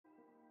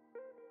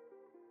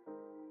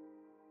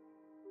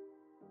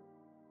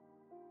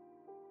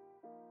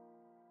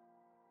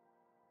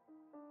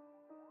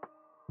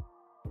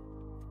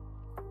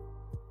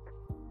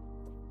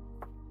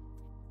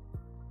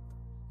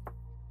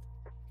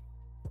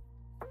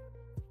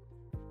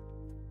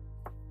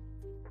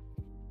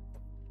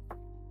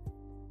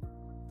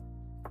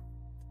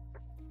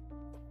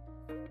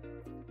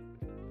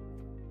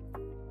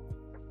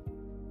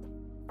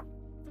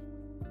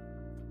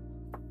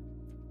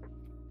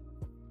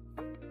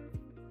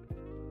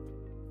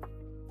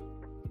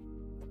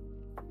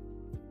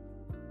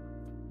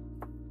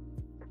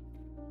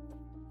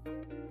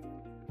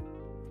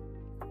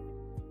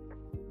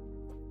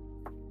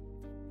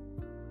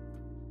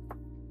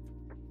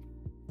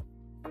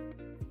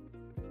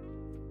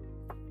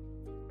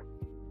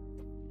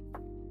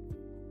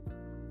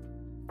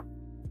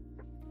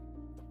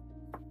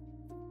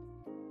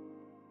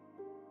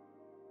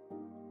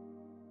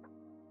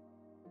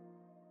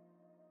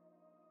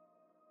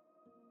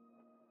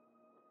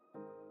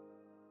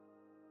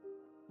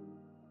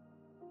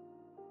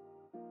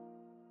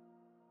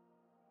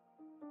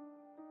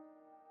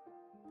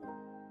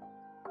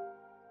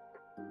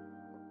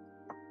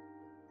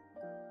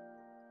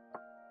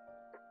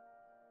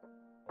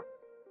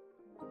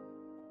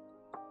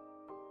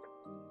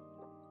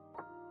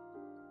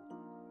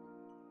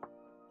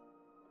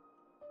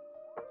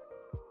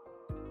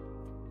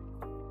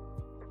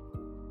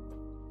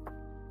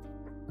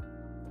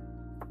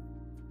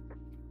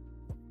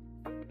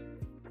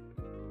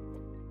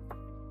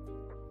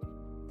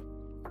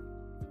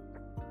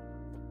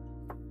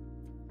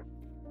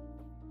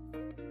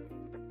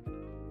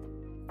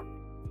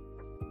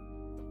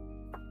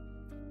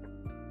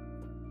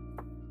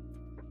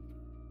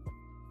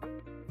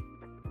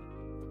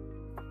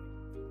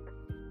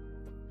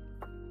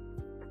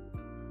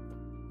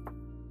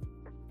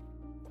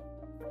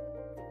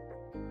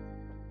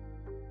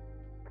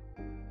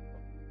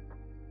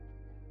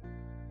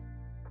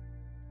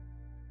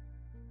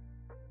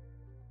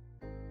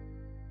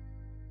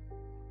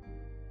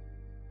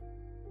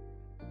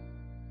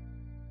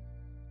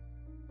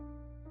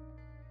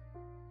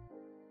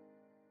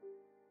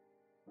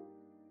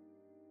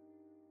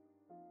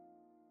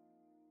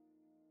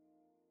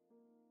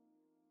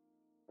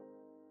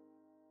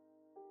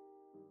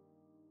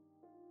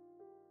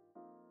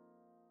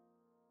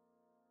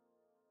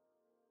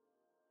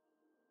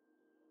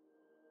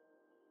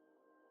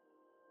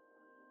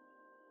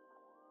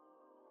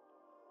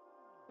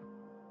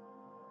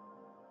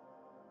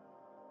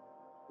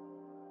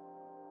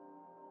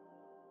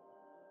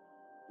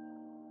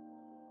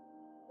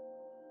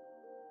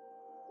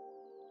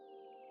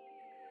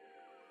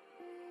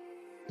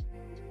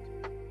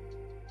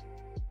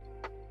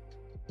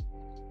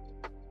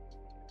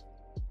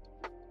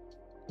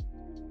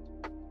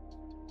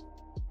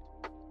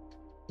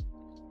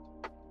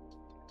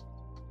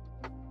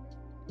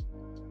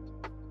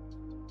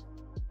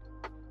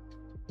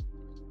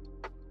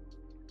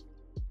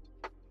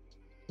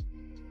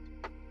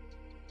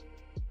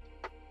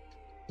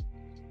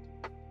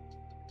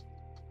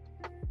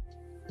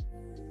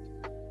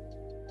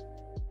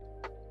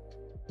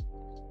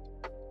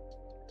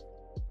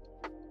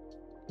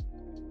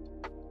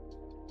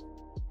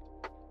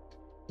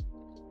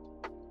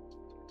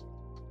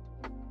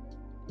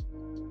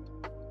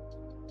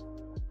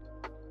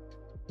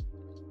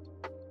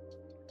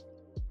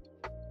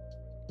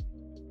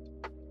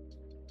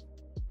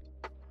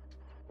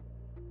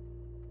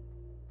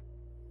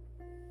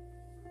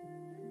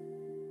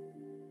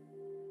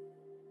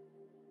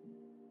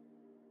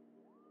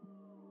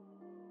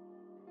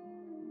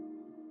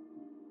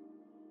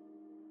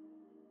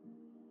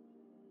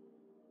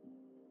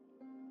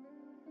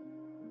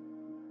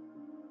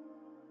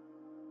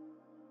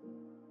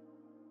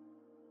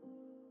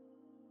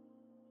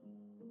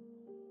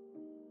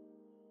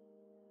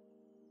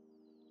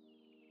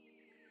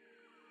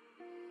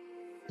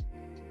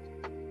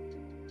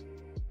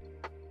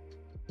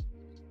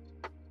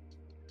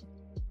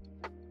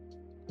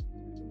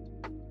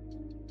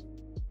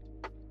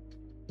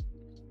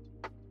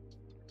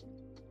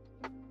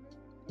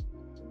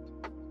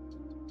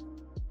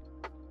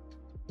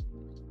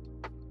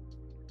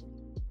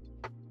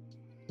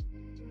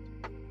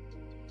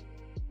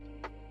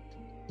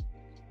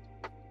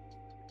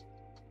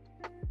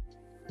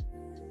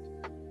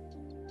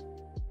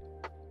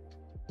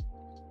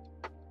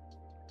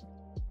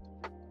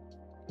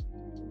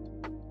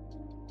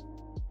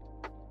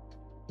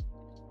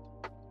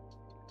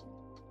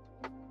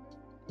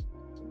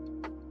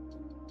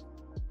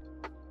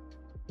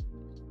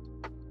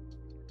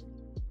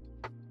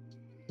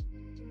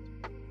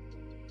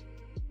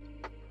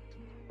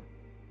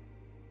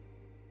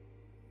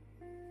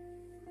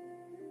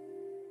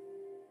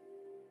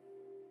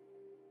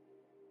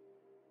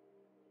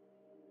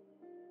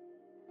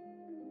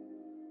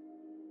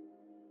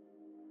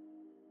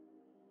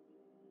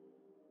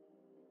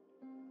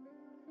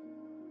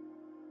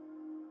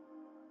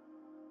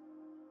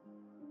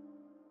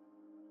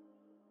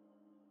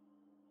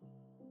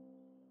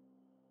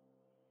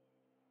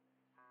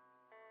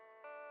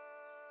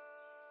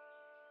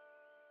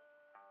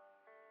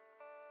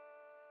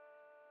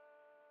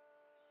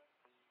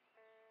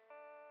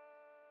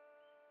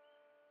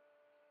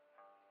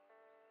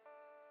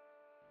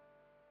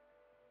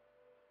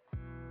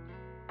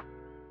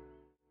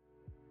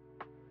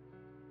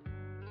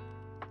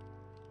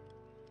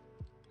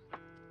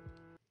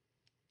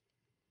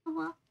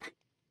Hello?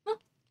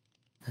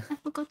 I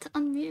forgot to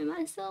unmute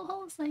myself. I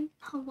was like,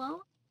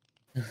 hello?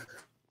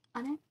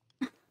 On it?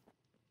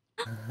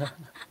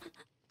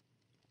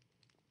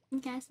 You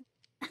guys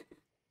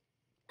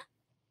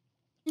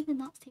did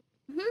not see.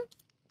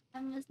 I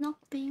was not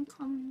being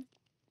common.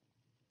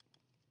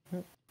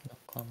 No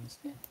comments.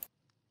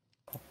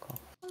 Cough.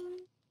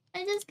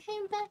 I just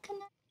came back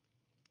and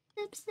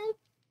sip.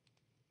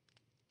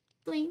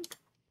 Blink.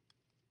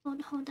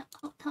 Hold up.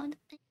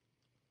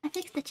 I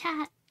fixed the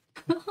chat.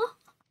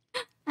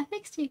 I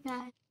fixed you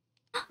guys.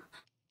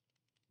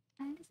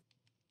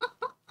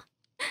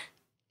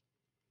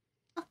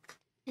 Look,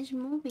 it's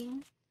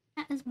moving.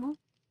 Chat is moving.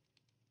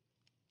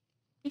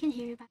 We can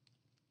hear you back.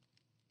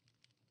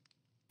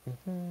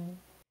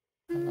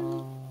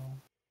 Hello.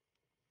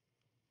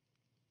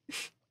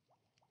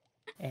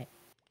 Hey.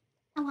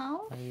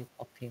 Hello? Why are you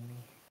copying me?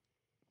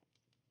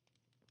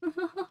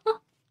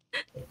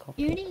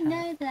 You already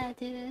know that I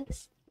do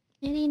this.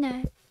 You already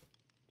know.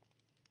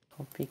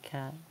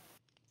 Copycat.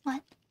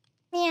 What?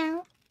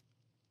 Meow.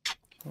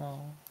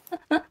 No.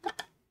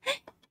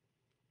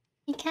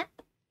 You can't.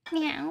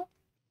 Meow.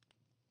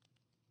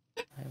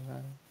 I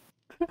run.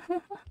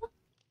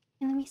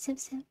 Let me sip.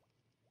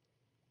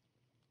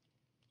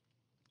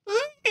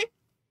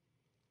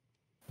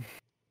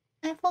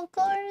 I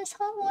forgot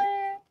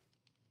somewhere.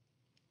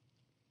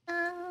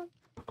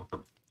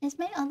 Is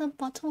my other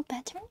bottle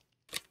better?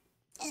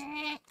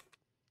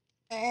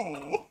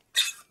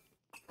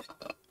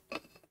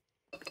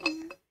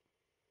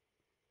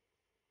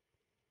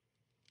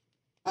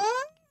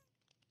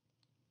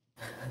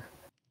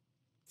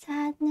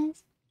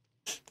 Sadness.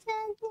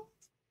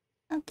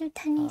 I'll do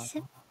tiny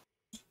sip.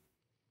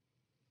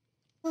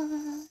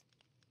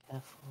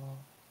 Careful.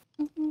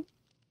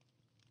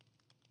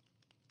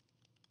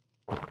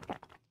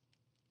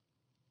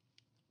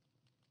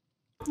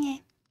 Yeah.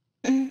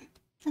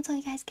 That's all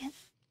you guys get.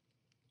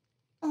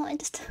 Oh, I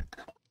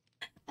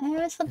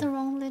always put the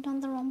wrong lid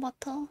on the wrong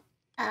bottle.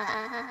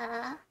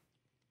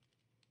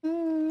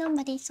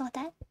 Nobody saw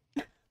that.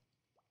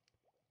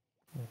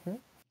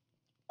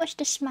 Watch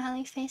the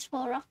smiley face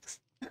for rocks.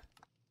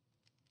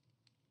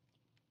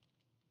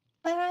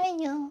 Where are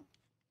you?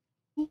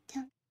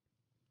 Ethan.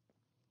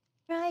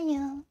 Where are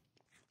you?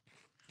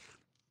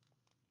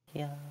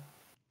 Yeah.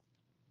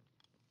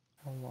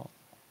 Hello.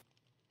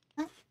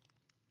 What?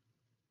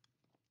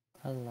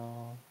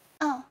 Hello.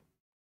 Oh,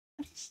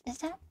 what is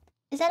that?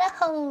 Is that a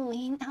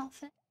Halloween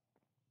outfit?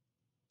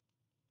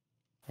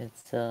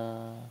 It's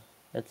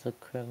a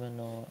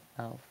criminal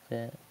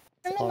outfit.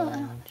 It's Criminal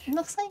outfit. orange. It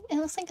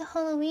looks like a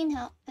Halloween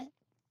outfit.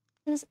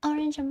 It's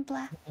orange and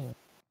black.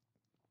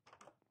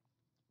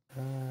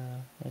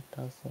 It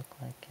does look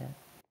like it.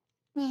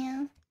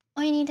 Yeah.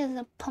 All you need is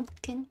a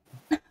pumpkin.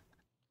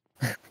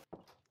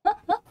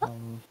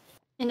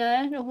 You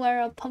know,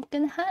 wear a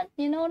pumpkin hat.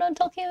 You know what I'm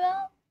talking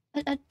about?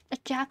 A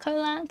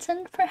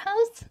jack-o'-lantern,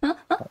 perhaps?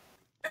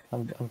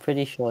 I'm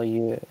pretty sure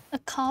you A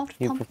carved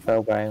you pumpkin. prefer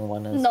wearing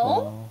one as No,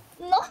 well.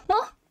 no,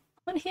 no.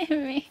 What do you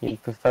mean? You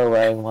prefer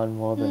wearing one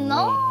more than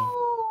No,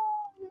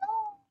 me.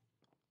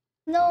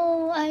 no,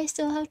 no. I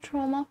still have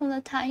trauma from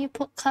the time you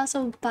put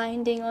castle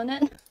binding on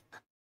it.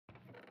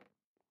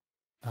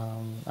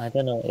 I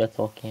don't know what you're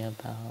talking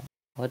about.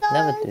 I would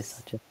never do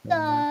such a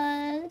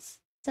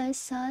thing.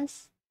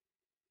 Sus.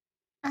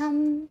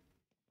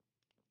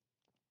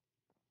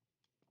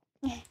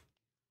 Yeah.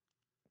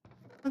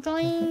 We're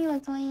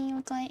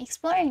going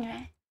exploring,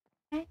 right?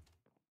 Right?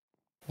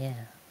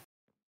 Yeah.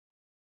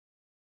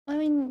 What do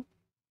we need?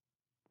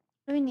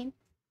 What do we need?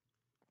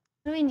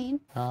 What do we need?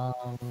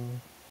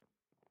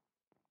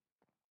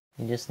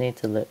 You just need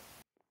to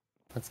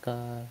let's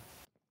go.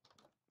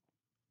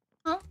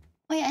 Huh?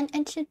 Wait,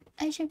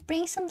 I should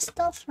bring some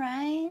stuff,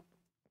 right?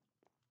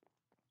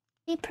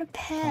 Be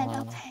prepared,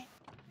 okay?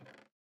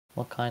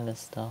 What kind of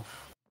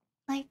stuff?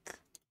 Like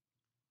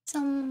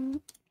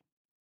some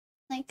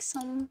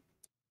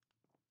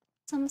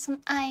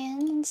some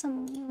iron and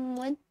some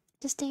wood,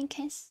 just in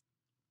case.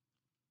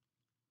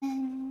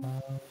 And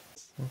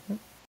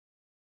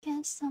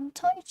get some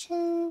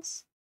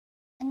torches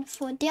and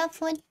food. Do you have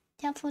food? Do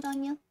you have food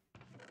on you?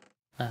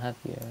 I have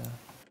you.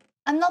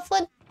 I'm not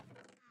food.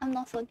 I'm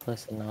not food.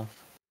 Close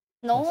enough.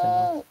 No. Close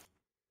enough.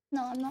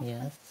 No, I'm not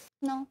Yes.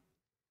 food. No.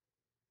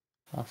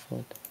 Our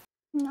food.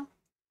 No.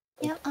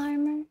 You have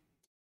armor.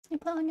 You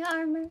put on your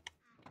armor.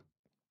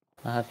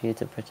 I have you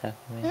to protect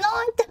me. No,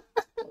 I don't.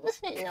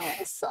 You know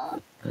I saw.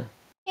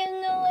 You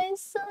know I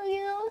saw.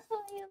 You know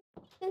how you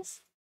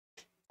this.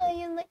 How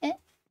you like it?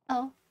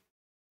 Oh.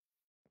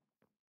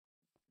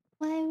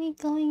 Why are we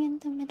going in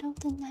the middle of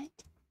the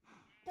night?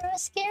 There are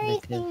scary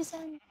things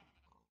out.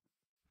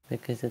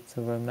 Because it's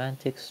a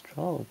romantic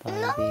stroll by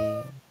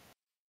No.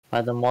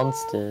 by the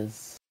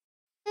monsters.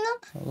 No.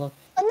 Oh, look.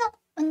 Oh no.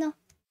 Oh no.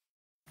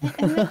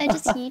 I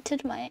just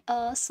yeeted my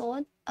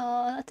sword.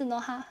 I don't know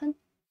how happened.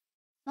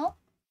 No.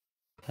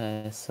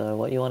 Okay, so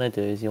what you want to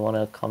do is you want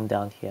to come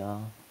down here.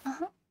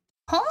 Huh?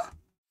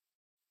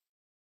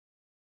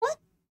 What?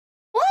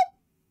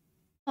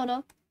 Hold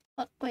up.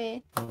 What?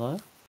 Wait. Hello?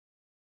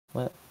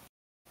 What?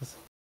 Just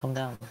come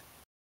down.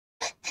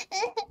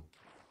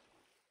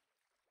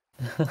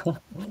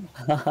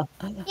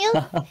 You.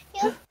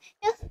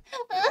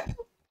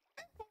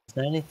 Is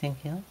there anything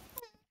here?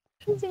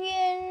 It's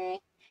scary.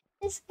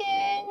 It's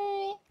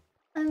scary.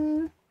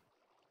 I'm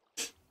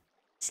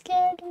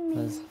scared of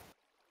me.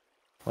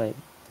 Wait.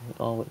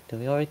 Oh, do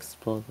we all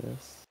explore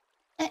this?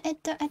 I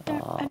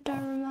don't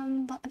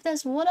remember. If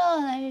there's water,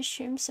 I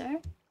assume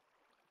so.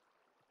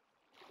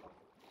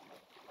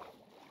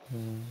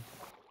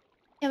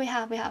 Yeah, we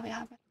have. We have,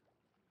 yeah.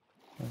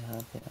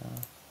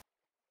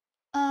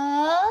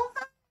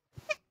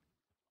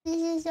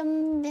 This is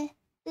zombie.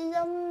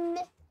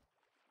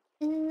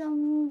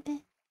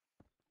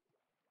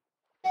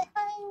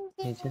 Behind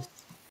you.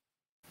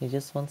 He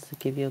just wants to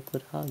give you a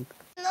good hug.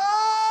 No.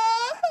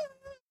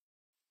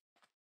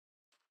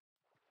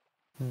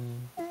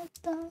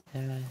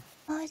 Alright.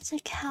 Oh, it's a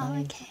cow.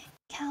 Okay,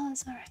 cow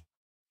is alright.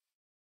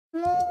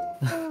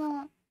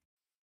 No.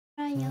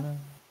 Where are you?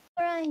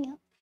 Where are you?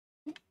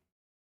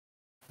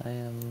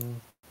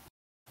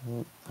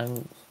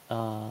 I'm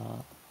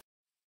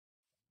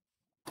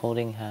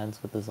holding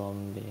hands with the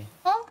zombie.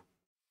 Huh?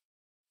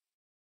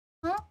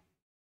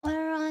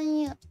 Where are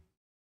you?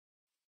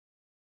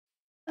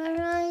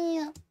 Where are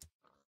you?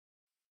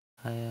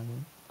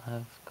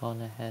 I've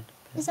gone ahead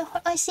a bit.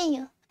 I see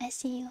you. I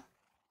see you.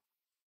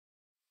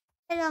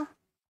 Hello.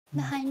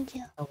 Behind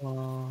you.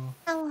 Hello.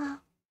 Hello.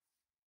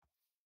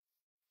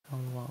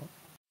 Hello.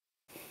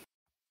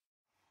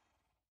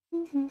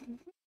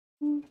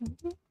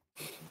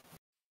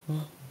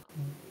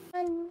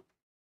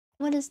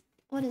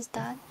 What is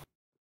that?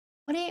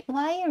 Why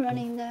are you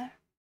running there?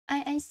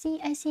 I see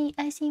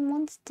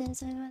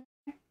monsters over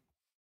there.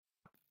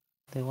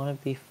 They want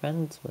to be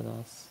friends with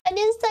us. I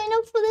didn't sign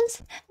up for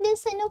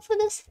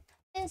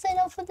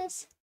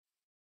this.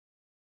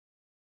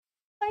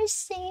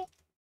 Mercy.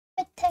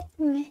 Protect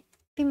me.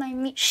 Be my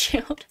meat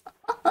shield.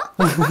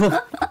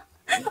 The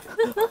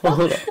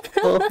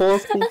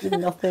horse did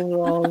nothing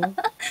wrong.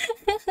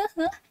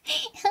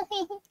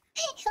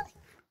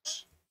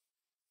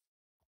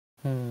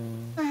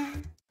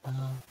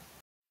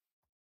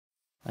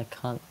 I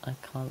can't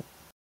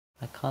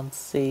I can't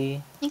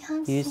see. You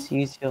can't see.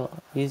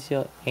 Use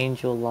your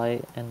angel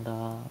light and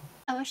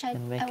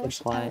make it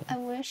white. I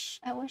wish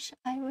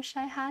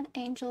I had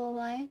angel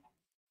light.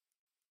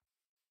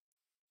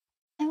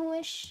 I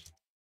wish.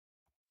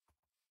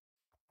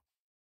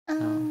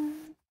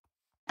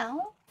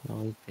 Ow? No,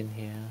 we've been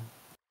here.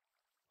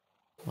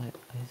 Wait,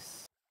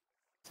 is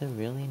there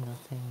really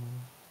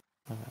nothing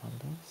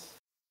around us?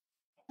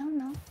 I don't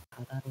know.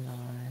 I don't know.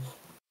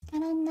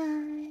 Can I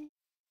die?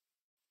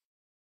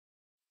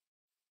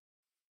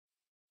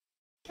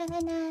 Can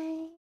I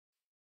die?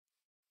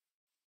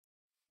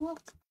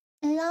 Look,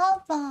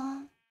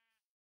 lava.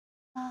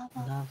 Lava.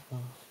 Lava.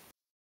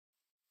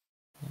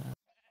 Yeah.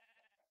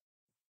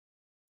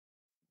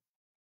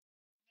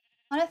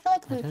 Why do I feel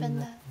like I we've don't been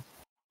know. there?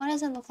 Why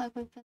does it look like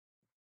we've been?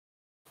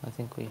 I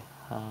think we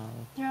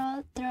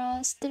have. There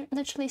are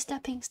literally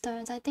stepping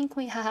stones. I think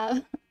we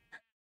have.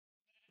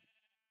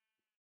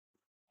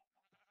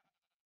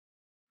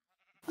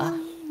 Ah!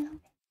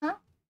 Huh?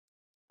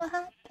 What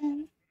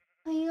happened?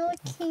 Are you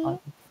okay?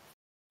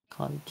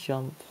 Can't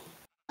jump.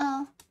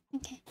 Oh,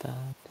 okay.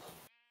 That.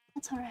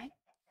 That's alright.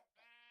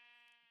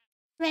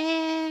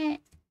 Meh.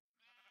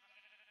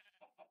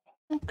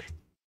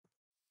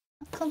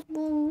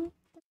 Kaboom.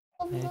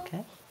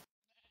 Okay.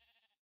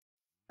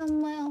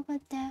 Somewhere over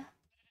there.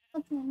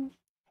 Kaboom.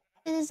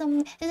 This is a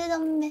me. This is a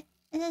me.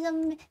 This is a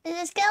me. This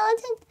is a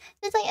skeleton.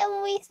 It's like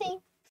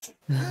everything.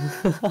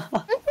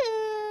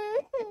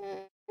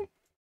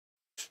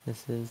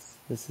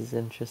 This is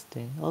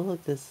interesting. Oh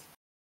look, this.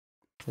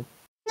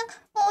 No,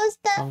 what was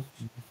that? Oh,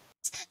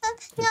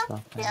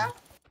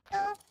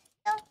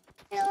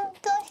 No,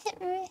 don't hit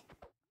me.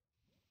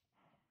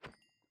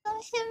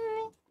 Don't hit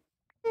me.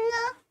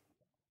 No.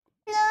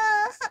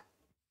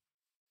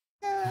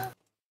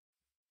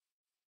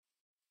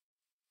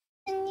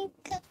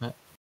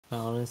 I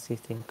honestly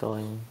think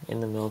going in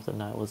the middle of the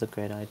night was a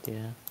great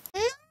idea.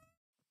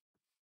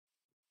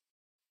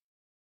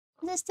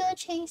 They're still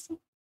chasing.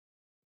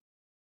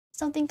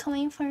 Something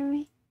coming for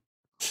me.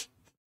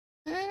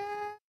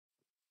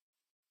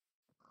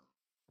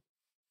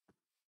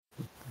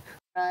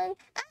 Run.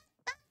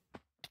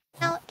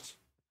 Ouch.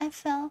 I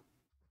fell.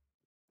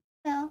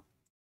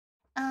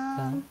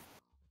 I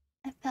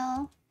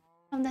fell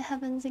from the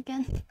heavens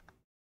again.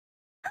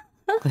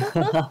 I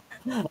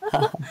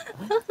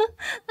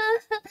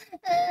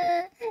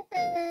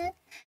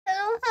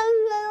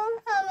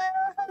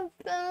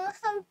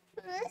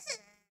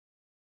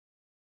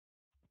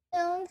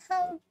don't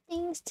have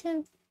things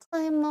to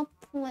climb up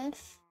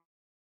with.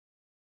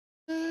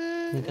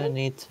 You don't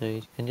need to.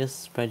 You can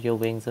just spread your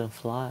wings and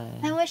fly.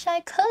 I wish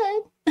I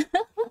could.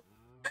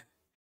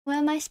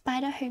 Where my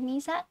spider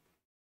Hermes at?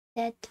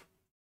 Dead.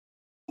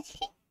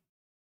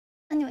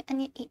 Anyway, I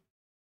need to eat.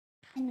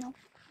 I know.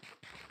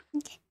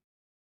 Okay.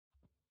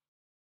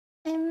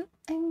 I'm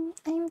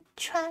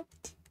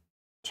trapped.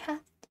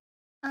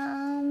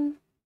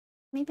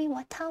 Maybe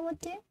water would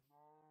do.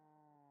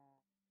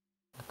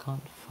 I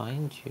can't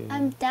find you.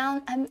 I'm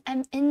down. I'm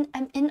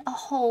in a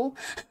hole.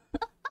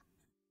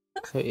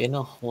 You're in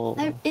a hole.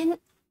 I'm in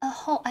a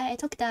hole. I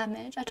took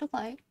damage. I took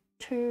like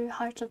 2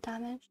 hearts of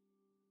damage.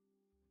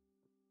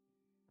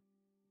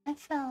 I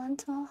fell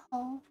into a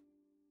hole.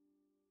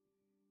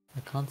 I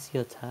can't see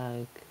your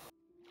tag.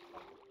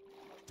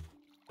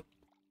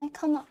 I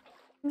come up.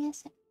 Give me a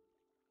sec.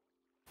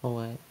 Oh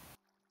wait.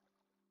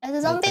 There's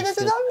a zombie, there's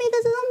a zombie,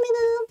 there's a zombie,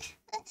 there's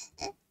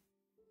a zombie.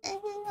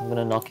 I'm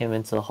gonna knock him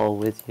into the hole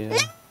with you.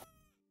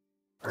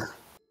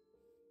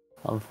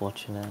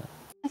 Unfortunate.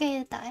 Okay,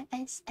 it died.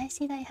 I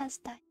see that it has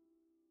died.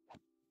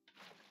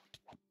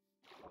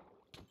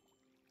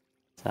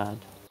 Sad.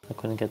 I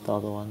couldn't get the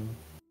other one.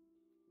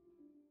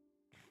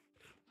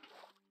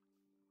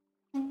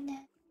 And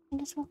then I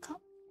just woke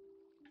up.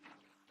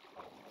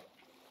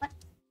 What?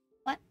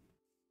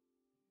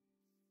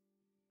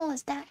 What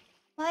was that?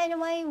 Why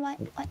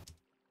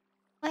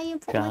you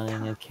put Drowning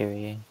my a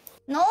Kiri.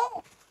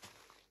 No!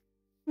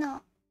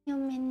 No, you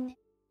mean it.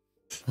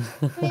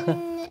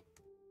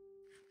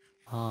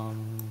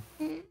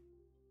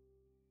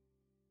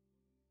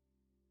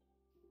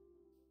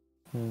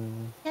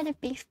 Get a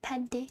beef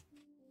patty.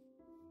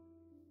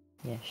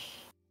 Yes.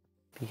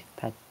 Beef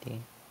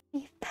patty.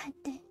 Beef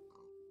patty.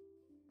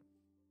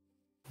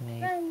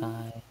 Made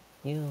by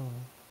you.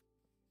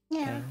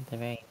 Yeah.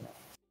 Very nice.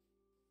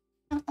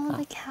 And all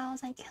the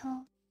cows I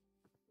killed.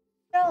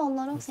 There are a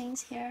lot of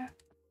things here.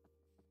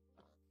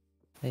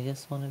 I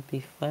just want to be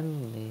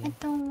friendly. I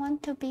don't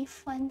want to be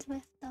friends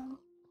with them.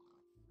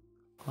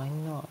 Why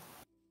not?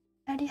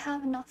 I already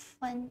have enough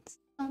friends.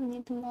 I don't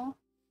need more.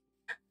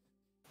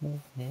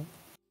 Okay.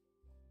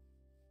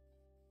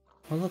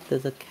 Oh look,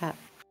 there's a cat.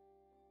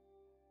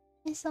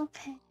 It's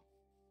okay.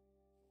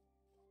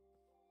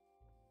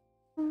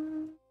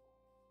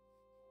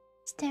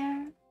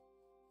 Stare.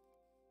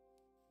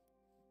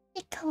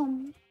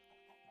 Chicken.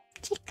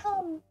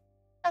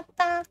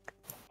 Back.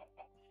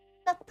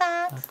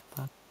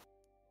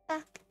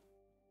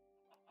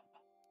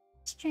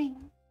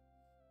 String.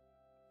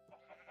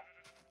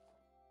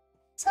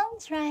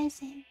 Sun's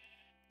rising.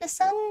 The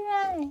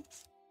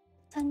sunrise.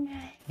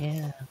 Sunrise.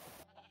 Yeah.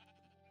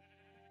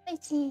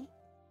 Wait.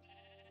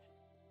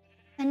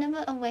 I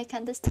never awake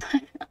at this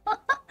time.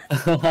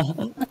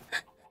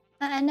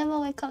 I never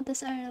wake up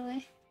this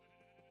early.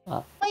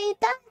 Why you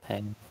died?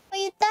 Pain. Why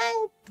you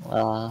died?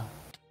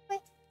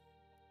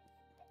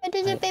 Where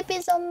did your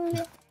baby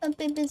zombie? A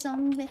baby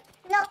zombie.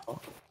 No.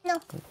 No.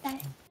 Die.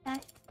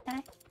 Die.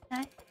 Die.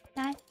 Die. Die.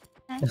 Die.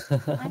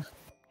 Die.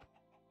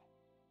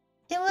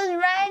 It was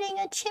riding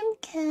a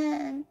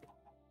chimkin.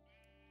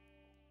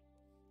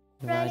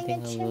 Riding a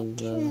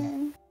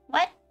chimkin.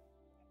 What?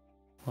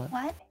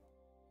 What?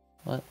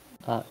 What?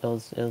 It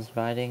was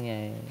riding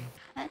a...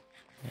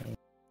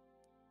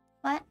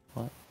 What?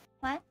 What?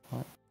 What?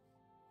 What?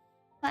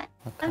 What?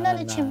 I'm not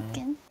a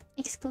chimkin.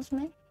 Excuse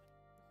me.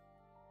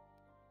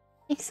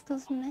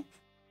 Excuse me.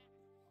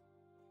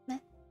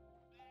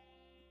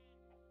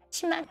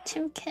 Smack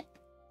chimkin.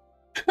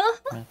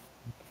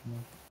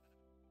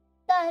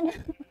 Done.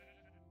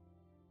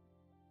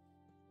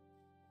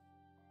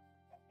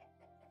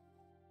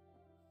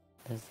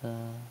 There's a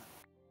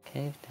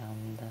cave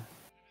down there.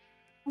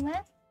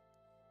 Where?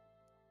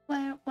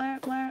 Where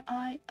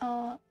I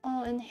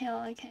oh in here,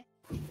 okay.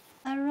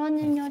 I run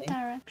in your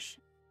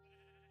direction.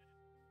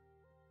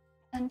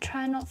 And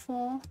try not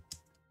fall.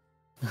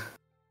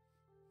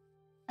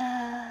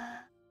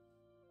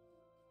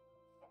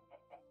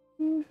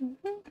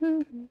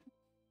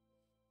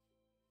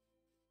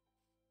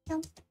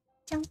 Jump,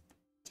 jump,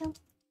 jump.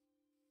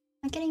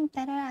 I'm getting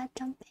better at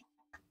jumping.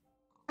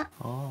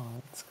 Oh,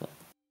 that's good.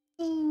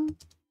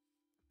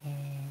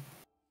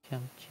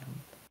 Jump.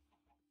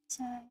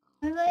 So,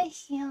 over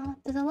here,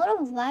 there's a lot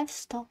of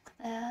livestock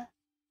there.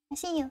 I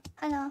see you.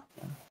 Hello.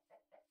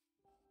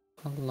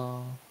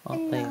 Hello. Oh,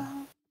 Hello. there.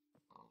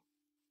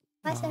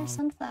 Why is there a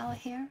sunflower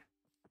here?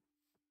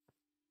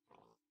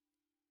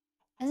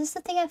 Is this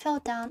the thing I fell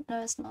down?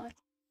 No, it's not.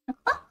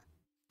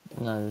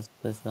 No,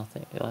 there's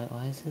nothing.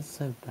 Why is it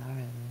so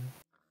barren?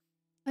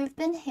 We've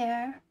been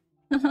here.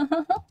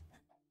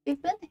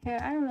 We've been here.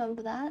 I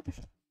remember that.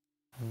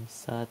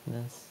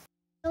 Sadness.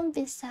 Don't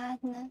be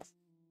sadness.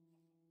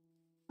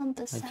 Don't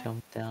be I sad.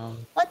 jumped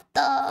down. What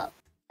the? I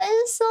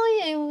just saw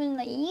you. You were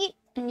like, yeet,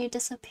 and you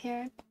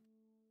disappeared.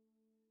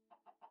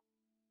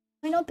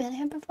 We not been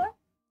here before?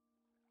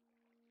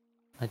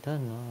 I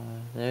don't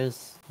know.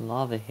 There's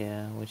lava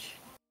here, which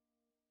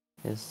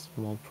is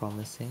more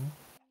promising.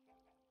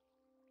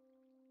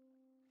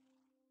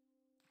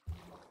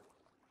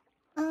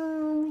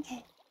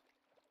 Okay.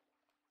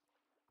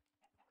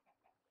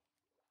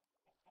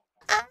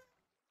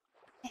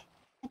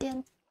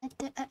 Okay. I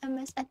think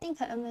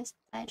I almost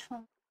died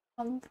from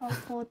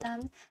fall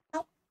damage.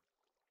 Oh.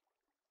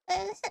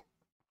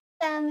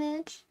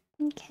 Damage.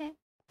 Okay.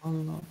 Oh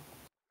no.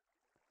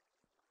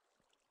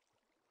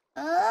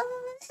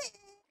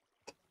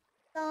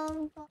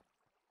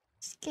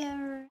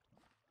 Scary.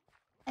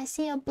 I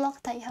see a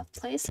block that you have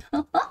placed.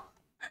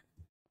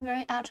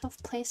 Very out of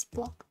place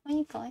block. Where are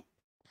you going?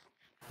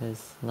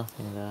 There's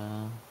nothing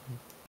there.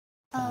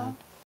 Oh.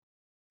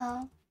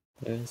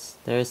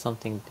 There is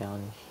something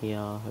down here,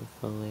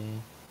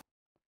 hopefully.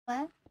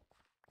 What?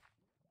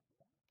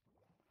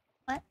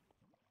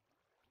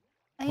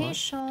 Are you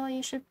sure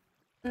you should?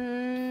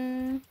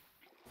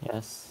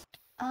 Yes.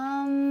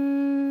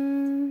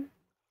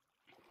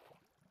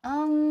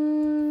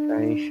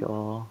 Very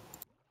sure.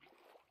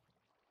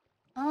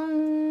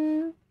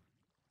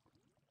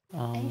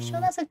 Are you sure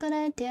that's a good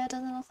idea? It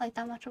doesn't look like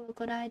that much of a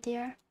good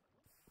idea.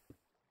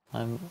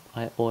 I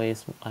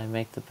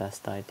make the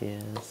best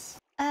ideas.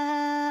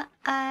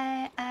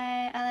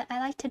 I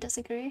like to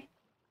disagree.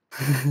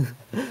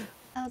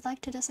 I would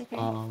like to disagree.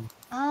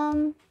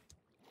 Okay.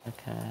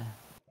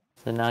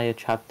 So now you're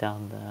trapped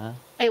down there.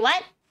 Wait,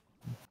 what?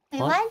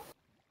 Wait, what?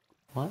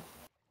 What?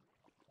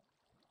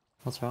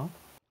 What's wrong?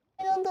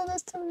 Don't do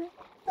this to me.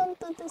 Don't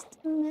do this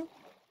to me.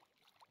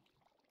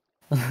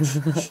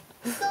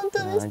 Don't do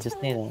this I just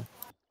need to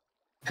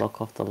block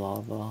off the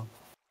lava.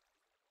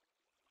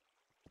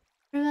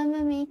 Remember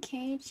me,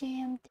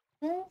 KGM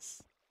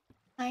Davis?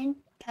 Kind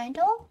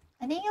of?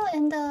 I think you were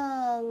in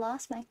the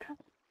last Minecraft.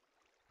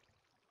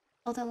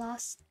 Or the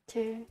last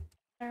two.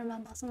 I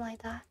remember, something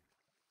like that.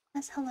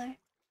 That's hello.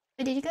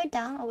 Wait, did you go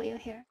down or were you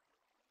here?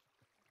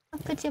 How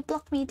could you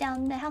block me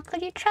down there? How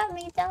could you trap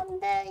me down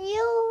there?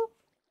 You!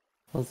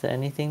 Was there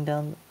anything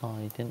down? Oh,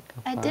 you didn't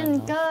go far I didn't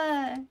enough.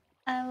 go.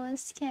 I was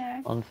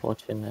scared.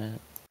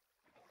 Unfortunate.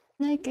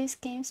 No Goose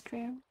Game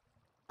stream.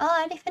 Oh,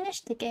 I already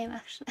finished the game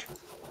actually.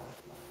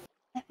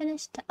 I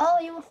finished it. Oh,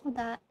 you were for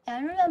that. Yeah,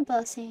 I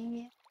remember seeing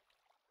you.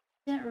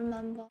 Didn't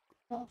remember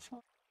what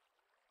for.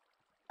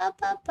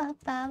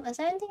 Is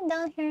there anything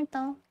down here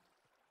though?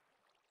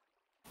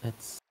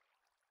 It's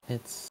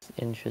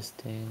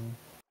interesting.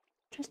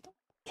 Interesting.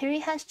 Kiri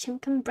has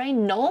chimkin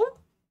brain. No?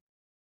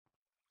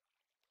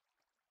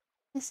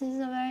 This is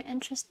a very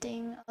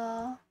interesting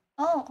oh.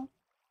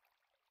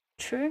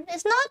 True?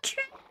 It's not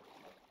true.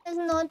 It's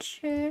not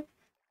true.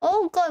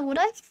 Oh god, would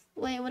I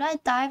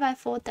die if I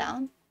fall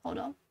down? Hold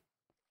on.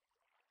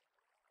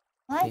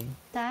 Would I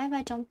die if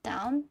I jump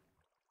down?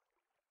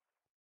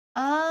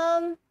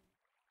 It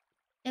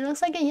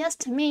looks like a yes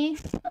to me.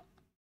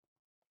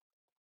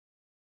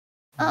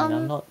 I mean,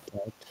 I'm not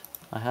dead.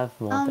 I have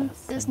more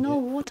deaths There's than no you.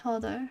 water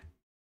though.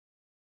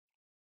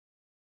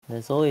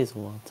 There's always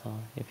water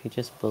if you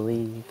just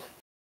believe.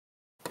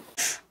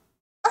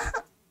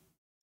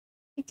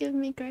 You give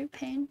me great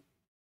pain.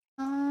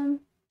 Why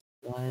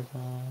the?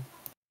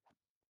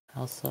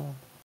 How so?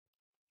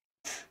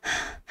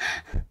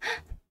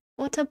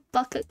 Water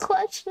bucket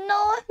clutch?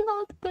 No, I'm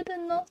not good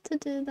enough to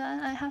do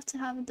that. I have to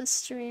have the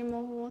stream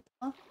of water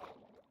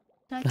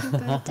that I can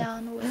go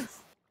down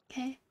with.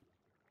 Okay.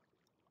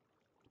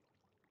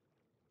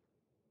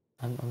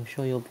 I'm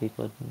sure you'll be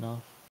good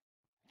enough.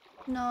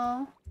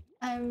 No,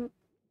 I'm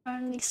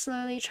only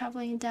slowly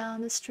traveling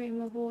down the stream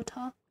of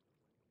water.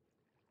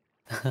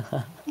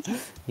 Okay.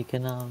 You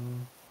can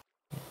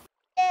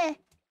Yeah.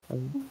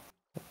 um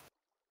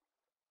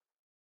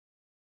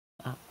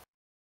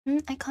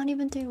I can't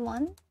even do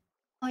one.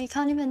 Oh, you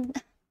can't even.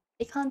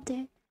 You can't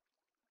do.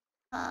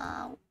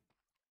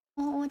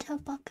 Water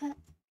bucket.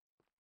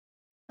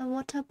 The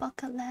water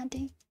bucket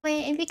landing.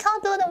 Wait, if you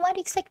can't do it, then why do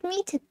you expect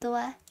me to do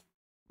it?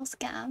 I'm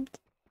scammed.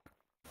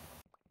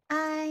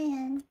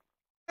 Iron.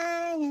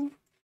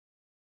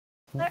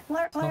 Where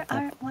it's not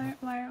that bad.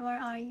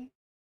 are you?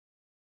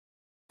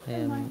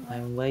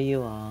 I'm where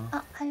you are.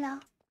 Oh, hello.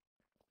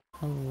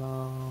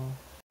 Hello.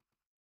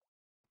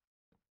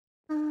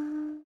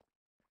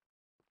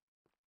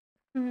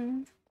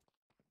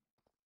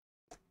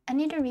 I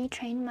need to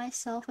retrain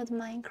myself with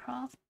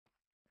Minecraft.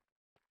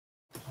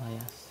 Oh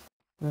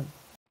yes.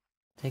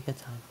 Take your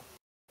time.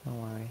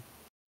 Don't worry.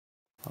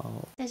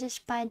 Oh, This is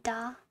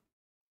spider.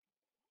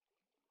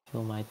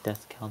 feel my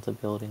death counter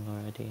building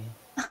already.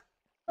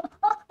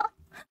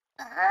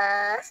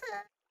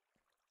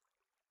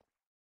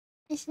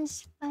 This is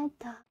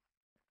spider.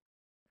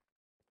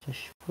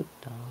 Just put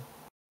down.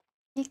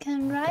 You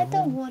can ride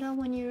the water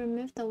when you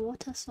remove the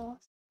water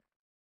source.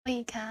 Oh,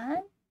 you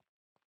can?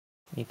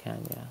 You can,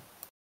 yeah.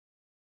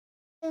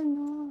 I don't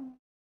know.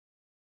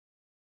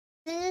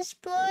 This is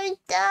spider.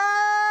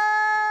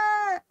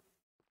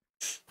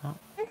 Oh,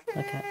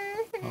 okay.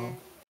 Oh.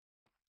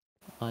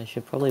 I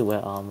should probably wear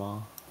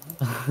armor.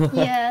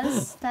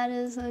 Yes, that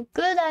is a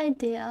good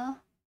idea.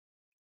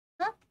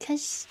 Huh?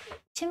 Cause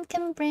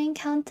chimkin brain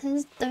count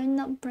as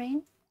donut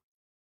brain?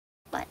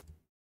 What?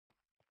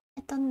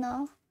 I don't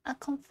know. I'm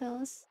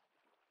confused.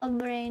 A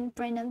brain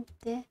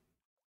empty.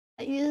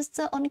 I used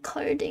the on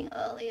coding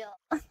earlier.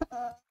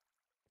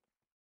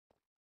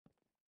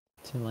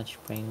 Too much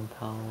brain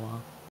power.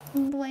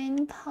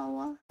 Brain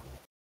power.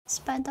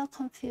 Spider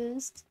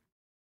confused.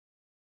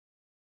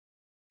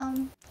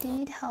 Do you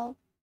need help?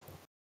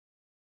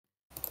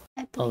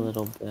 I A blink.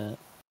 little bit.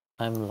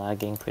 I'm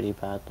lagging pretty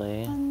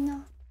badly. Oh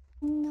no.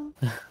 No.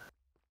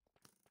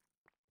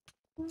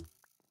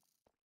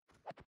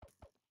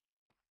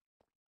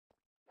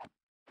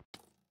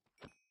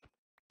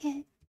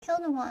 Okay,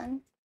 killed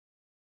one.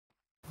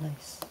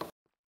 Nice.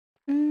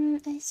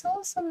 I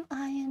saw some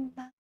iron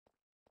back.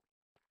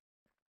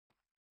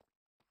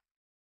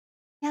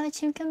 You have a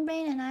chicken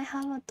brain and I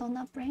have a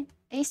donut brain.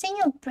 Are you saying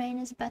your brain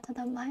is better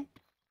than mine?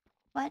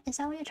 What? Is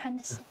that what you're trying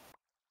to say?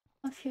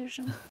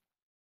 Confusion.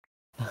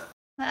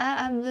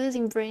 I'm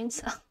losing brain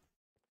cells.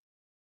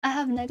 I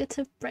have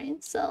negative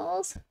brain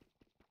cells.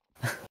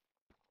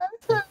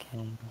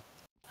 Okay.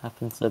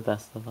 Happens to the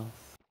best of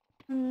us.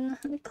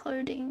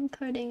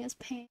 Coding is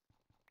pain.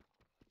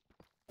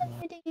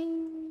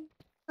 Coding.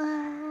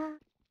 Ah.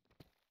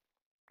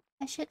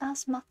 I should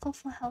ask Mako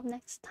for help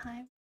next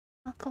time.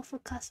 Mako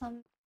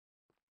Fukasam.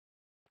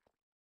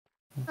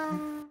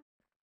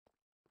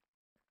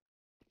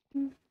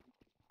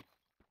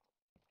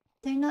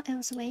 Donut, it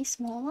was way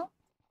smaller.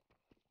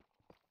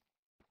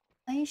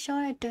 Are you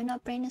sure a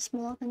donut brain is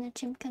smaller than a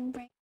chimkin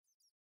brain?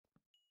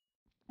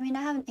 I mean,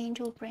 I have an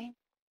angel brain.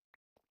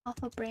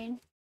 Half a brain.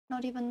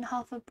 Not even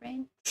half a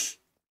brain.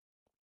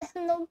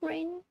 No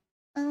brain.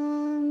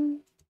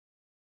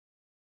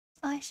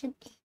 I should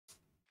eat.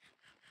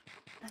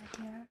 Oh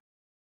dear.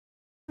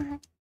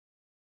 Alright.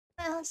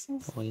 What else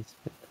is Always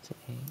good to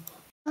eat.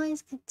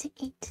 always good to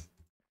eat?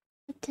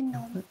 Good to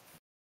know.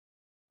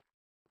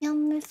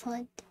 Yummy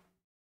food.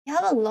 You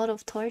have a lot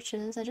of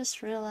torches, I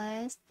just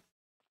realized.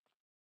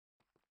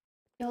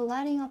 You're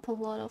lighting up a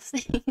lot of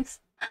things.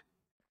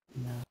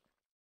 Yeah.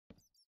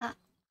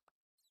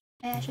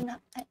 I should not.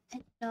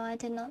 No, I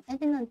did not. I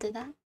did not do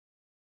that.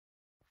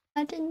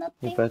 I did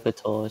nothing. You broke a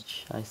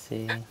torch, I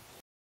see. No,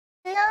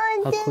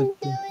 I How didn't could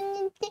do you?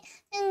 anything.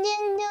 I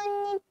didn't do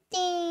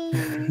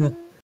anything.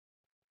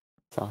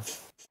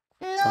 Sus.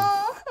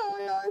 No,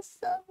 no,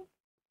 son.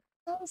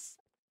 No,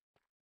 son.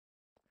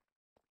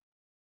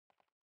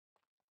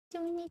 Do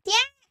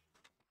anything.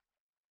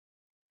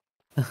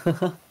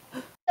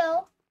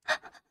 No.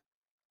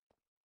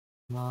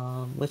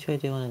 Which way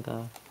do you want to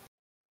go?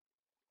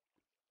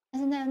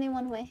 Isn't there only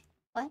one way?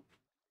 What?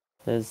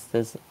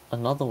 There's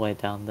another way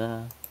down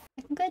there.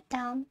 I can go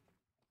down.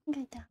 I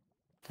can go down.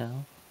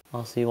 Down?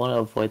 Oh, so you want to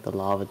avoid the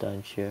lava,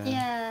 don't you?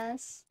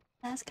 Yes,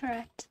 that's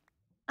correct.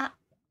 Ah.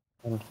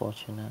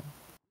 Unfortunate.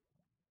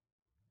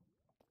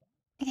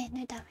 Okay,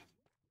 no damage.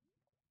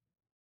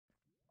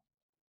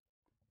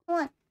 Come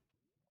on.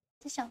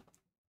 Just jump.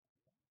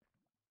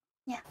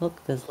 Yeah.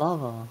 Look, there's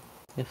lava.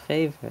 Your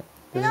favorite.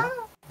 No!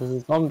 There's a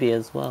zombie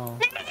as well.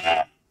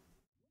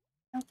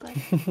 No good.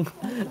 No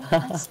good,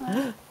 I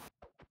swear.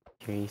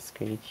 Tree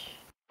screech.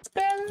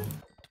 Scrum!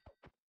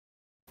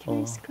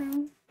 True Oh,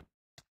 scrum.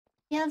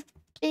 You have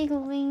big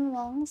wing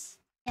ones.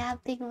 You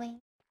have big wing.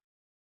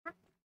 Have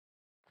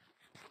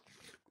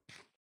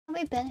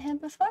we been here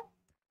before?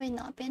 We've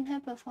not been here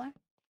before.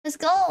 It's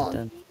gold!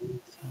 don't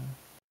think so.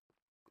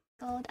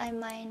 Gold, I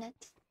mine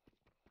it.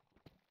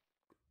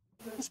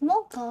 There's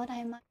more gold,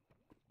 I mine.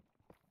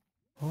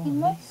 Oh, Need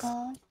more nice.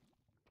 gold.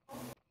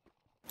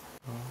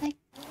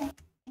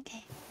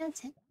 Okay,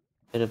 that's it.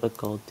 Bit of a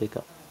gold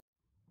digger.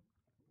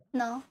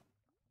 No,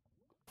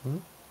 Hmm?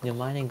 You're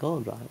mining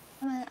gold, right?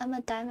 I'm a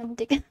diamond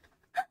digger.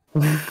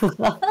 It's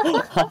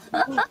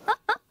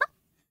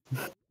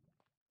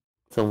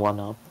a one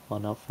up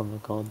from the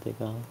gold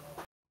digger.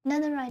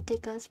 Netherite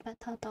digger's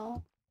better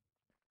though.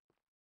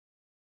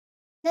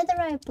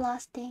 Netherite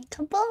blasting.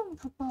 Kaboom,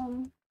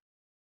 kaboom.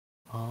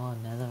 Oh,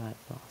 netherite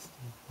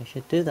blasting. We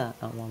should do that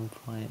at one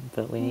point,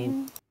 but we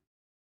need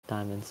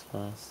diamonds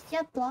first.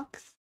 Yeah,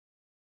 blocks.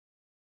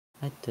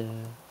 I do.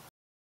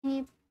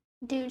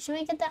 Dude, should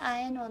we get the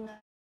iron or no?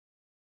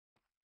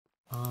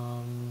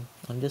 I'm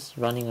just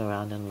running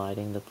around and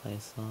lighting the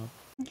place up.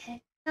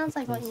 Okay, sounds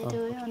like what you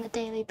do on a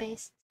daily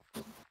basis.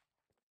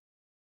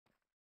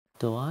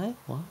 Do I?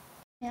 What?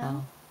 Yeah.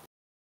 How?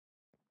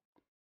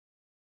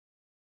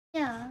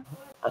 Yeah.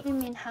 What do you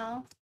mean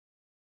how?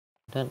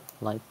 I don't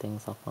light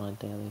things up on a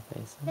daily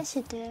basis. Yes,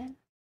 you do.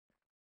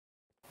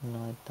 No,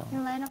 I don't. You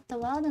light up the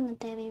world on a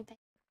daily basis.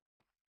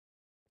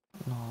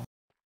 No.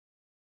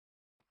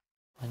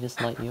 I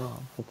just light you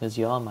up because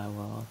you are my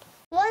world.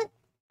 What?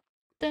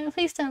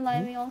 Please don't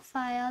light me on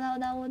fire.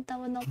 That would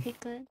not be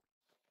good.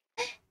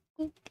 I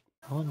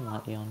wouldn't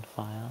light you on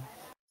fire.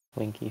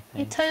 Winky face.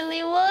 You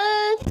totally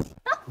would.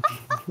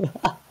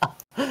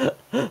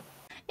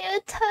 You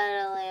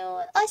totally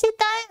would. Oh, she's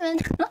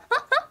diamond.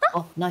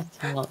 Oh, nice.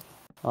 Hang on.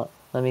 Oh,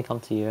 let me come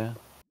to you.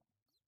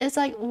 It's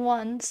like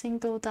one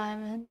single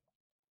diamond.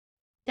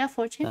 Yeah,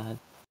 fortune. Dad.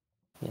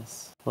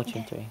 Yes.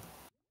 Fortune Okay.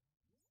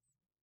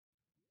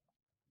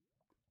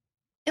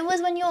 3. It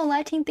was when you were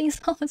lighting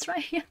things up. It's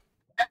right here.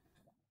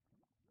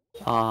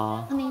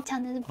 Let me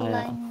turn this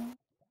blind.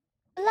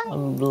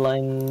 I'm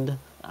blind.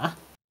 Ah,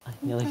 I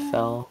nearly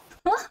fell.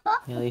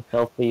 Nearly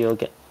fell for you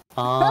again.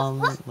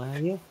 Where are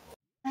you?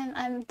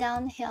 I'm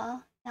down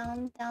here,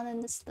 down in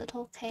this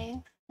little cave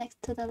next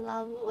to the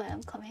lava where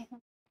I'm coming.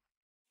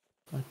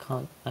 I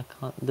can't.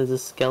 There's a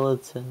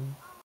skeleton.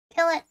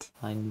 Kill it!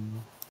 I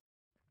know.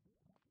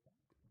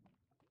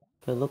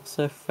 But it looks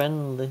so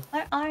friendly.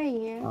 Where are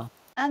you? Ah.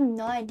 I have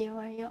no idea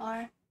where you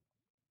are.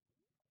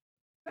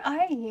 Where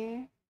are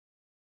you?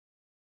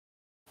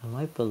 Am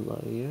I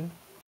below you?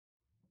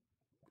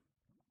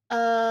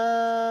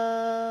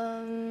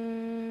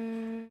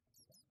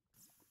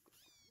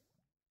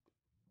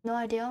 No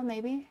idea,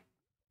 maybe.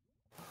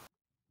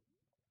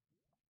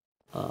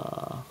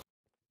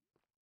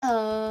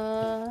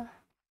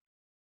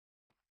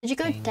 Did you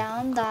go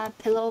down that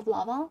pillar of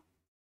lava?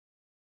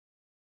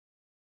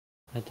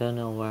 I don't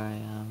know where I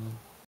am.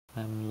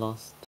 I'm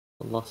lost.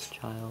 A lost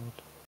child.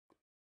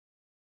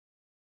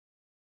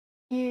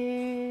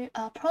 You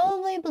are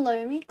probably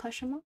below me,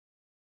 question mark.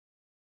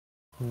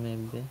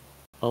 Maybe.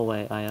 Oh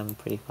wait, I am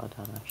pretty far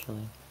down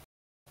actually.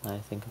 Now I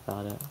think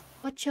about it.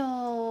 What's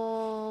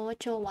your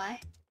Y?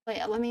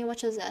 Wait, I mean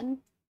what's your Z?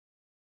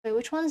 Wait,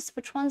 which one's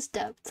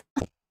depth?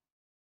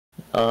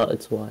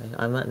 It's Y.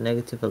 I'm at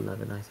negative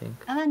 11, I think.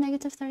 I'm at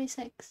negative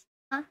 36.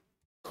 Huh?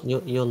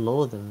 You're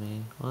lower than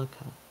me.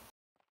 Okay.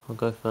 I'll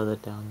go further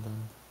down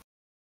then.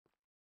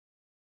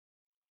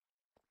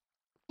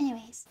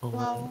 Anyways,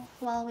 Oh,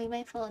 while we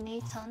wait for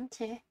Nathan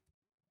to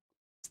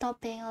stop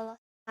being a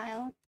lost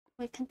child,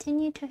 we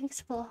continue to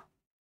explore.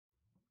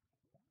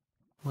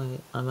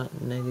 wait, I'm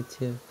at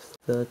negative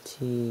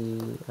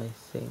 30, I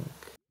think.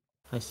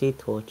 I see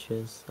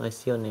torches. I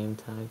see your name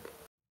tag.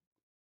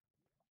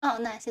 Oh,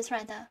 nice, it's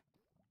right there.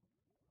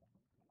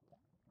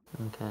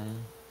 Okay.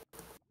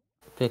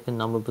 Pick a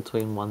number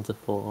between 1 to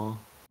 4.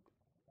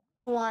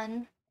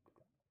 1.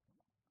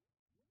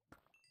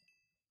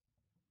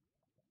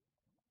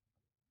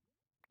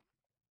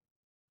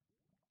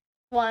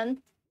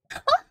 One.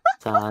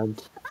 Sad. I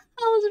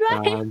was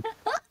right. Sad.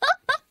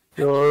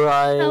 You're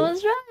right. I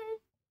was right.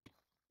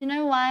 You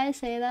know why I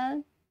say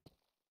that?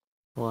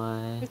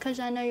 Why? Because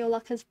I know your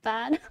luck is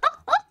bad.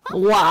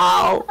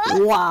 Wow!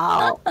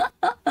 Wow!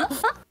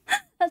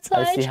 That's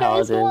why I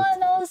chose 1.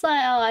 I was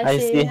like, oh, I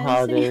see. I see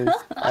how it is.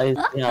 I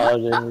see how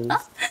it is.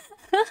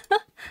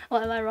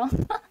 What, am I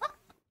wrong?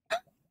 Am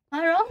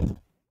I wrong?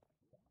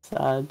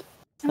 Sad.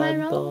 Am I Sad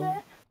wrong though.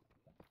 there?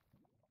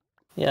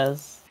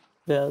 Yes.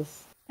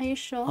 Yes. Are you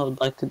sure? I would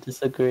like to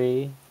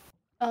disagree.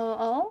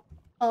 Oh?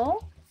 You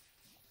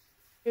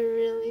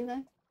really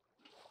though?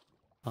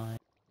 Fine.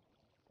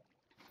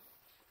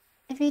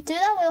 If you do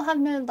that, we'll have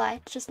no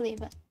light. Just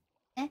leave it.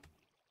 Okay?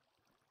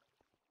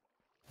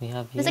 We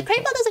have you. There's a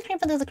creeper, there's a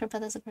creeper, there's a creeper,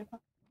 there's a creeper.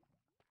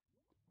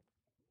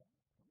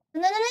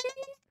 No, no, no,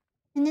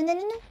 no, no, no, no,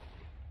 no, no.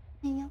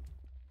 There you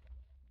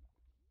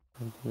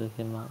go. Blew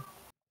him up.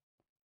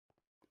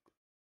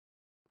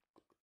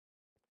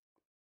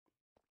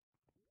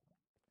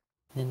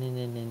 No, no,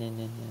 no, no, no,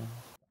 no, no.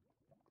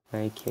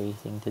 Very curious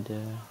thing to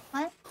do.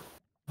 What?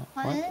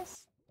 What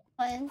is?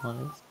 What is? What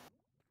is?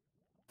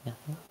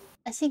 Nothing.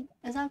 I see,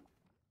 is that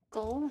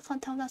gold? I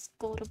can't tell if that's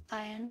gold or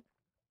iron.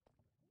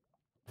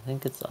 I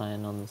think it's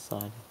iron on the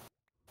side.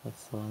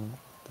 That's the one.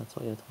 That's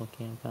what you're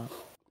talking about.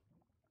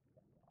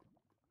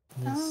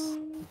 There's a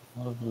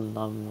lot of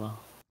lava.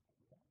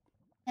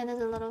 Yeah,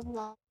 there's a lot of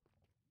lava.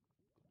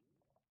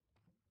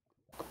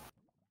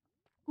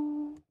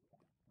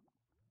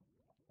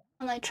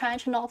 I'm like trying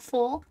to not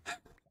fall.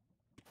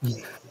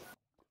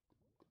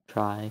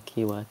 Try,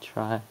 keyword,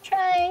 try. I'm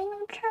trying.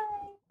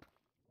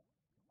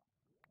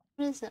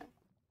 What is it?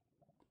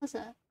 What's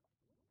it?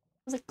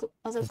 Was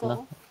it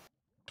gold?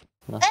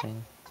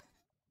 Nothing.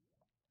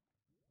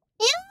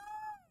 Yeah!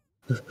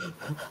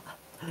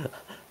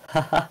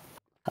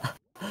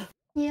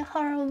 You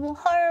horrible,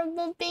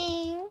 horrible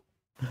being.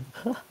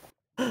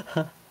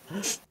 I'm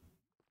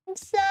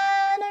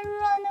sad, I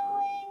run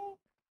away.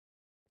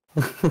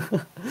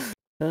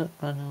 Don't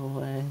run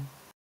away.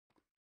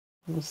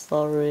 I'm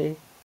sorry.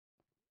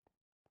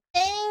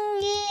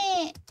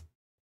 Angie.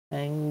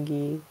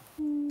 Angie.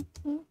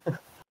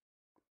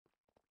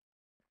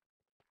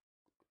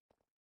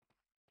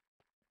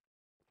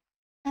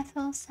 I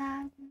feel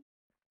sad.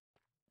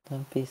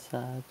 Don't be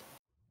sad.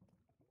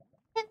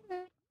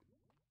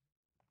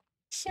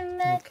 She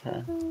met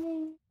Okay.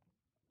 me.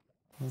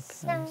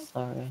 Okay, I'm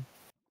sorry.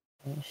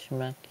 I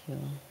smack you.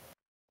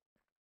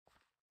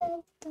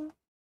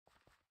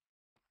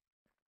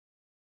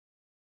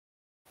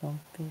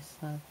 Don't be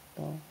sad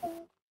though.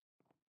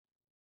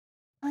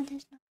 Oh,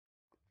 there's no.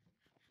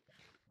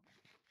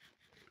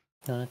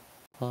 You wanna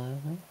follow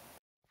me?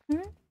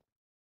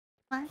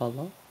 What?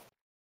 Follow?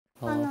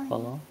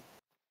 Follow?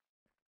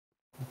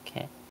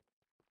 Okay.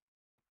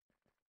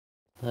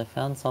 I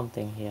found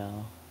something here.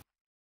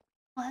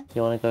 What?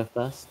 You wanna go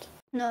first?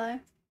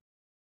 No.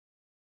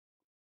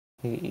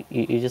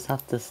 You just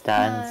have to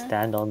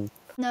stand on.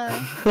 No.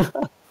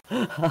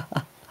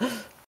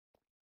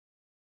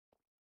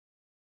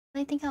 Do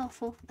you think I'll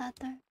fall for that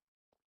though?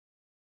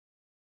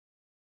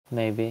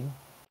 Maybe.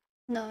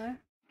 No.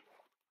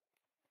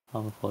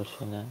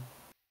 Unfortunate.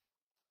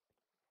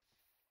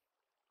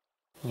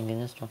 You can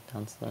just drop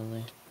down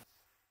slowly.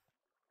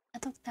 I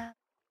took that.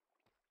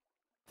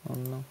 Oh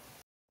no.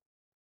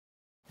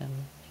 Damage.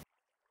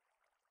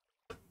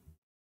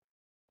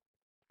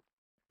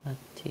 Not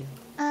you.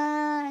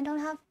 I don't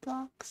have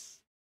blocks.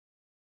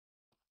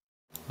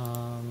 We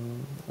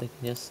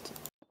can just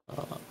hang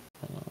on.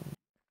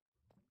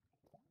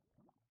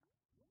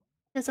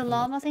 There's a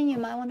lava thing you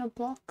might want to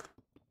block.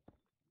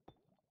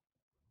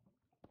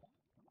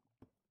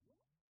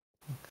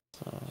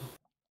 So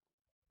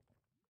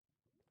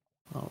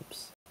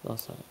oops. Oh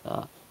sorry.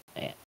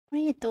 Yeah. What are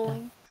you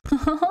doing?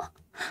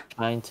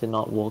 Trying to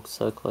not walk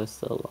so close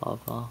to the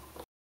lava.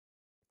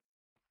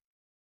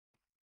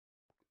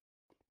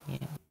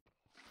 Yeah.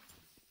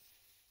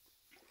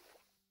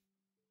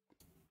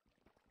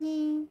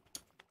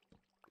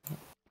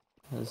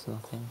 There's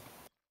nothing.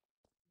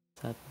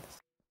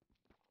 Sadness.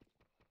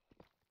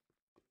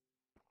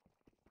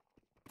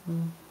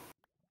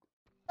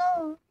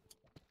 Oh.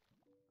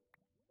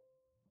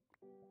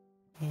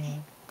 Yeah,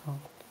 go.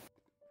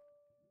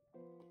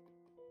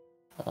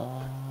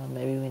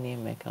 Maybe we need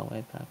to make our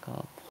way back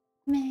up.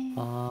 Maybe.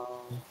 Or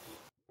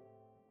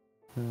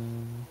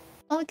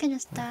we can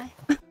just die.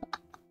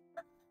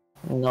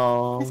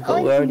 No, There's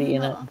but we're already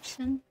in it.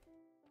 Option.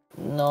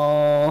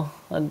 No,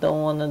 I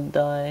don't want to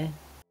die.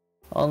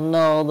 Oh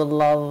no, the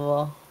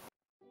lava.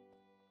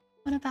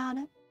 What about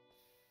it?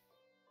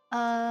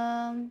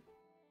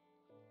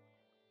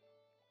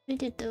 What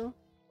did you do?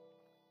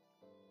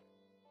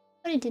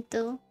 What did you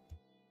do?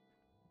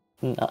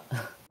 No.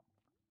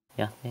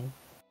 Nothing.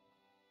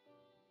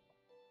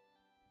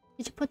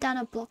 Did you put down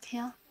a block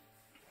here?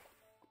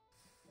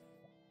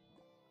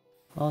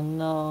 Oh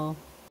no,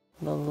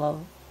 the lava.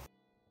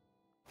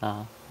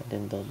 I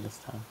didn't do it this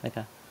time.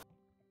 Okay.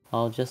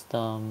 I'll just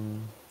I'll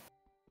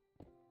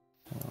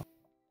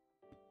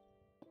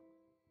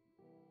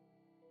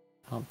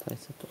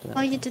place it there.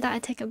 While you do that, I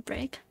take a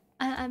break.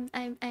 I'm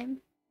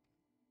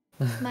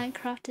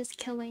Minecraft is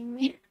killing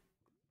me.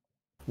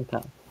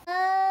 Okay.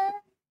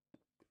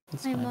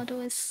 My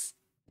model is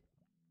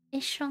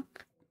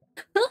shrunk.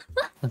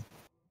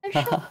 I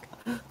shrunk.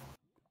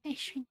 I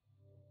shrink.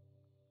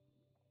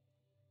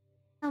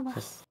 Oh, wow.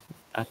 Just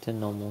back to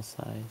normal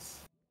size.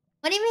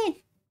 What do you mean?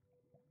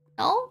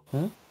 No?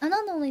 I'm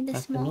not normally this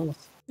Back to small. normal.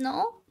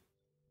 No?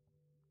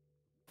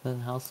 Then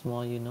how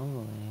small are you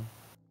normally?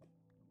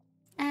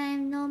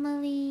 I'm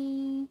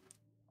normally...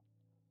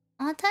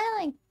 Aren't I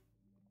like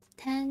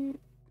 10...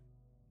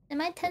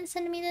 Am I 10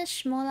 centimeters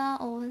smaller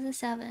or is it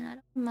 7? I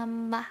don't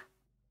remember.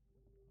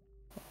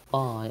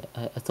 Oh,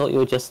 I thought you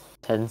were just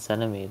 10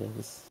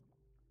 centimeters.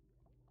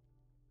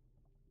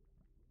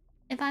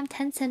 If I'm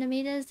 10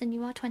 centimeters, then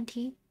you are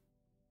 20.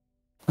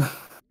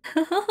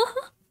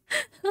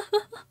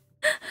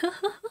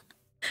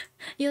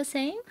 You were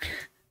saying?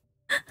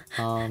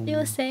 You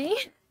were saying?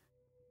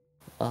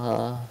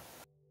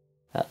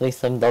 At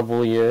least I'm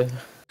double you.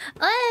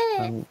 Oi!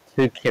 I'm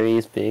 2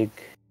 carries big.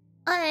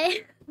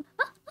 Oi!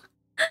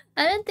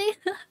 I don't think.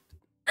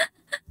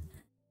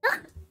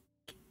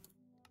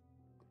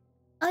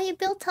 Oh, you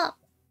built up.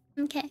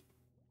 Okay.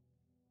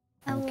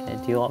 Okay,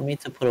 do you want me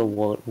to put a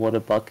water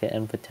bucket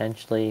and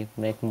potentially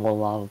make more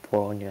lava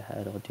pour on your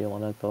head, or do you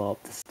want to go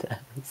up the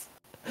stairs?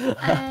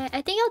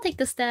 I think I'll take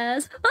the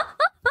stairs.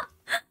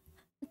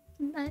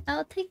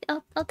 I'll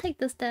take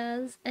the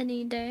stairs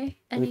any day.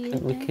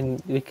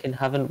 We can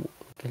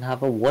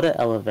have a water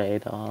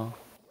elevator.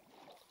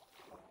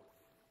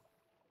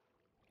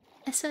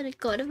 I swear to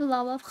God, if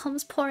lava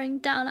comes pouring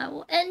down, I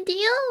will end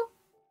you.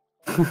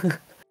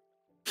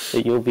 So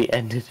you'll be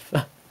ended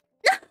first.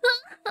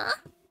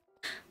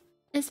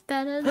 It's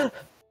better.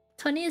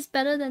 20 is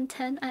better than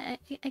 10. I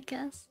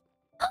guess.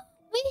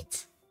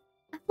 Wait,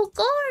 I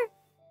forgot.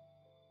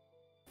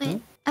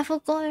 Wait, I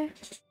forgot.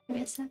 Give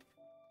me a sec.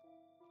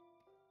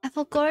 I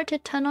forgot to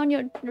turn on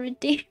your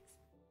redeem.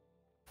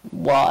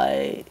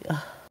 Why?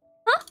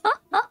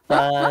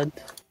 Bad.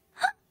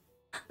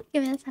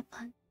 Give me a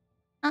second.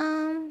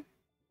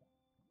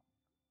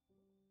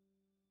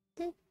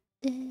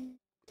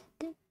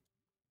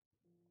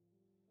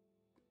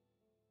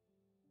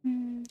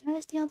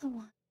 Where's the other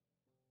one?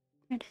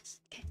 There it is.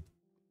 Okay.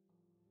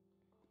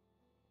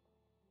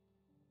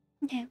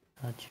 Okay.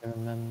 How'd you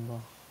remember?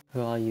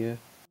 Who are you?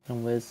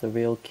 And where's the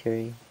real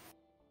Kiri?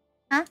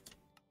 Huh?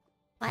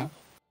 What? Huh?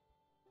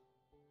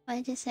 What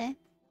did you say?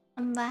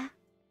 I'm back.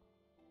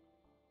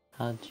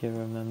 How'd you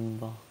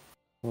remember?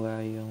 Where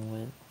are you and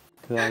where?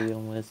 Who are you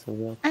and where's the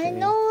real Kiri? I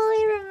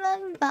only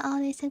remember. Oh,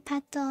 they said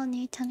Pato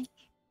Oni-chan.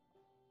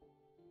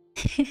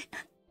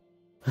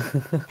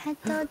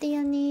 Pato the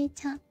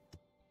Oni-chan.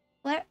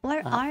 Where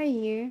are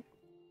you?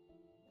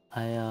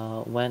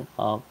 I went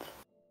up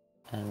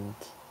and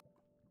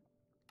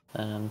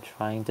I'm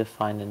trying to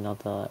find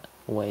another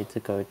way to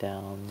go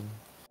down.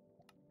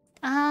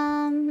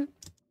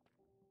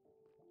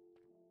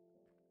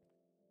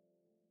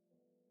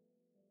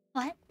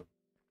 What?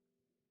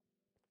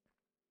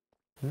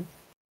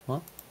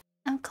 What?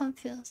 I'm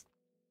confused.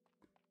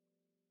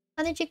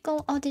 How did you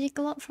go? Oh, did you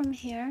go up from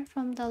here?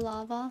 From the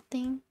lava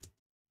thing?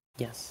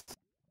 Yes.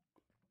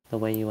 The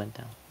way you went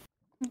down.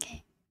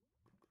 Okay.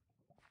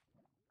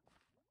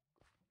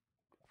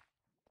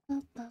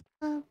 Nom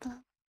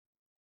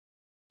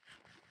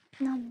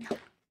nom.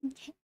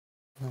 Okay.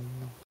 No.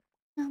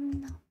 Nom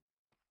nom.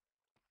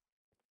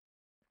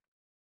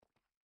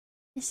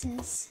 This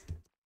is...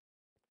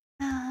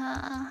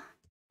 I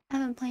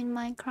haven't played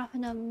Minecraft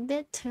in a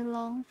bit too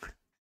long.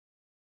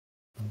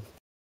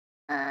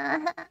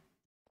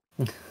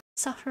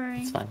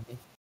 Suffering. It's fine.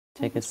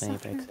 Take as many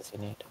breaks as you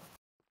need.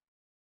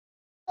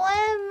 Why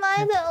am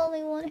I the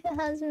only one who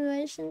has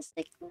motion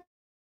sickness?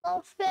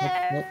 Not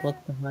fair.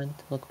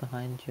 Look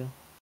behind you.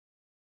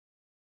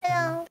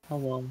 Yeah.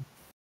 Hello.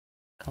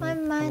 Why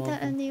am I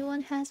the only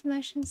one who has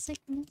motion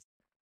sickness?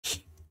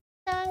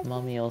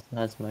 Mommy also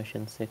has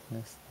motion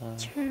sickness though.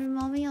 True,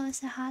 mommy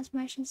also has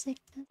motion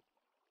sickness.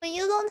 But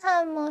you don't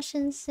have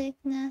motion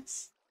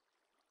sickness.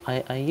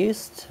 I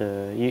used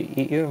to.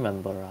 You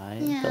remember,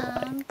 right?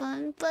 Yeah,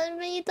 but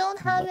you don't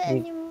have it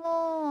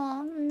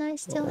anymore. And I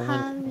still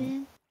have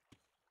it.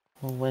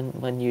 Well,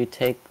 when you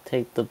take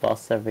the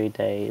bus every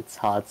day, it's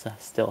hard to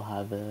still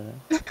have it.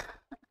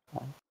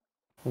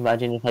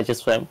 Imagine if I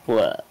just went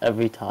bleh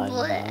every time.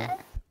 Bleh.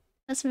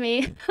 That's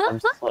me. I'm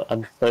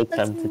so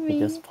tempted to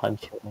just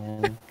punch you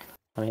in.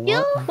 I mean,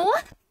 you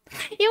what?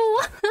 You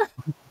what?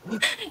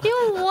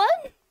 You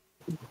what?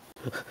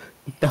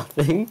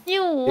 Nothing.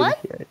 You what?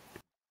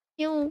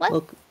 You what?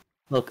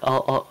 Look.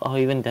 I'll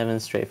even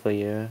demonstrate for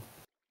you.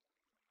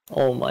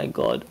 Oh my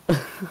god.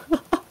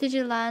 Did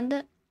you land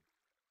it?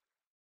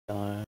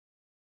 No,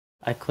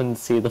 I couldn't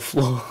see the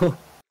floor.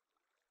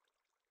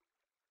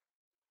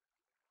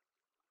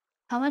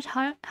 How much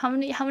heart? How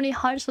many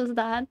hearts was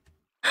that?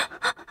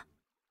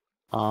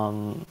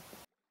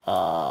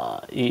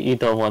 You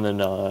don't want to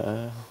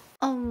know.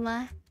 Oh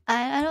my!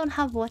 I don't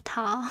have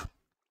water.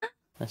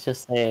 Let's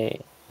just say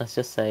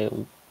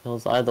it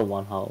was either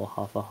one heart or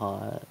half a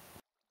heart.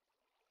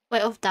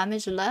 Wait, of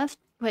damage left?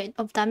 Wait,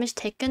 of damage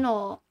taken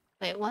or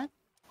wait, what?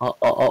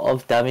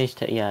 Of damage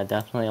yeah,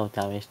 definitely of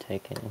damage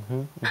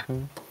taken.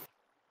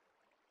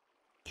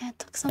 Yeah, I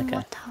took some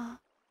water.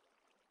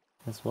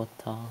 There's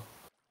water.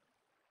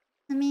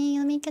 Let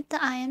me get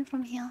the iron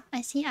from here.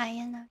 I see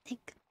iron. I'll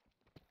take.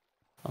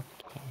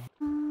 Okay.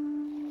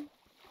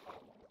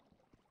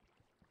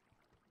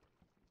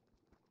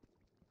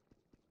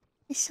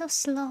 It's so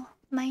slow.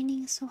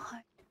 Mining is so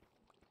hard.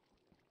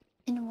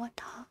 In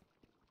water.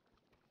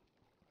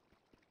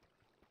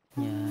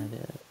 Yeah, it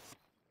is.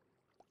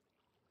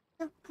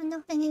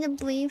 No, I need to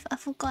breathe. I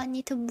forgot I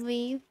need to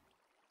breathe.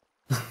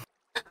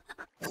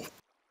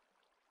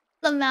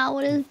 The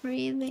mouth is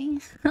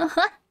breathing.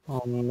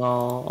 Oh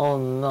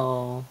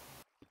no!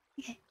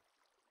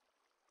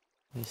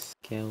 You're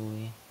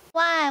scary.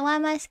 Why? Why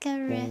am I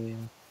scary? Scary.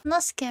 I'm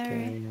not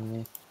scary.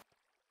 Scary.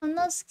 I'm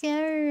not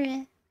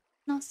scary.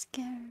 Not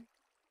scary.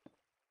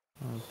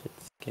 I'm a bit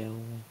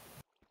scary.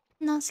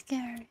 Not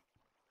scary.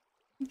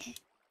 Okay.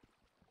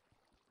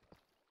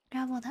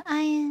 Grab all the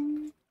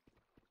iron.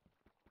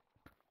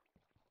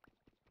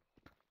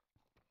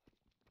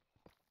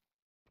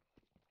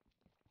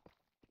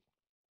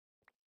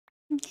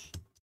 Okay.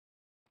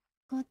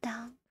 Go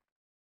down.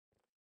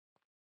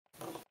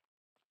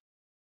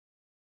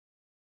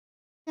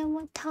 Then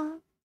what top?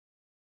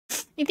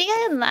 You think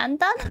I can land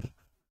that?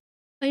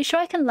 Are you sure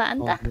I can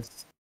land that?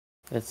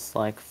 It's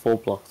like 4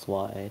 blocks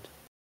wide.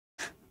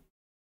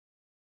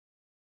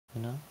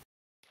 You know?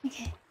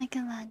 Okay, I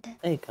can land it.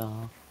 There you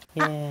go.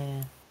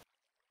 Yeah.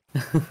 I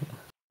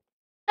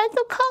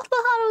took half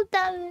the hollow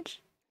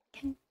damage.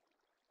 Okay.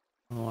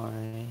 Don't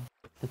worry.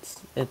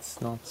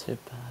 It's not too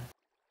bad.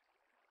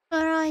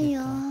 Where are you?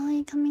 Are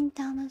you coming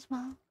down as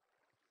well?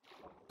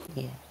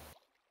 Yeah.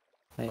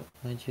 Wait,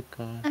 where'd you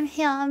go? I'm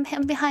here. I'm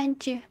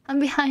behind you. I'm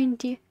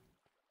behind you.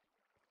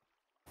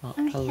 Oh,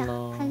 I'm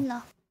hello. here.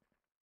 Hello.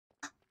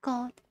 Oh,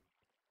 God.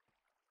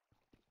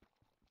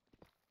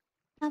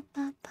 Ba,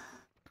 ba, ba.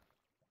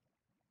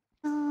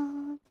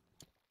 God.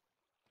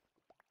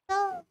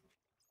 Oh.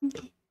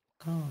 Okay.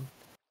 Oh.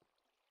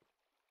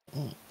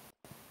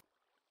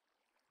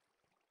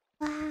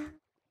 Wow.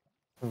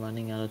 I'm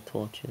running out of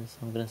torches.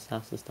 I'm gonna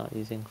have to start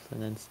using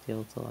flint and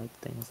steel to light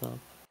things up.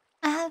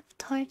 I have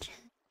torches.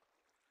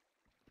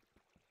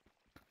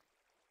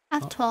 I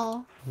have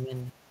 12. I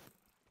mean,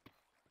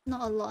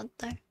 Not a lot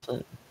though.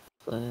 flint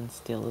and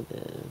steel it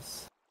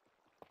is.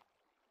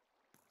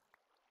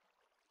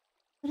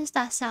 What is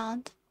that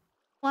sound?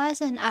 Why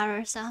is it an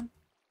arrow sound?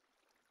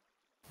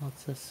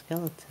 What's a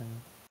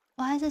skeleton?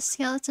 Why is a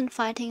skeleton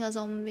fighting a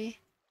zombie?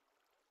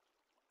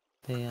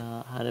 They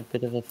had a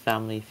bit of a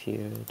family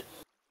feud.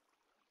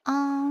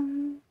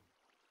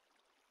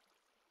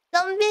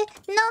 Zombie,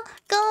 no,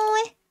 go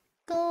away,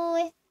 go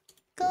away,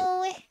 go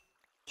away.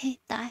 Okay,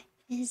 die.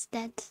 He's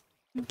dead.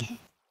 Okay.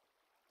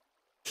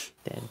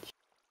 Dead.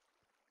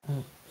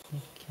 You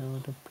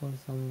killed a poor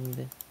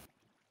zombie.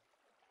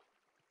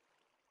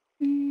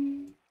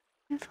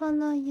 I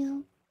follow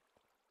you.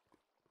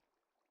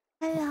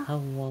 Hello.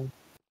 Hello.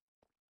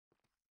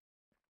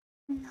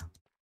 Hello.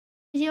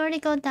 Did you already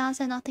go down?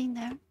 So nothing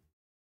there.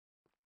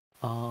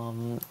 I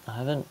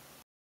haven't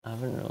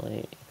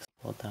really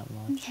explored that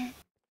much. Okay.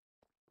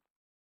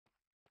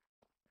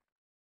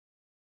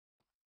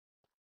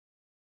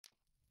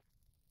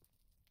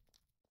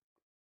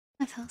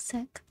 I feel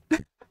sick.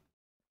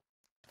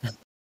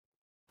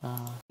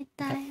 I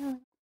die.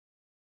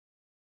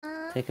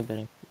 Take a bit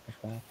of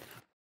break.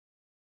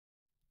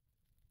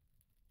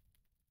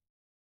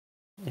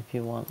 If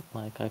you want,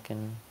 like, I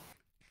can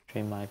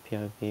stream my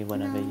POV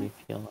whenever No, you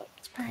feel like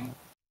it's fine.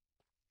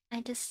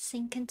 I just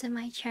sink into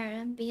my chair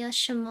and be a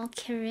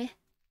Shimokiri.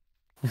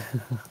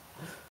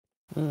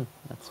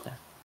 That's fair.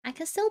 I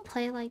can still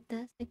play like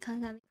this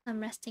because at least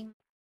I'm resting.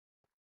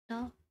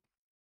 So.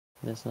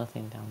 There's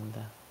nothing down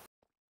there.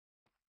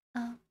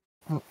 Oh.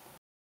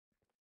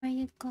 Where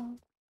you go?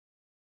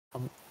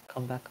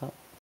 Come back up.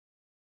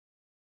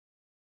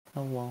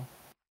 Oh well.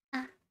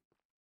 Ah.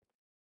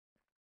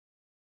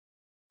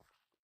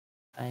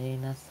 帰り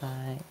なさ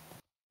い。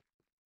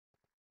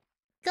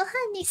ご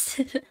飯に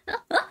する。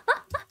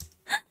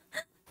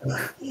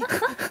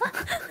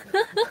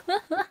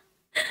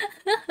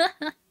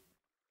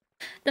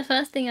The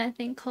first thing I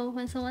think of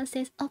when someone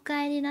says お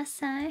かえりな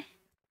さい。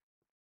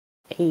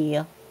いい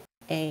よ。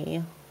いい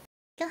よ。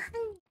ご飯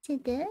にす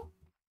る？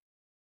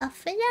お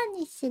風呂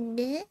にす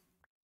る？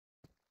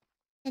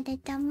それ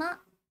とも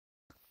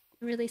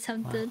Really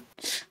tempted.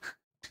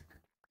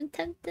 I'm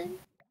tempted.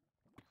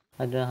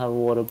 I don't have a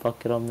water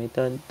bucket on me.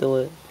 Don't do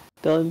it.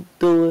 Don't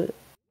do it.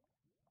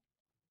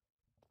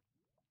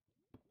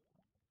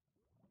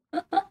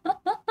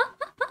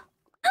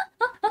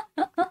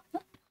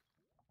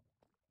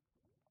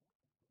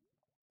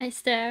 I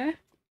stare.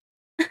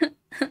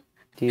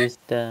 Do you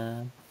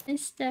stare? I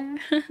stare.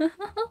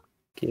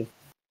 Give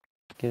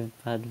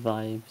bad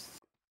vibes.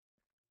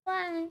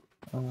 Why?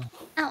 Oh,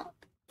 Ow.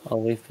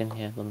 we've been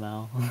here,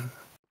 Lamau.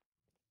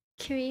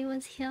 Kiri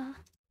was here.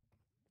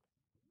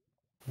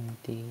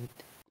 Indeed.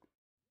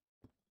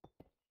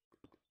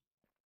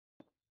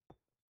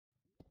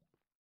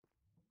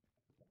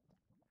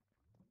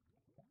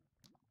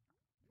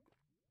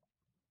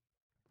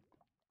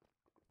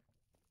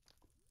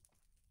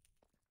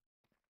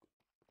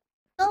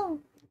 Oh.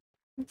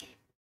 Okay.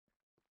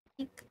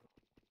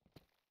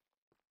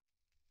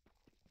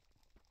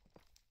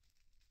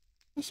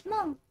 There's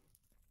more.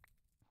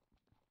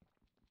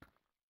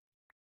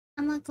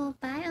 I'm gonna go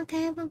bye.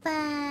 Okay, bye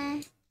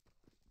bye.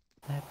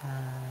 Bye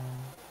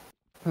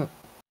bye.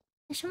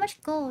 There's so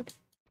much gold.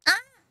 Ah!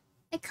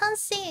 I can't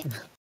see.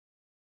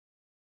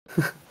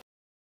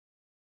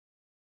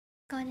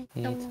 Got it.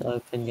 You need to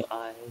open your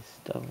eyes.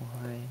 Don't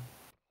worry.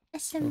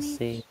 You'll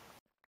see.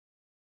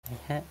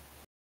 Okay.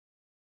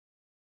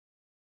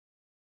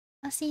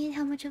 I'll see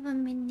how much of a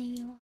mini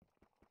you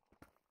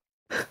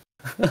are.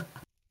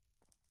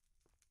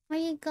 Where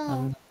you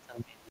go?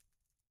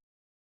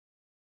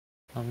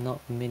 I'm not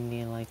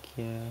mini like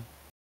you.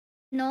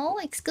 No,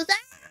 excuse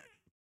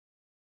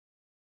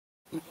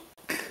me.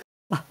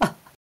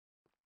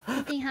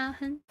 Something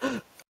happened.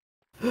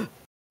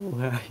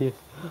 Where are you?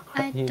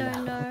 I you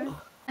don't now?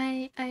 know.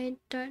 I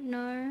don't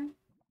know.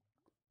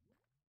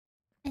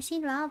 I see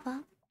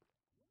lava.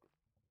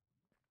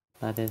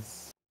 That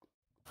is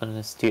an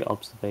astute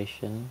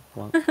observation,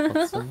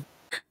 Watson.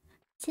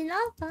 See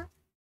lava.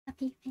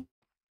 Happy face.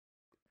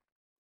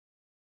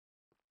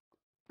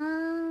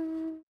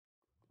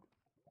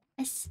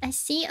 I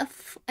see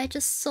I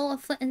just saw a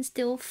foot and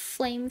still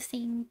flame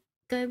thing.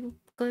 Go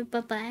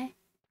bye bye.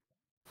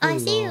 I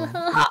see you.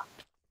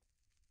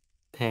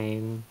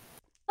 Pain.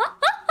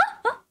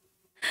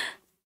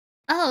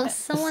 Oh,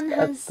 Sad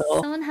though.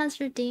 someone has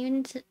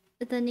redeemed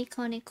the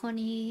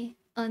Nikoni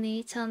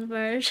Oni-chan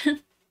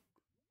version.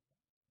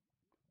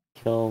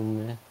 Kill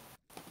me.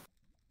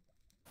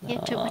 You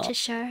too much a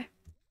sure.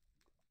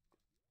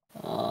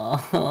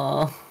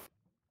 Oh,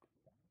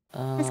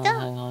 Let's go.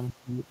 hang on.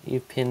 You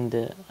pinned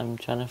it. I'm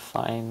trying to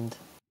find.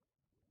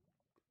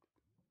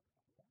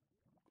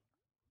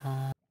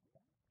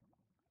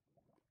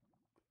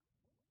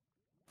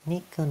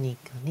 Nico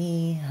Nico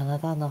ni あな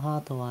たのハ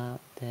ート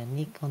はで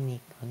ニコニ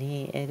コ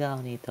に笑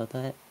顔に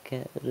届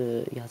け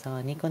る矢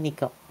沢ニコニ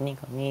コニ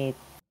コにっ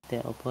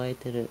て覚え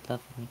てるラ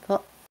ブニ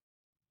コ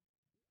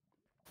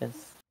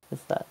is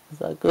that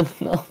good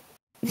enough?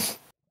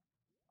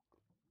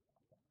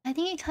 I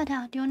think it cut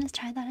out. Do you want to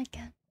try that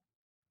again?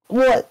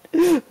 What?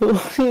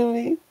 What do you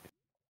mean?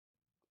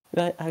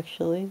 Right,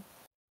 actually?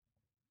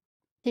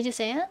 Did you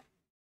say it?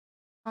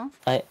 Huh?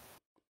 I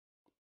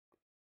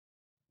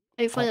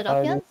Have you folded up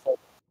already yet? said...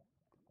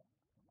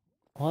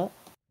 What?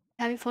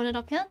 Have you folded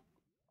up yet?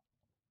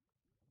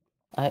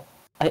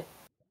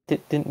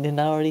 Didn't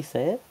I already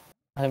say it?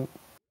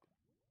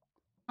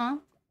 Huh?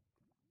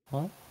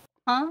 What?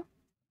 Huh?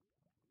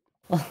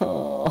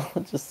 Oh,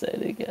 just say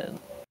it again.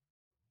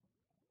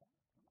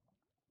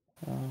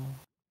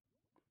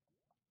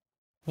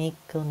 ニ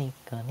コニ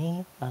コ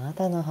にあな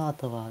たのハー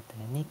トはで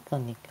ニコ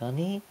ニコ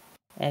に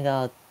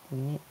笑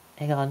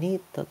顔に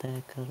出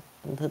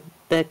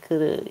てく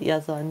る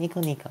やつはニコ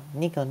ニコ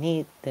ニコ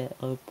にって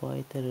覚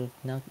えてる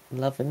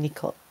ラブニ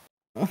コ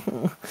I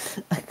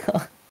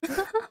can't.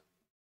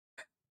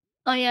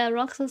 Oh yeah,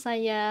 Rox was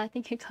like, yeah, I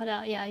think you cut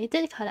out. Yeah, you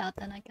did cut out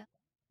then, I guess.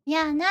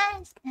 Yeah,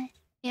 nice.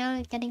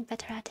 You're getting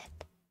better at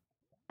it.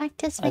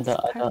 Practice makes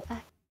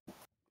perfect.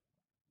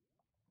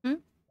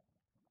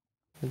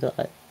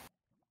 I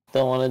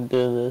don't want to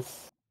do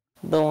this.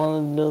 Don't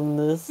want to do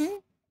this.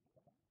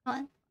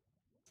 What?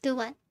 Do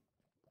what?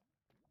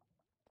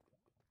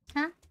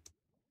 Huh?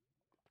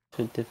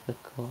 Too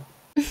difficult.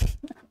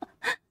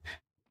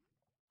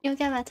 You'll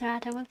get better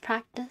at it with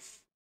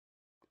practice.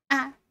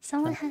 Ah,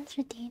 someone has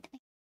redeemed.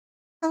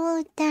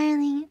 Oh,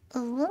 darling.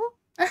 Ooh.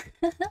 There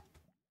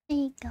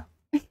you go.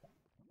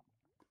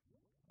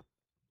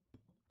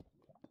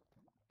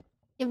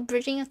 You're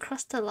bridging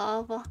across the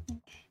lava.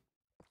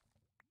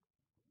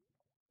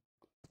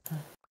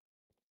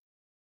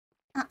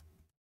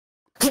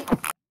 Okay.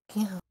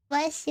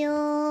 Bless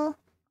you.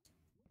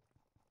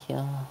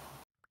 Yeah.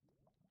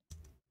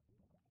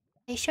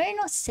 Are you sure you're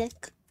not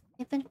sick?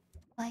 You've been,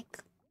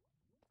 like...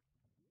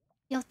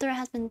 Your throat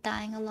has been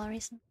dying a lot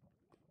recently.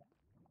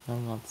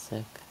 I'm not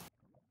sick.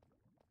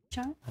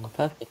 Sure? I'm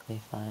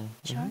perfectly fine.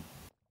 Sure?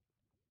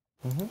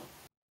 Mm-hmm.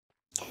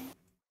 Okay.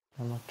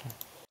 I'm okay.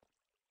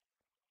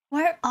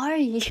 Where are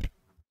you?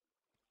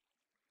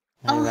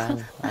 I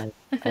ran.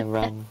 I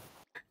ran.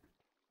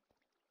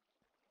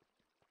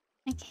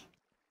 Okay.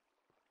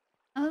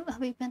 Oh, have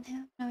we been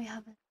here? No, we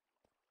haven't.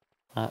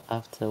 I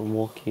have to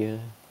walk you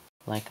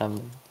like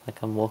I'm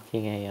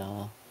walking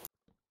a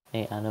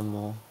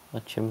animal,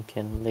 a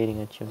chimkin,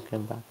 leading a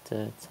chimkin back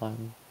to its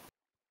home.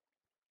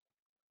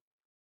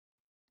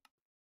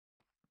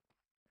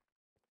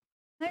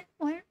 Where?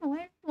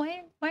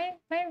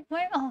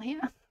 Oh,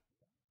 here.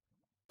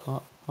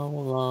 Oh,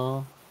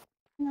 hello.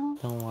 No.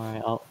 Don't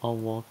worry, I'll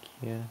walk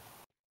you.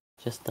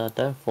 Just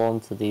don't fall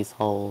into these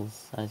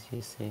holes, as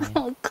you see.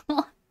 Oh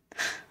god.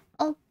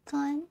 Oh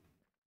god.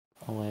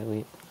 Oh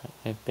wait,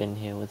 I've been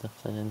here with a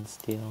flint and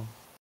steel.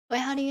 Wait,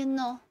 how do you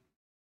know?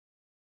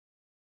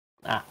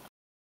 Ah,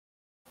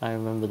 I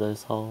remember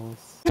those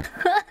holes.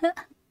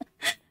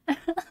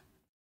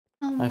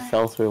 Oh, I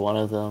fell through one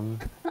of them.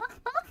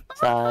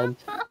 Sad.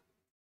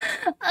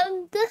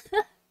 I'm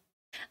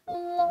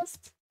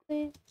lost.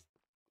 Wait.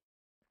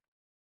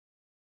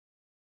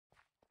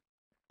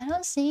 I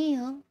don't see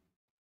you.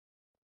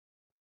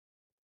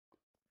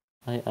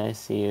 I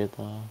see you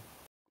though.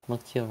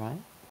 Look to your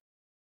right.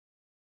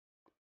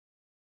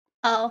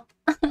 Oh.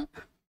 Have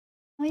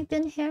we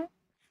been here?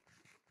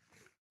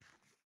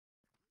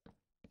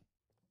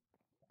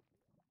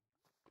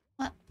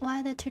 What? Why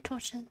are there two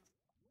torches?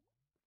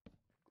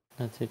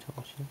 No, two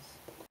torches.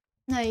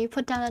 No, you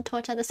put down a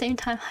torch at the same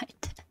time I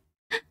did.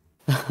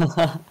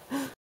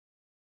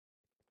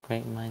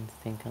 Great minds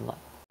think alike.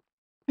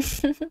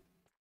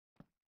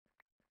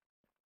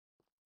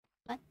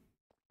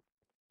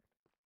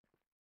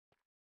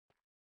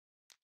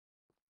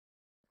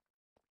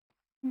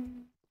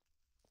 Mm.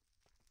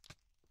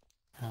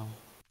 Ow.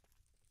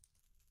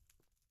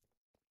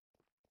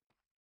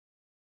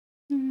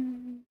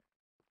 Mm.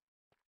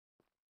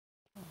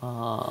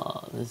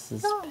 This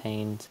is No.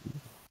 pain.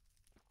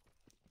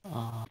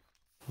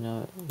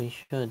 No, we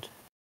should.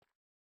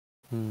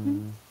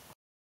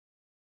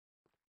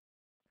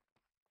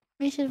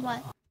 We should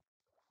what?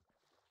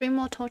 Bring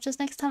more torches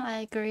next time, I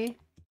agree.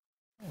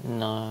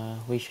 No,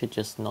 we should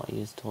just not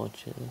use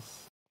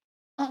torches.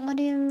 What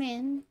do you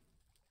mean?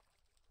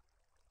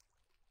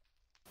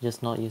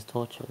 Just not use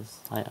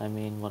torches. I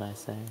mean what I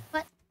say.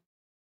 What?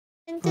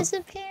 And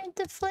disappeared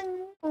the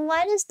flint.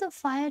 Why does the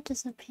fire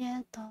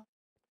disappear though?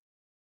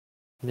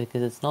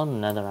 Because it's not a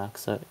netherrack,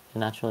 so it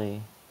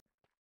naturally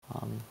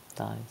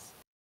dies.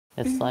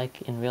 It's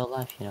like in real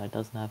life, you know, it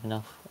doesn't have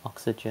enough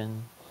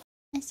oxygen.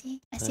 I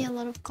see. I see a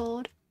lot of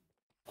gold.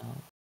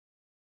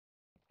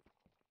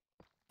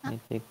 Need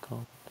big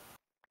gold.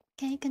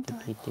 Okay, you can do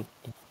it.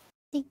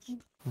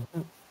 Digging.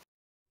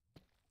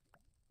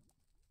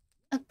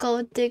 A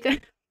gold digger.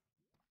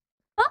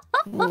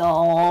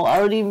 No, I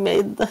already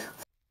made the.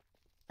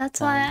 That's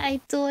why I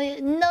do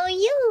it. No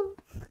you.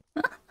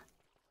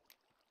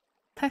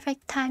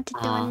 Perfect time to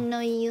do a no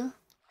you.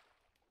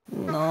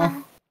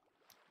 No.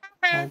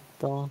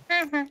 Sato.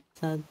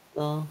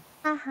 Sato.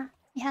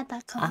 You had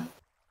that coming.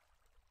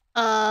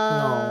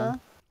 No.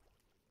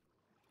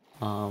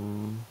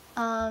 Um.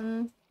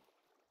 I'm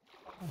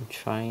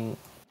trying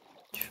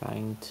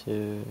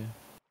to.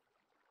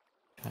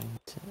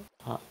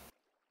 What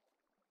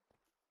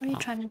are you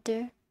trying to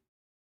do?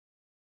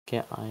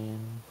 Get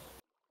iron.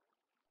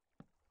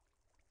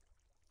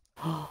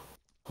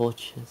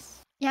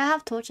 Torches. Yeah, I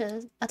have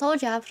torches. I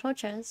told you I have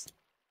torches.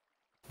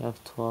 You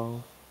have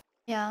 12.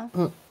 Yeah.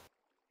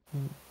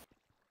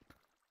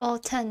 Well,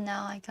 10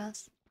 now, I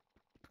guess.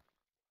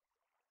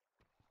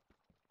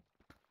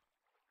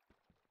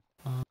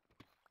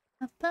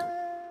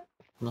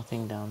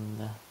 Nothing down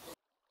there.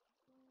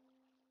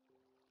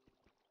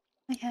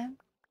 Okay.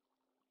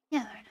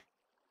 Yeah, very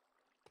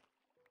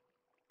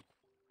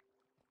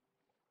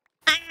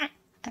nice.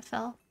 I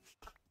fell.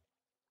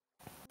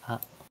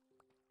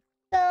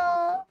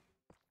 No.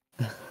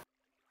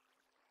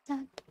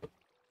 Sad.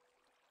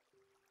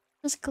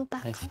 Just go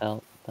back I up.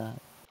 felt that.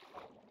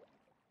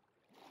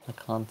 I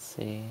can't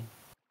see.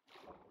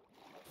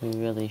 We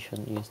really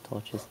shouldn't use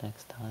torches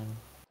next time.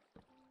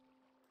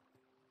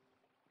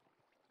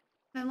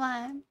 Wait,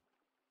 why?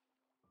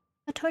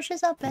 The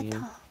torches are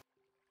better.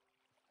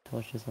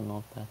 Torches are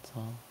not better.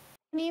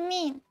 What do you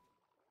mean?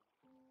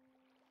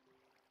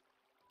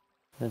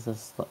 There's a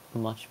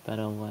much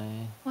better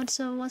way. What's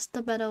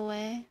the better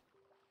way?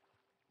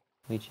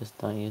 We just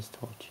don't use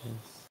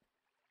torches.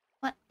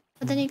 What?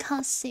 But then you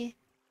can't see.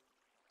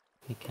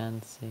 We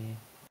can see.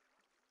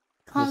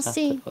 Can't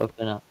see.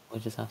 We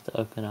just have to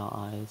open our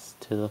eyes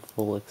to the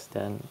full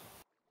extent.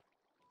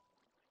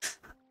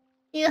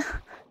 Yeah.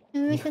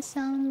 You make it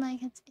sound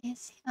like it's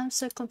easy. I'm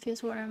so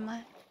confused. Where am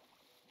I?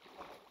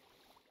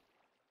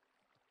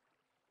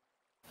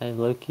 I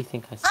low-key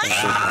think I said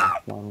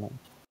one.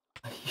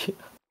 Are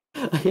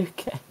you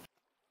okay?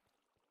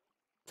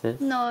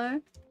 Sis?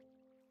 No.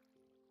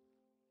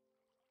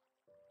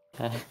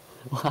 Okay.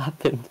 What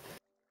happened?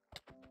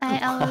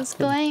 I was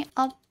going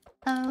up.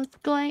 I was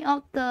going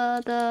up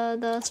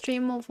the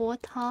stream of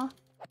water,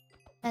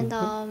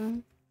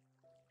 and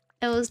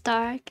it was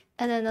dark,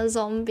 and then a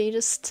zombie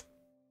just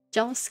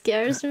jump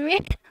scares me.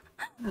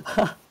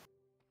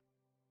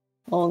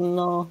 Oh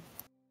no.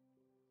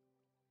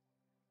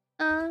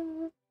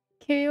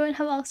 Here you won't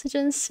have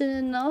oxygen soon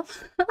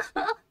enough.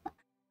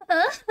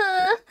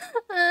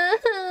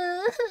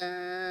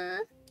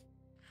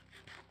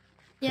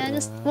 Yeah,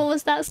 just what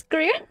was that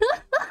scream?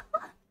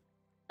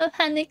 A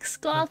panic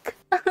squawk.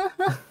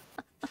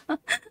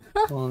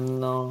 Oh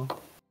no.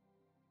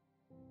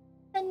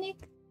 Panic.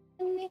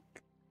 Oh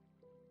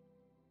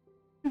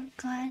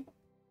god.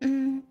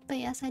 But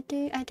yes, I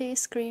do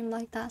scream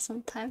like that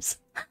sometimes.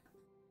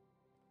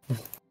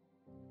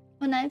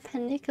 When I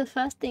panic, the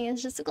first thing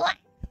is just quack.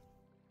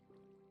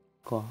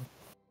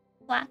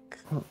 Quack.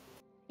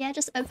 Yeah,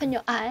 just open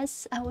your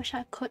eyes. I wish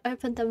I could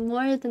open them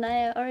more than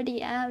I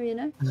already am, you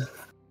know?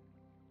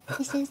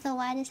 This is the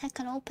widest I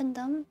can open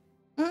them.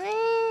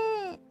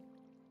 Don't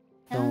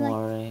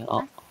worry,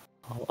 I'll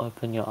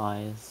open your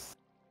eyes.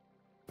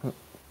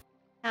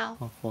 How?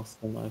 I'll force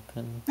them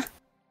open.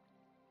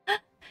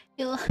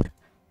 You're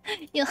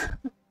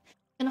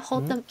gonna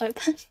hold them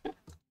open.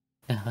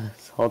 Yeah,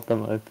 just hold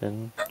them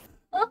open.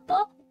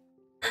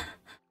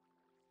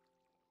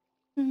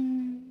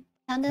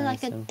 Sounded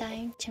like a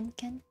dying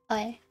chimkin.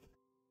 Oh,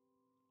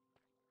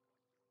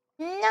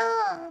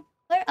 no!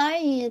 Where are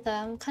you though?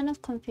 I'm kind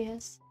of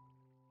confused.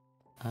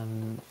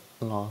 I'm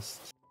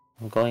lost.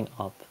 I'm going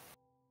up.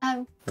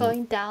 I'm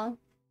going down.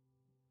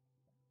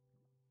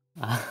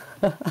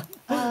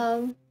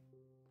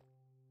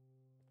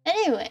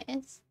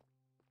 Anyways.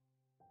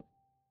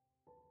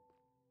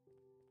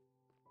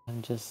 I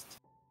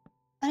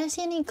don't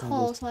see any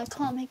coal, so I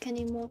can't make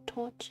any more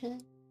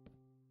torches.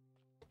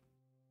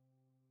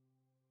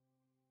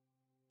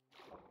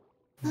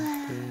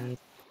 Indeed.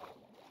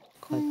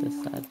 Quite the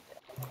sad.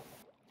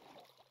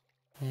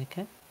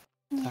 Okay.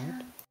 Yeah.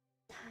 Tired?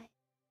 Tired.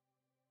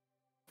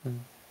 Hmm.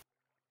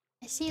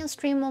 I see a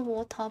stream of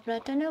water, but I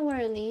don't know where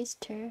it leads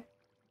to.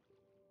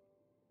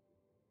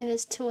 It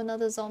is to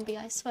another zombie,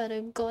 I swear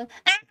to God.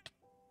 Ah!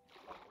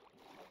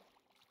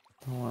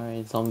 Don't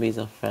worry, zombies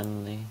are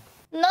friendly.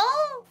 No!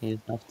 You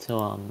just have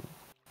to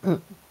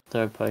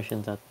throw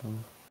potions at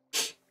them.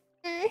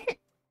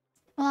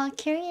 While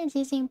Kiri is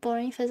using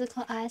boring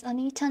physical eyes,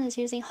 Onitan is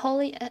using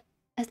holy.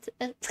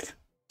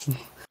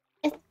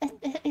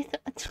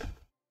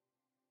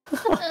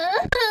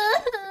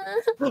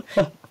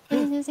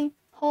 He's using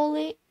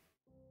holy.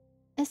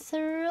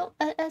 Ethereal.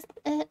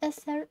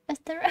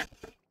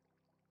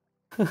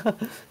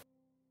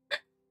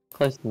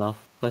 Close enough.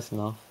 Close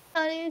enough.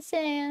 How do you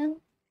say it?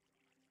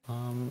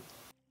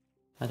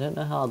 I don't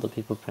know how other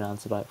people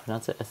pronounce it, but I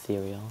pronounce it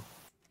ethereal.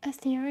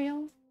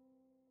 Ethereal.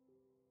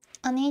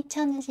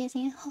 Onitan is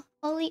using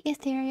holy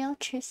ethereal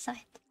true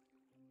sight.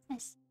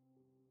 Nice.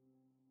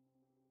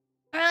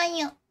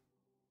 Ryan.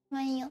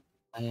 I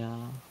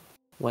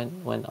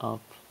went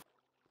up.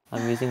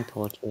 I'm using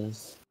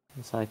torches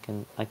so I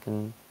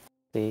can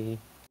see.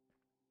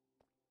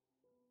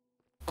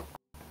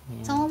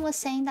 Yeah. Someone was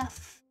saying that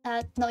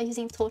not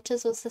using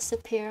torches was the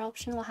superior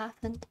option. What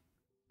happened?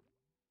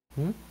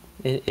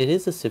 It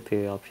is a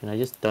superior option. I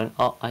just don't.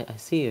 Oh, I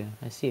see you.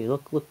 I see you.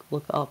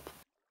 Look up.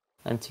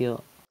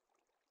 Until.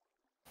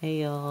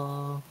 Hey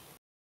y'all.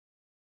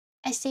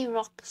 I see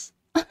rocks.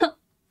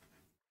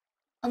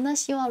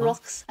 Unless you are What?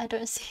 rocks, I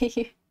don't see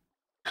you.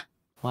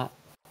 What?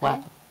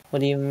 What? What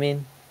do you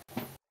mean?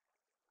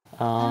 I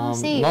don't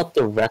see you. Not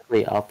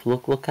directly up.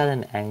 Look at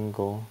an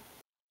angle.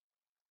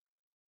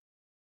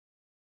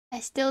 I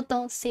still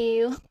don't see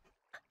you.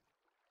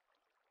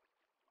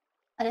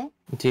 Are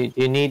Do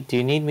you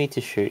need me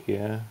to shoot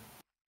you?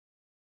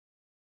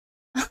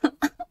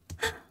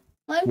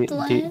 I'm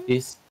blind.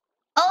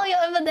 Oh,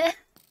 you're over there.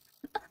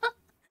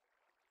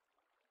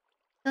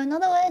 So in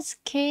other words,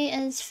 Kiri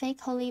is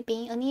fake holy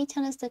being.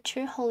 Onitan is the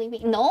true holy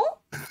being. No?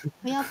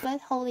 We are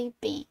both holy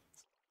beings.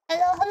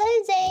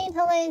 Hello Zane.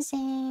 Hello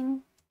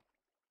Zane.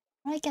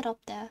 How do I get up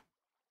there?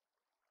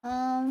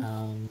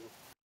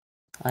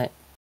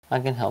 I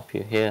can help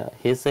you.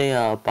 Here's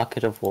a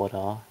bucket of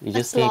water. You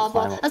just need to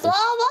climb up. That's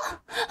lava!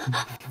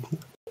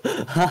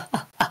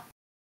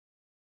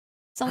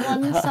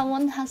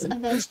 Someone has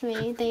avenged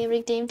me. They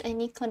redeemed a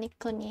Nico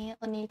Nico ni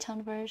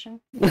Onitan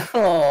version.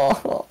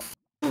 Oh,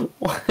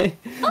 why?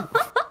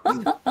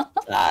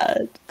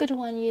 Sad. Good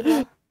one,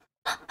 Yuda.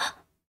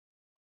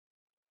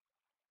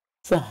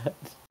 Sad.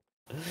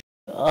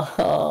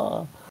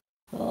 Oh.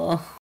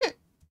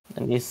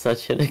 And you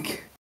such a.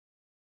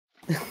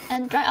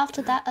 And right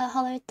after that,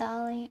 hello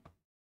darling,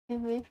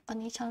 remove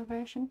Onitan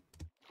version.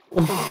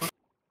 Why?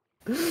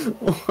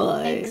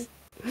 Thanks.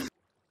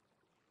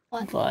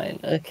 What? Fine.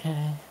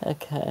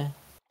 Okay.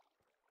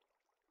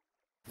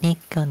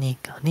 Nico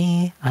Nico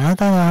ni あな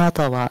たのハー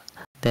トは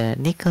で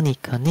ニコニ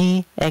コ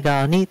に笑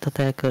顔にと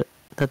てく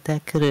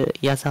る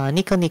やさは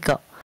ニコニコ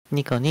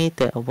ニコにっ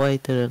て覚え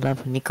てるラ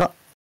ブニコ。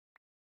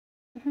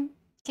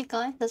Keep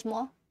going. There's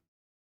more.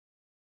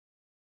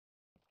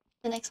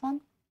 The next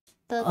one.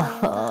 The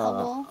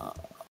hovel.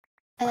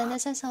 And then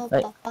this is a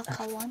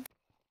baka one.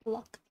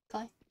 Look, keep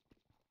going.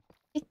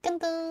 You can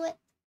do it.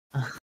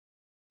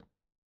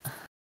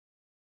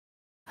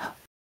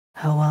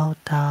 Hello,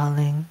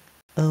 darling.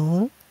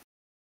 Ooh.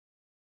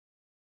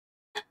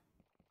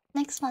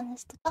 Next one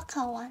is the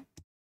baka one.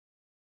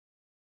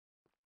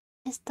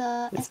 It's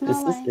not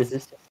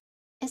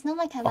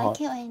like I like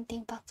you or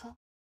anything, baka.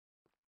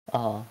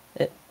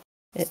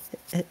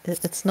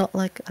 It's not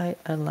like I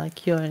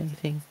like you or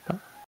anything.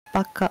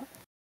 Baka.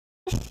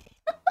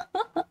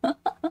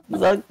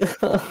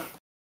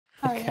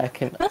 Okay, I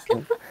can.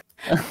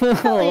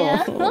 Hell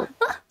yeah. Hell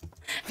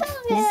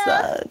yeah.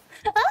 Sad.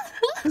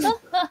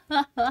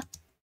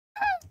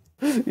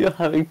 You're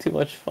having too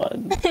much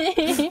fun.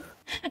 You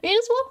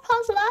just walk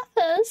past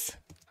Lapis.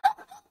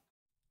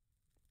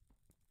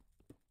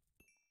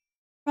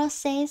 Ross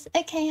says,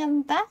 okay,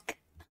 I'm back.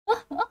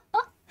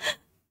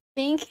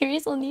 Being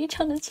curious on each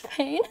other's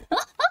pain.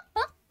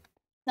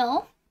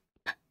 No?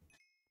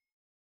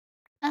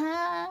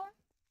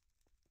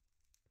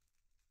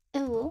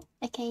 Ooh.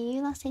 Okay,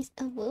 Yula says,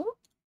 ooh.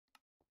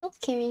 Oh,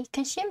 Kiri,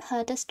 consume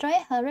her, destroy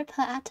her, rip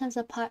her atoms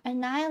apart,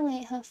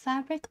 annihilate her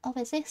fabric of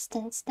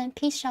existence, then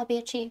peace shall be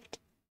achieved.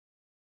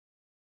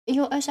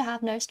 You also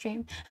have no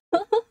stream.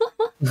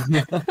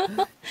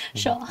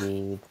 Sure.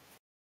 You'll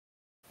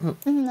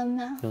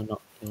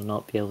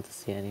not be able to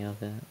see any of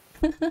it.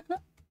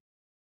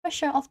 For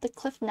sure off the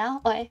cliff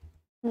now. Oi,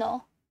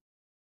 no.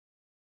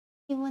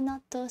 He will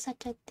not do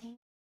such a thing.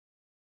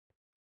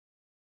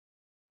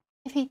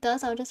 If he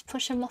does, I'll just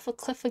push him off a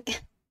cliff again.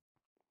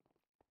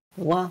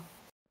 What?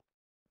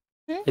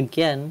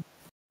 Again?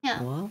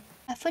 Yeah. What?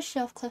 I pushed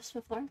you off cliffs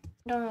before.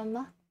 Don't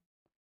remember?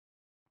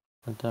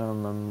 I don't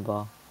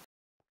remember.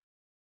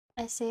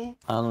 I see.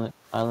 I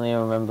only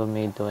remember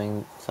me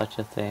doing such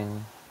a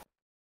thing.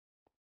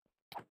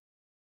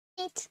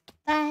 Eat.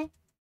 Bye.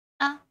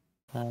 Ah.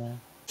 Uh,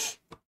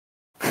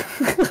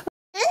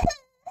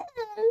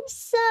 I'm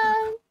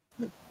sad.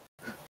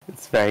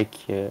 it's very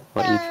cute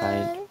what you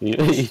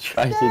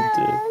try to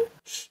do.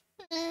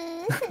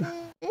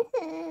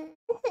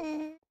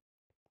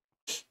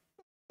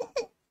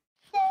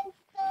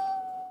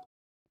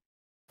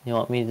 You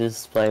want me to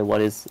display what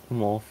is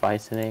more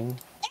frightening?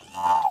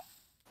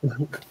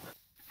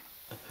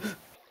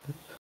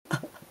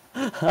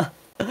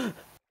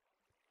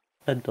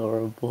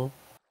 Adorable.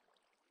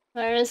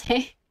 Where is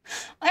he?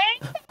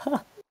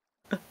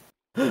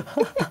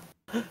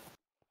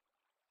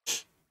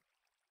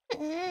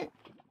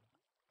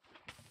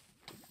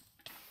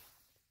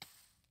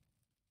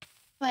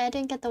 Wait, I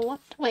didn't get the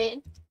what?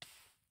 Wait.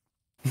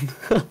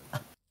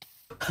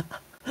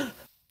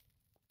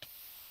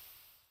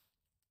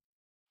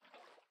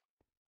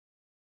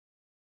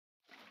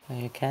 Are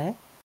you okay?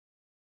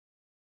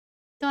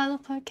 Do I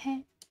look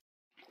okay?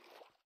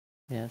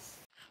 Yes.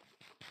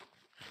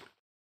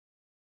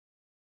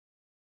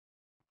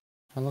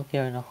 And look,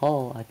 you're in a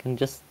hole. I can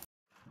just...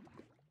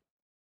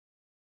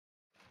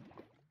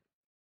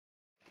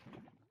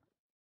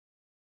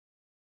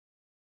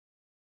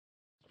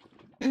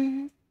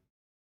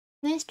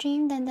 Nice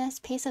dream, then there's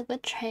peace, a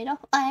good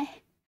trade-off. I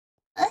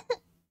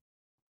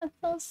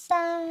feel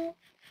sad.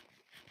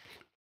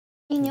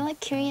 You know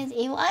what? Curie is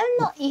evil. I'm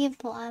not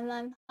evil.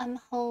 I'm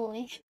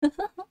holy.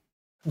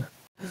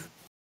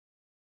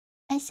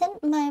 I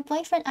sent my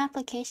boyfriend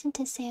application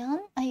to Seon.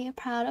 Are you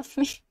proud of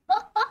me?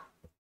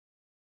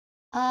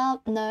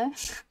 No.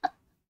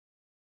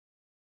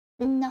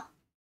 No.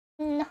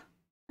 No.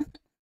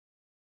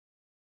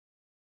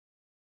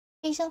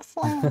 He's a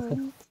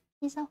friend.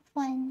 He's a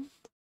friend.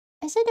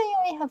 I said I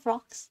already have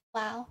rocks.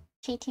 Wow.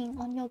 Cheating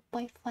on your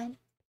boyfriend.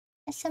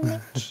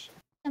 SMH.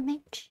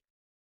 SMH.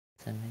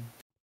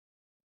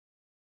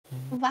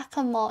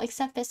 Whack-a-mole,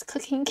 except it's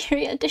cooking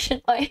curry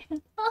edition.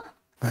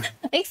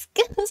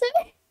 Excuse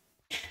me.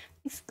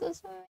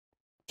 Excuse me.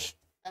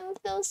 I'm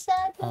so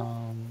sad.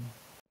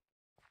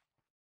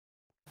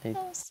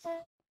 So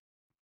sad.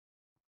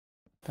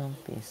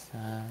 Don't be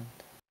sad.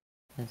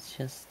 It's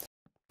just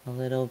a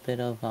little bit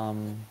of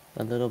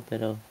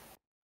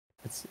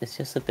it's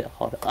just a bit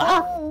hotter.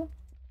 Oh.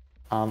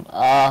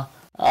 Goodbye.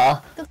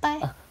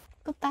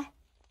 Goodbye.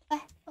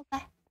 Bye.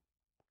 Goodbye.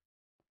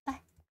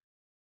 Bye.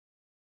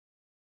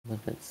 A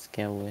little bit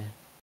scary.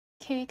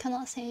 Kiri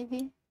cannot save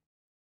you.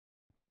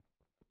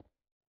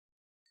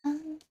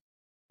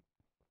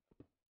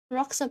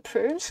 Rocks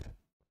approved?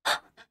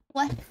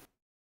 What?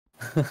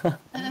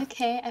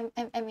 Okay,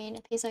 I mean,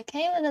 if he's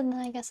okay with it, then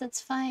I guess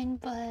it's fine,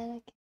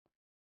 but...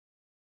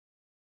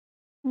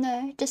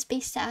 No, just be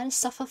sad,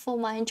 suffer for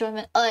my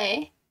enjoyment.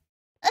 Oi!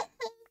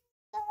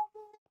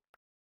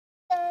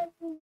 I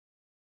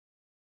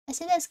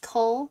see there's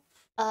coal.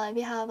 If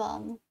you have,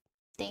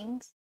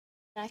 things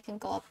that I can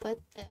go up with,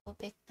 it will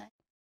be nice.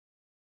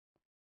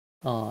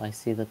 Oh, I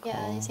see the coal.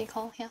 Yeah, I see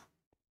coal, yeah.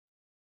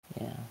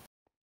 Yeah.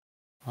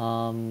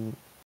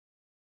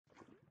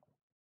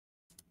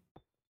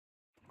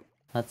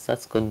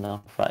 That's good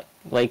enough, right?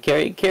 Wait,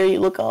 Carrie,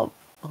 look up.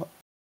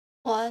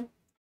 What?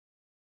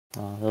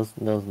 Oh, those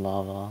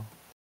lava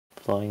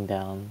flowing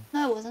down.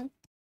 No, it wasn't.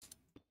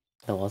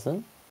 It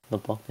wasn't? The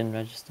block didn't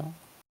register?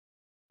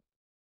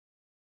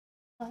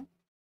 What?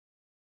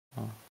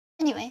 Oh.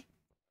 Anyway.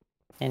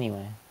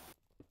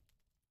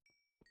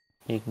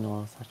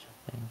 Ignore such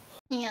a thing.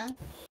 Yeah.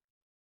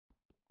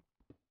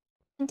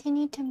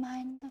 Continue to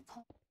mine the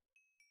coal.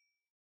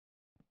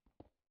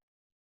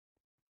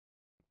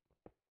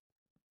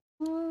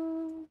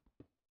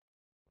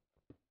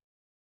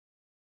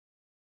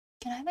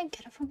 Can I even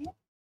get it from here?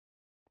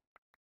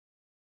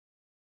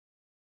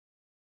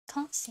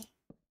 Can't see.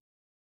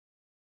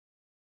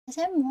 Is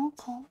there more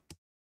coal?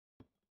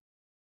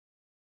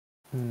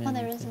 Oh,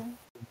 there isn't.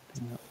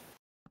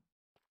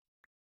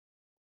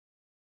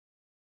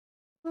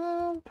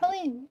 No.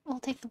 Probably will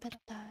take a bit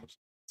of damage.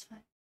 It's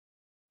fine.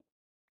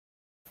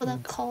 For the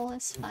coal,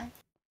 it's fine.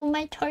 For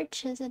my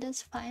torches, it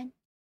is fine.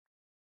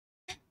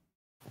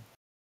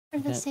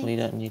 We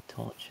don't need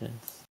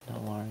torches.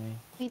 Don't worry.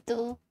 We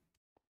do.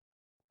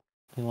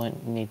 We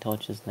won't need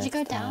torches next time. Did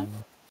you go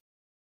down?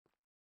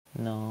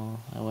 No,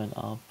 I went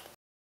up.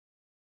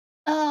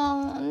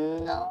 Oh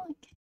no.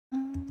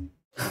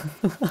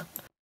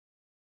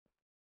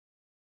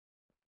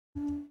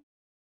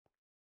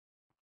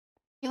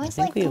 You always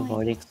I think like we've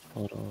already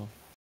explored all.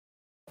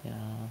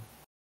 Yeah.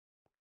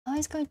 I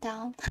always go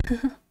down.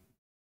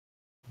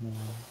 Yeah,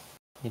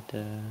 you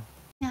do.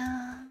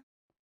 Yeah.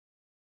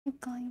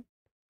 Keep going.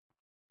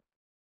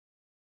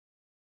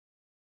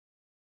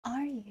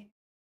 Are you?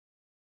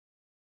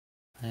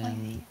 I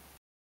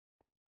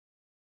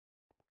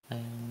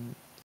am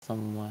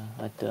somewhere.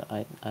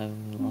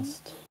 I'm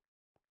lost.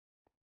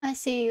 I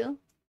see you.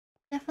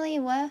 Definitely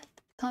worth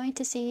coming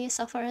to see you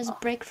suffer as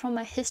break from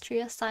my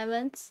history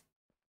assignments.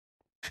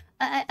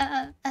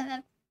 I'm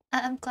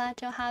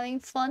glad you're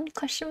having fun,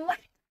 question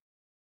mark.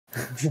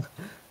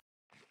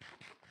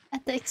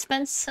 At the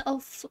expense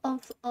of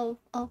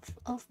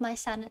my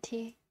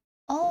sanity.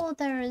 Oh,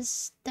 there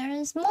is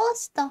more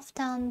stuff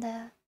down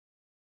there.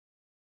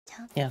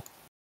 Yeah.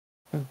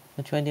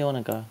 Which way do you want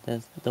to go?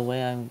 There's the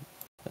way I'm.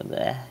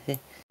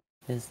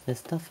 There's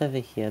stuff over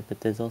here,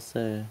 but there's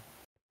also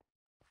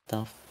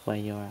stuff where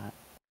you're at.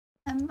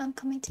 I'm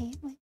coming to you.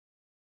 Wait.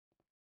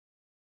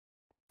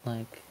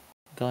 Like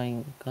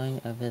going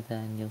over there,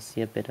 and you'll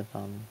see a bit of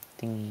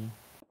thingy.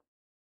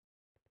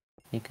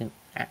 You can.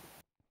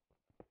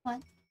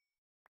 What?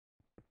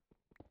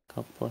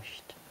 Got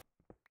pushed.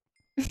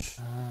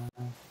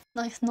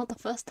 No, it's not the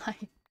first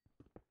time.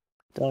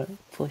 Don't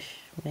push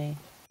me,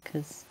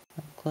 cause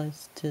I'm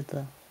close to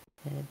the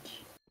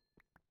edge.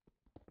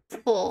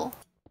 4.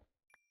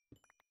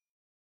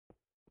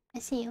 I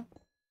see you.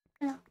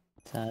 Hello.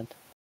 Sad.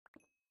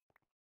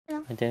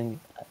 Hello. I didn't.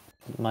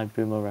 My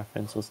boomer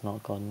reference was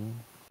not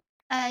gotten.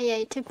 Yeah,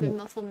 you took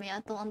boomer for me. I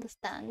don't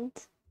understand.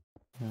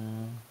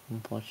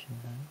 Unfortunate.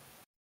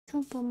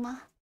 To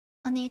boomer.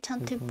 언니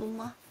to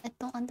boomer. I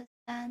don't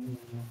understand.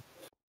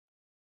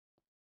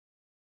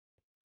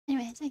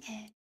 Anyway, it's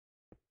okay.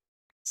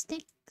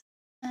 Stick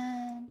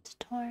and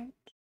torch.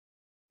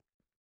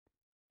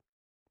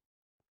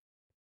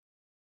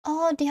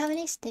 Oh, do you have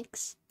any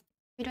sticks?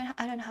 I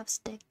don't have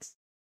sticks.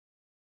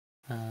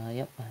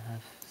 Yep, I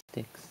have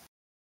sticks.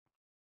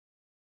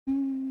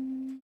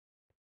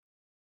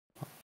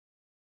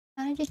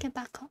 How did you get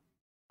back up?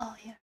 Oh,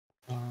 here.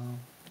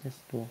 Just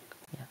walk.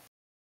 Yeah.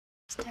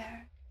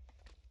 Stair.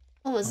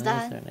 What was Why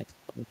that? is there an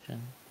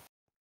explosion?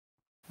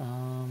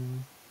 Hello.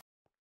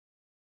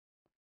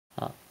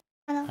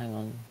 Hang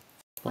on.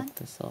 Block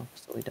this off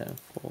so we don't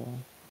fall.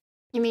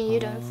 You mean you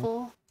don't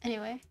fall?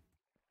 Anyway.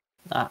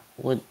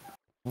 Wood.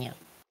 Yeah.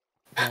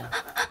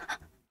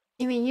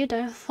 You mean you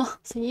don't fall,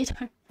 so you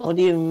don't fall. What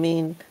do you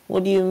mean?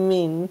 What do you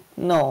mean?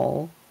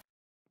 No.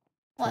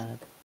 What?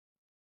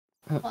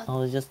 What? I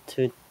was just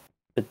too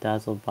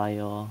bedazzled by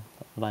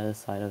the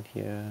side of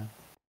here.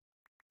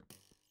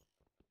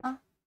 Huh?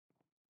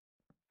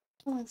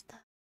 What was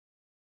that?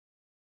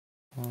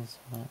 What was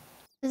what?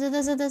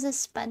 This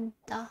is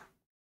Spenta.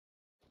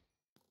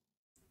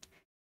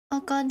 Oh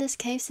god, this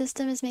cave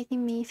system is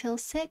making me feel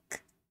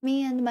sick.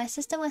 Me and my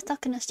sister were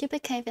stuck in a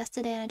stupid cave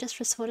yesterday and I just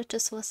resorted to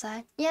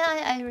suicide.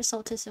 Yeah, I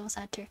resorted to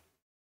suicide too.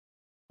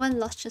 When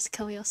lost, just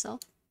kill yourself.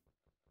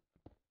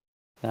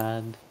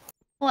 Bad.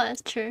 Well,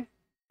 it's true.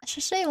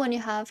 Especially when you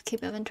have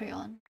keep inventory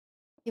on.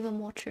 Even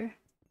more true.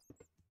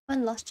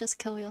 When lost, just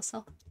kill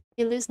yourself.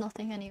 You lose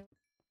nothing anyway.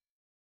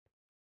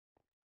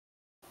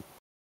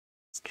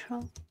 It's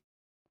true.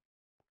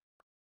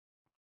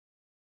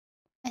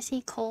 I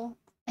see coal.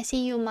 I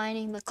see you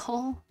mining the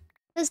coal.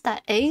 What is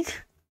that,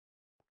 egg?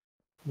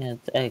 Yeah,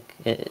 it's egg.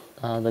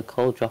 The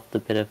coal dropped a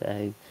bit of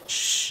egg.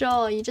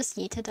 Sure, you just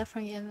yeeted it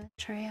from your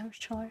inventory, I'm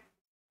sure.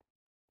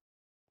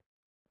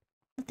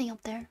 Nothing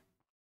up there.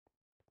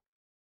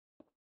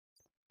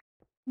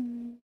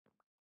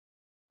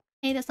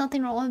 Hey, there's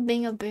nothing wrong with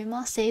being a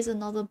boomer, says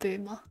another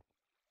boomer.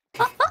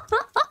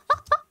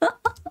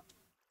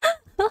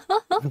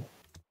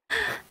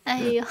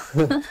 Hey.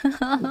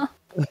 From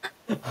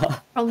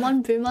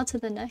one boomer to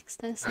the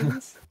next, it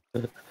seems.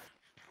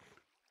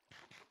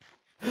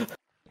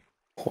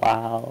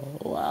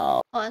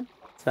 Wow. What?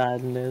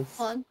 Sadness.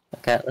 What?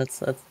 Okay,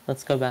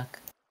 let's go back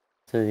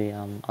to the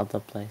other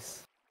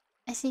place.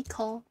 I see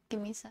coal.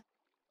 Give me a sec.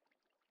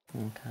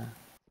 Okay.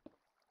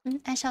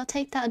 I shall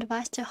take that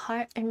advice to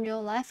heart in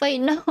real life. Wait,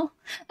 no.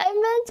 I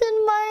meant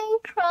in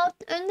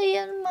Minecraft. Only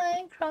in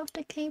Minecraft,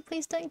 okay?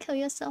 Please don't kill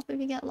yourself if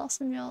you get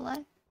lost in real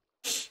life.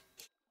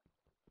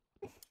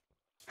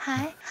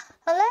 Hi.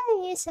 Hello,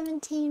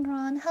 you17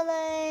 Ron.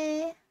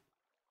 Hello.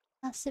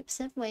 Sip.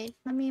 Wait,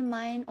 let me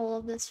mine all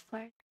of this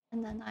first.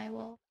 And then I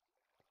will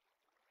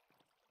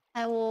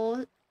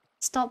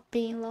stop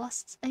being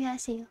lost. Okay, I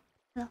see you.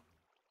 Hello.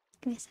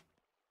 Give me a sec.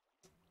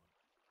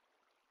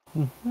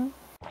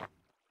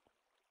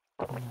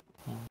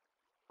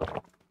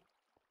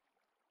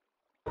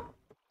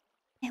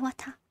 Hey,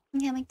 water.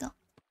 Here we go.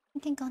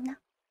 We can go now.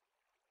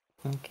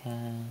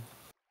 Okay.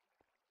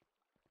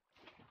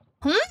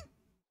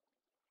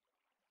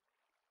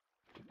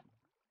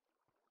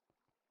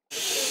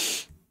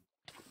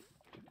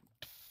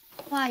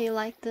 Why are you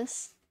like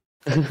this?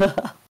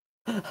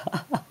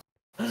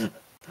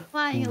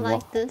 Why are you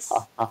like this?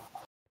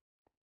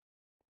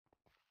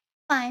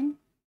 Fine.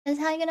 This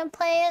is how you're gonna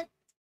play it?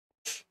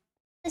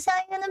 This is how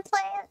you're gonna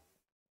play it?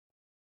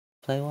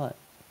 Play what?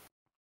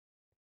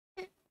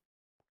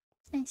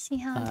 I see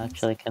how it is.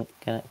 Actually, can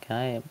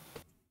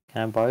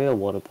I borrow your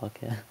water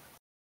bucket?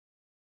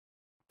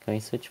 Can we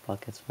switch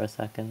buckets for a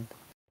second?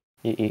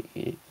 You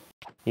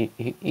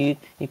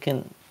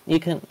can.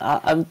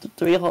 I'm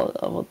 3 hearts.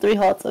 I'm 3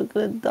 hearts. I'm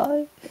gonna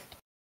die.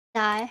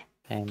 Die.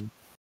 Pain.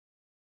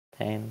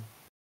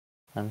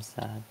 I'm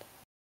sad.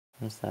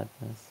 I'm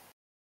sadness.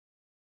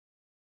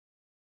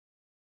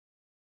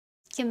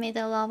 Give me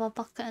the lava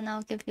bucket and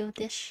I'll give you a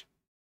dish.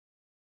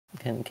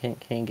 Can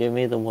you give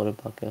me the water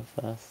bucket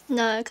first?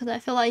 No, because I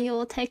feel like you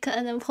will take it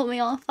and then put me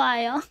on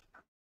fire.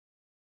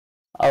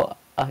 Oh,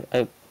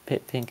 I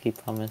Pinky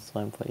promised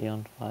won't put you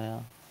on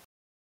fire.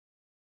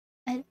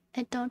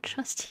 I don't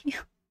trust you.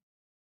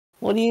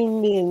 What do you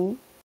mean?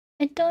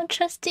 I don't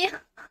trust you.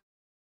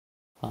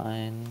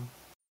 Fine.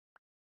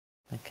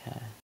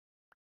 Okay.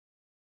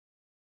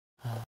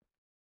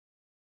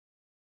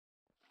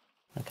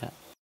 Okay.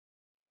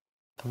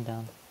 Come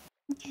down.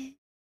 Okay.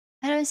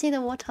 I don't see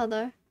the water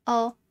though.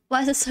 Oh,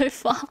 why is it so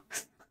far?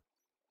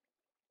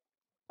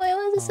 Why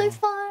was it so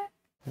far?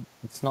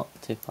 It's not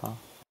too far.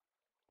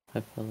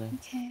 Hopefully.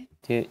 Okay.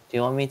 Do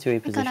you want me to I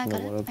reposition got the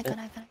it. water a bit?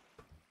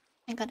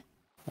 I got it.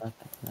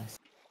 Okay, nice.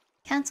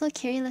 Cancel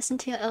Kiri, listen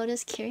to your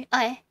eldest Kiri.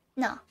 Oh,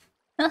 no.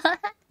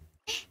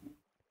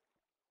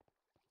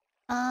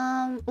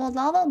 Well,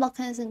 lava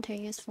bucket isn't too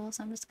useful,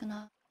 so I'm just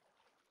gonna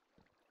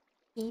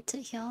eat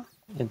it here.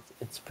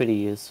 It's pretty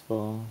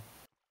useful.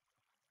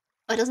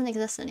 Oh, it doesn't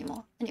exist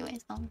anymore.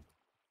 Anyways,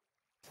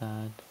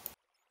 Sad.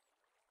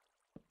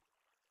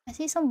 I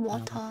see some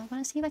water. I'm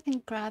gonna see if I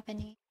can grab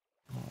any.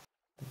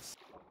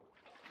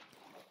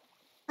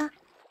 Ah,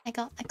 I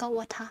got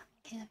water.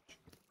 Okay.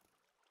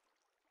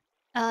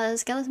 There's a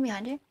skeleton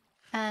behind you,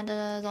 and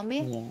a zombie,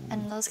 and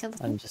another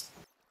skeleton. I'm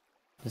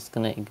just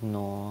gonna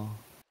ignore,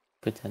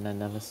 pretend I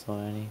never saw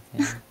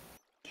anything.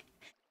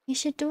 You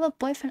should do a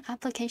boyfriend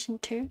application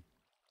too.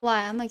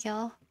 Why? I'm a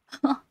girl.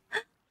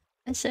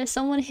 And so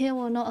someone here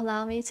will not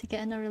allow me to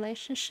get in a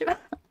relationship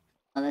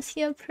unless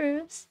he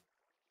approves.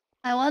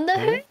 I wonder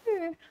Really?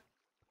 who.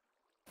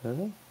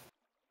 Really?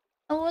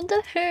 I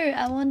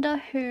wonder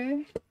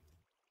who.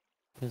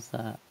 Who's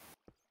that?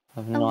 I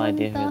have no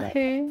idea who that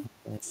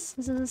is.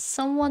 This is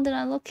someone that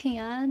I'm looking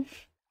at.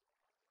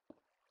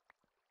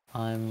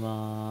 I'm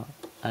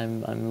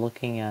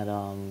looking at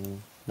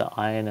the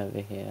iron over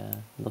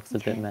here. Looks a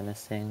bit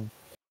menacing.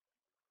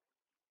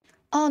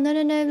 Oh no!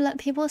 Let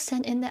people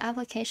send in their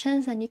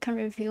applications and you can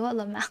review it,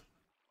 Lamau.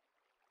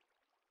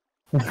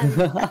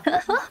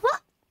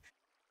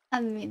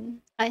 I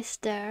mean, I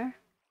stare.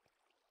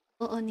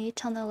 Will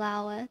Oni-chan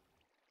allow it?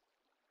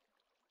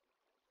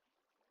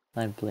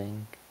 I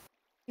blink.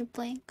 You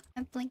blink.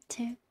 I blink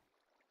too.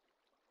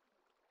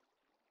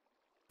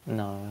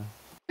 No.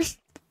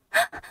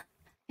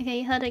 Okay,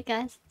 you heard it,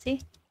 guys.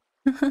 See?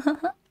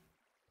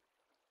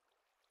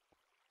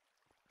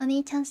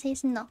 Oni-chan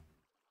says no.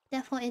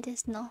 Therefore, it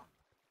is no.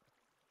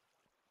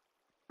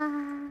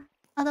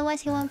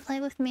 Otherwise, he won't play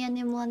with me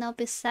anymore and I'll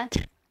be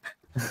sad.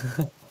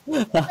 This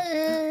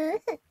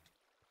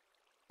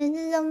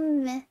is a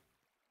me.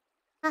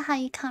 Haha,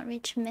 you can't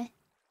reach me.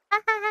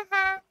 Ha ha ha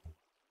ha.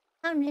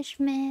 Can't reach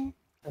me.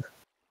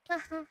 Ha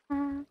ha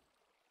ha.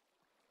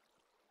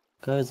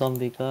 Go,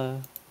 zombie,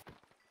 go.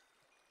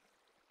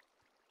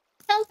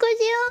 How could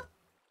you?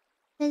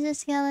 There's a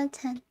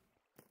skeleton.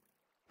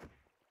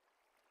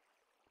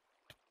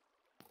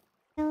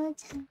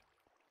 Skeleton.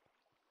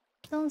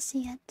 Don't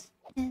see it.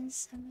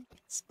 It's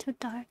too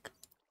dark.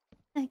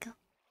 There you go.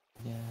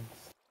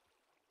 Yes.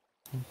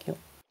 Thank you.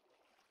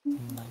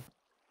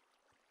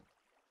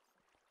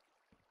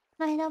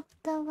 Light up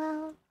the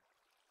well.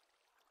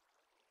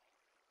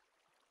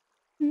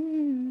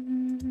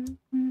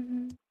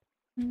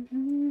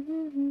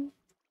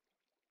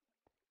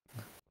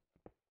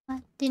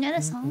 What? Do you know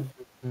the song?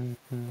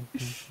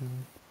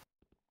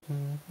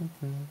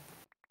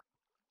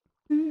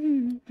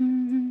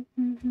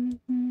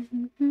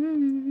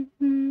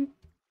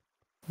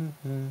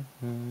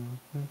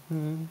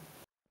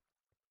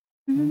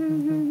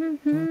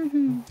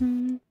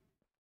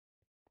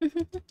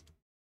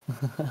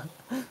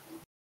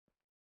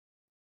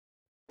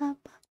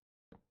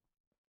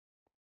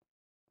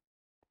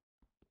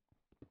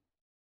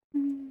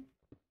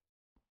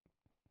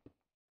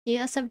 Do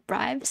you accept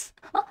bribes?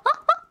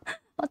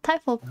 What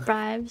type of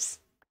bribes?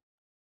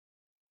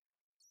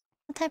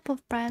 What type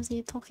of bribes are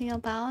you talking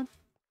about?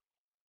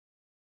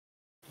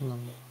 No.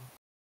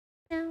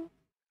 No.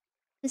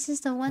 This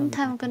is the one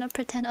time I'm gonna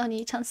pretend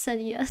Oni-chan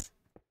said yes.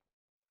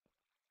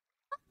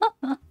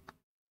 No!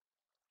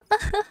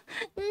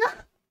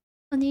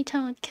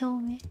 Oni-chan would kill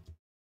me.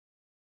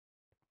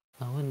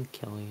 I wouldn't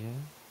kill you.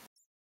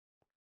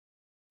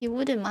 You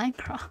would in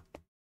Minecraft.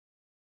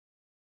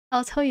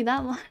 I'll tell you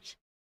that much.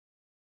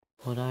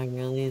 Would I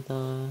really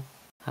though?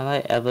 Have I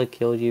ever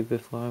killed you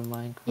before in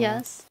Minecraft?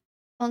 Yes.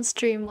 On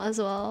stream as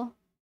well.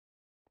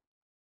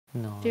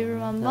 No. Do you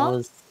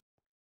remember?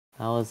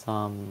 That was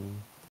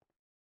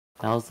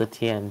the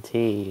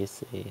TNT, you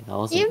see. That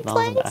wasn't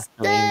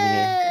actually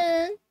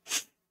me.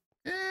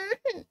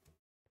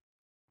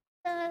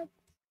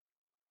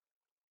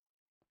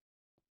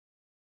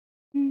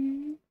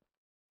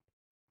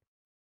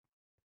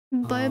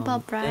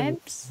 Boba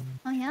bribes?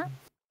 Oh yeah?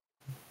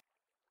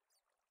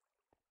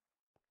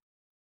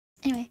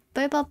 Anyway,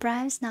 Boba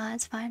bribes? Nah,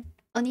 it's fine.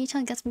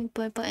 Oni-chan gets me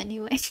Boba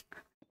anyway.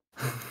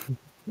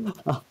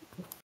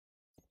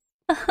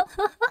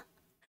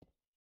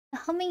 The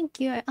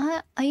hummingbird.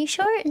 Are you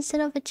sure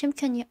instead of a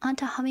chimkin you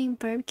aren't a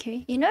hummingbird,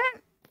 Kiri? You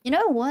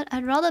know what?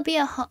 I'd rather be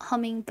a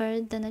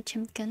hummingbird than a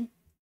chimkin.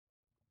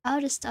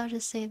 I'll just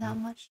say that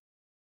much.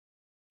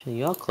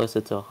 You're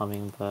closer to a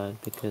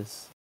hummingbird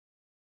because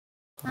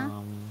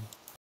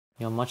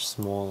you're much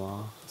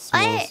smaller.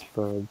 Smallest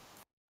bird.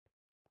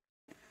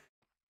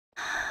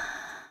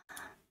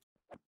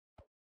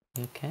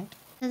 You okay?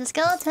 There's a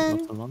skeleton.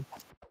 Lots of them.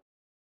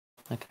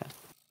 Okay.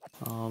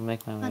 I'll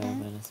make my way Got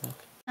over it. in a sec.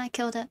 I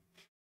killed it.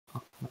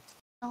 Oh,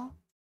 Oh.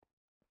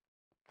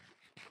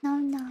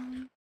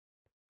 No.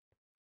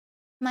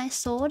 My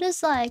sword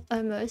is like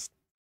almost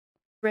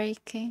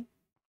breaking.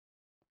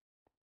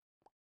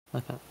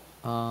 okay.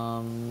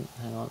 Hang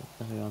on.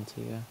 Let me run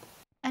to you.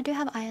 I do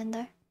have iron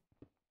though.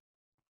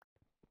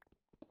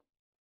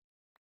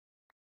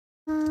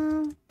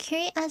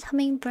 Carry as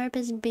hummingbird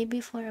is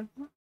baby forever.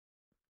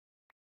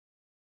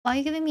 Why are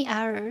you giving me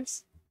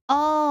errors?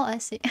 Oh, I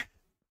see.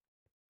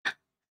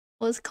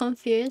 Was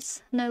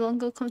confused. No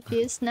longer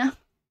confused now.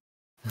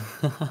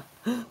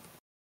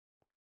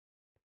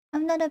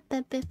 I'm not a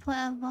baby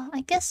forever.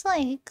 I guess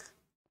like,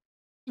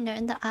 you know,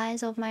 in the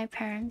eyes of my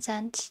parents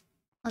and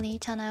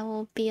Onita and I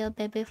will be a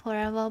baby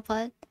forever,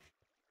 but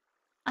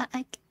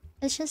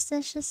it's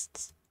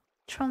just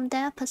from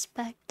their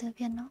perspective,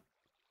 you know.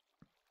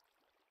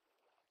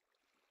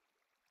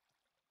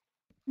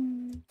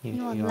 You are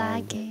You are a baby.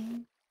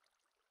 lagging.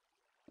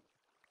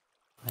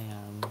 I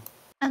am.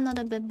 I'm not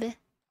a baby.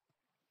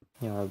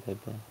 You're a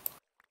baby.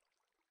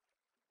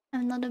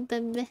 I'm not a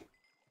baby.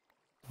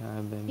 You're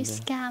a baby. You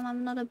scam.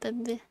 I'm not a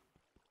baby.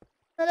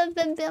 Not a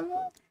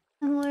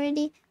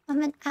baby.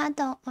 I'm an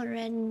adult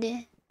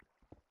already.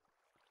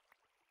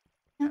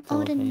 I'm Still a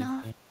old baby.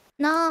 enough.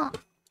 No.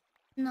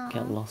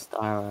 Get lost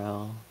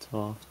IRL too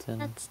often.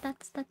 That's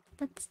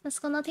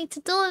got nothing to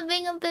do with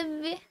being a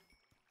baby.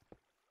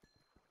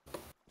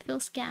 Feel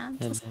scammed.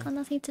 That's got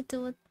nothing to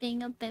do with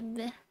being a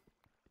baby.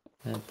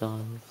 It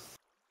does.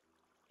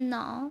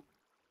 No.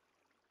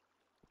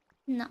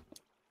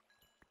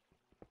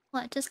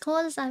 What? Just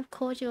cause I've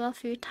called you a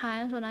few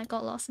times when I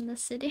got lost in the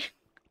city.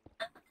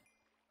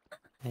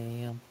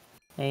 Hey.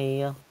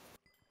 It was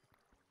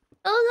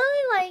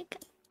only like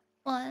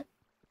what?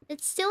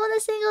 It's still in the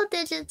single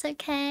digits,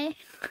 okay?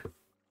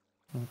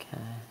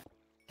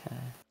 Okay.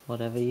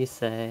 Whatever you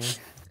say.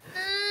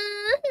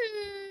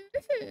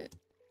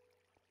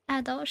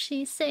 Adult,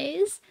 she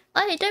says.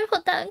 Oh, don't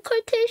put that in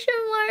quotation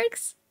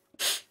marks.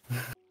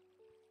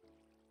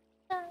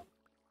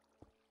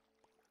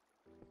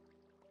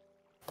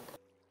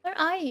 Where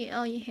are you?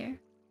 Oh, you're here.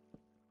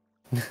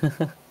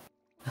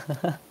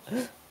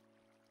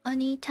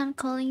 Onita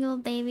calling you a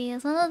baby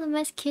is one of the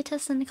most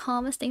cutest and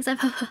calmest things I've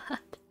ever heard.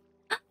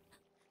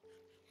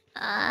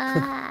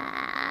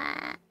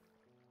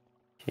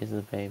 She's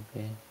a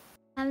baby.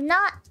 I'm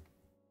not.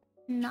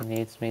 No. She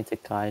needs me to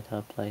guide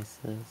her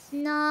places.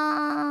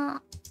 No.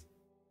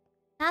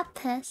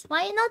 Lapis.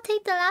 Why you not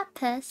take the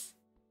lapis?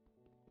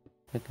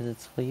 Because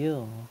it's for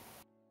you.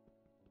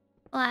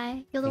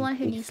 Why? You're the one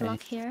who Angry needs face.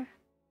 luck here.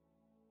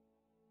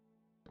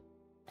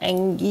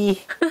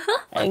 Angie.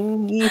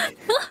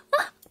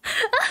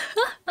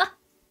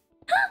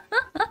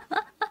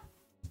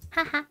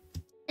 Haha.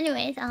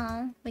 Anyways,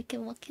 we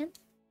can walk in.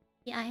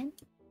 The iron.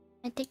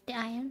 I take the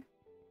iron.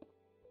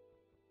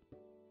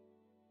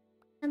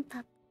 And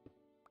pop.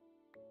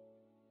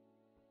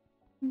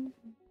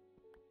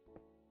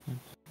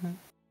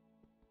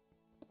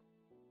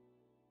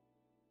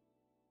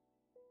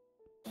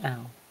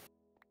 Ow.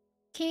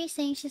 Kiri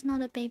saying she's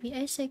not a baby.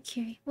 Oh, so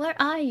Kiri. Where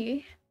are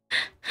you?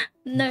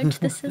 Note,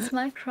 this is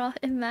my craft.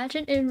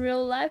 Imagine in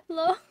real life,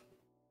 lol.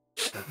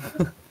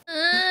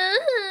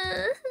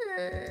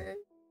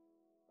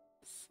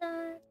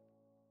 Sad.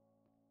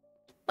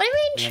 What do you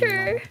mean,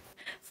 true?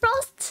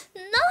 Frost,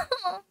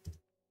 no!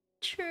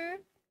 True.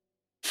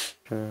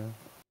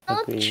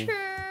 Not Agree.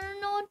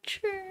 true, not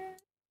true.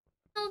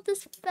 Not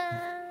this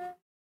bad.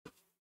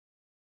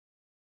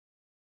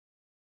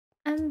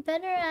 I'm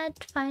better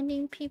at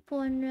finding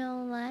people in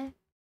real life.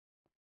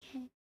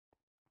 Okay.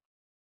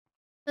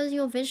 Because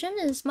your vision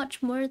is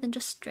much more than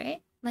just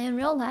straight. Like in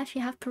real life,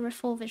 you have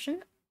peripheral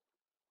vision.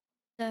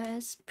 So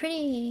it's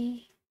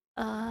pretty...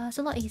 it's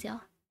a lot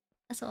easier.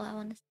 That's all I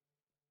want to say.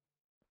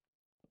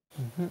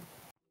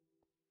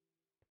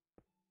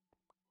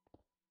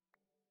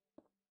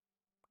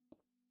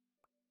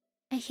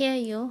 I hear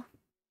you,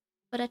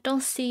 but I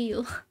don't see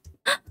you.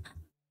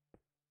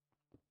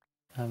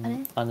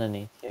 I'm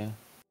underneath you.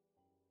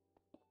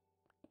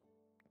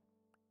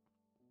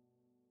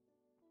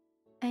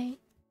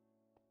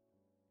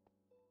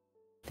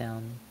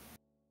 Down.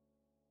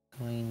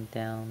 Going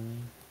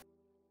down.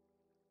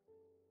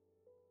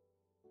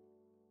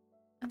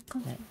 I'm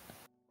confused.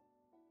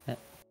 I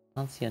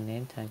can't see your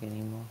name tag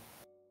anymore.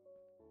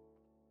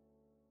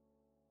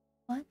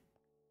 What?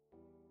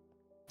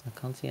 I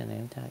can't see your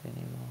name tag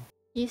anymore.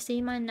 You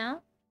see mine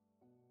now?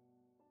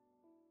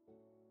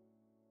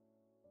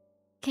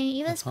 Can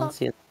you even spot?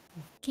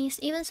 Can you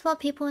even spot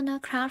people in a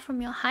crowd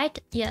from your height?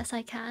 Yes,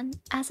 I can.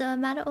 As a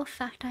matter of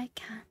fact, I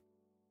can.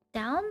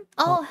 Down?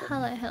 Oh,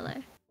 hello.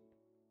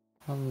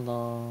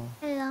 Hello.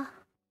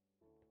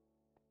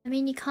 I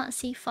mean, you can't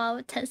see far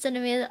with 10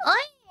 centimeters.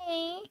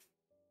 Oi!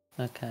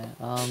 Okay.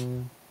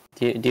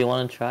 Do you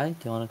want to try?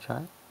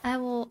 I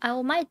will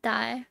might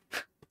die.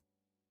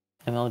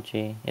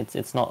 MLG.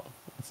 It's not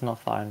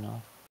far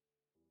enough.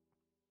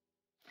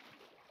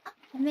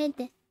 I made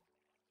it.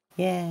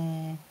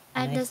 Yay!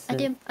 I Nice.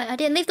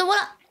 didn't leave the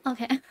water.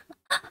 Okay.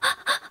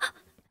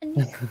 I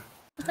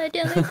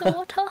didn't leave the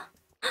water.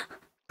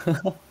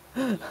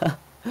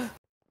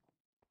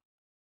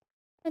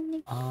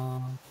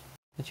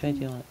 Which way do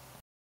you want?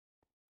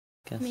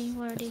 Guess.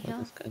 We're already Guess we'll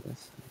here. just go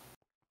this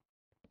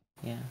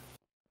way. Yeah.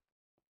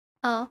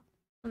 Oh,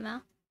 come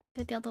out.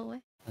 Go the other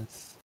way.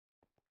 It's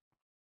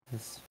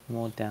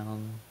more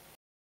down.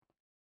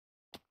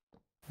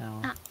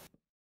 Now. Ah.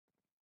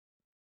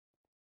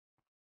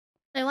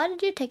 Wait, why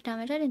did you take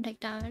damage? I didn't take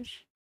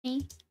damage.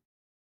 Me?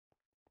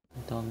 I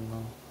don't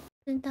know.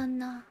 Don't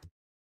know.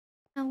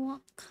 I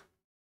walk.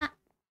 Ah.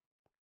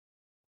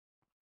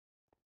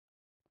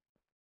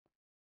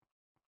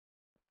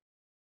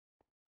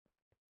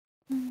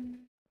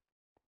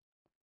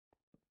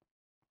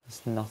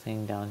 There's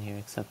nothing down here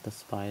except the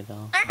spider.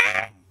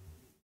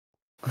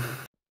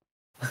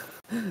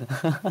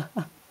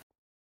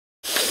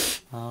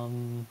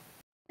 I'm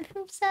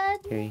sad.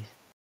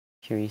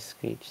 Curie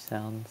screech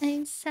sounds.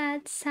 I'm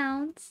sad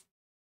sounds.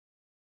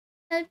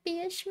 I'd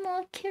be a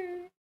small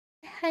killer.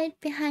 I hide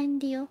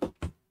behind you.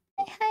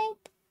 I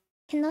hide.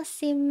 Cannot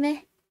see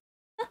me.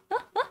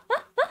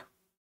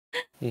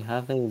 You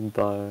have a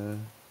bow,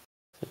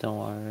 so don't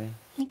worry.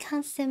 You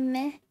can't see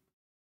me.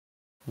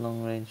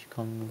 Long range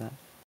combat.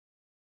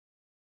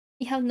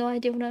 You have no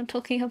idea what I'm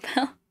talking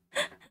about.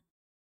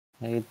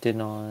 I do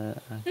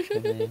not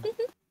actually.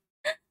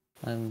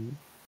 I'm.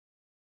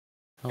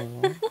 Oh,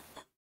 what?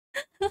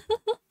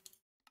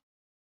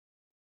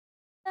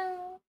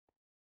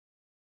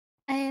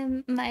 I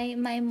am.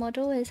 My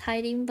model is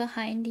hiding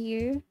behind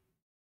you.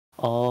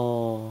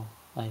 Oh,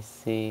 I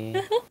see.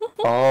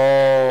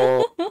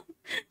 Oh.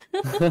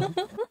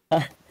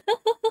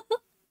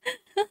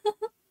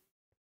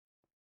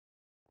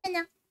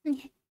 No.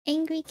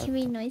 Angry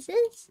Kiwi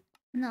noises?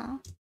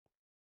 No.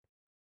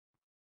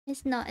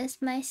 It's not.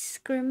 It's my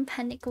scream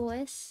panic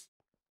voice.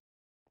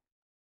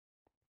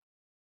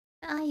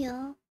 Where are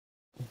you?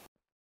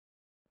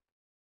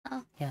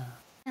 Oh. Yeah.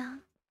 Yeah.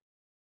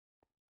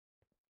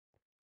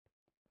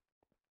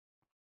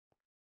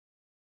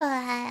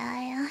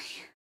 Oh,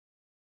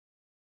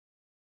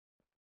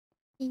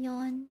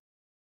 yawn.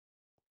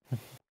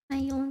 My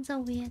yawns are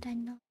weird, I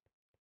know.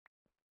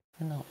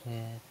 They're not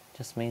weird.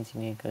 Just means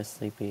you need to go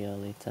sleepy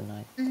early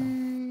tonight.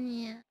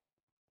 Yeah.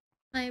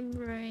 My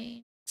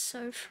brain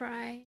so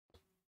fried.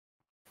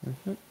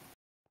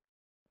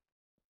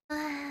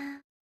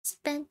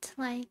 Spent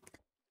like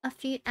a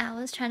few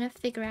hours trying to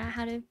figure out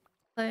how to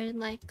code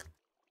like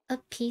a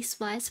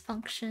piecewise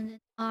function in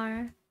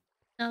R.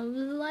 I was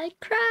like,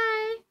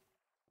 cry.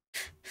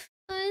 It's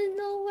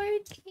not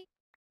working.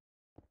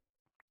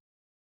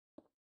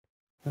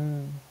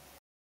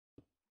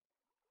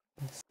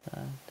 What's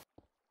that?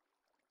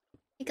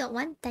 You got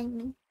one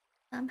diamond.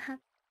 I'm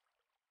happy.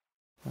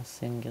 A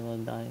singular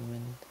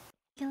diamond.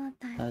 Singular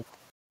diamond. That's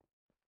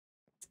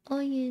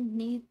all you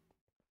need.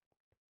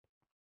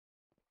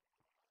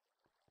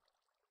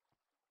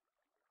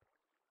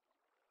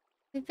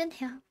 We've been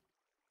here.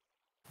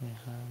 We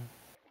have.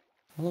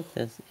 Oh, look,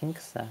 there's ink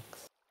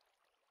sacks.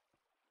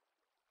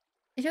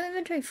 Is your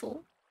inventory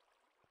full?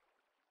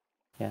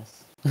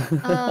 Yes.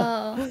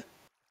 Oh.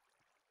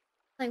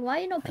 Like, why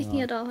are you not Hang picking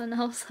on. it up? And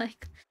I was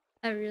like,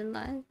 I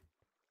realized.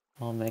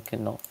 I'll make it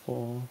not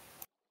full.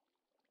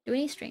 Do we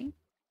need string?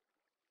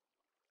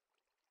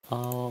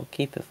 I'll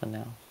keep it for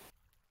now.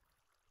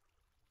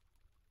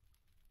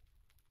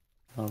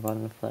 I'll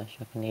run flesh.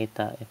 I can eat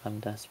that if I'm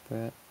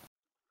desperate.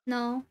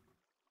 No.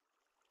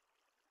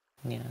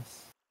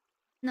 Yes.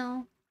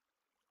 No.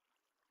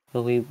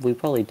 But we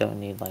probably don't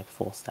need like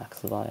 4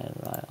 stacks of iron,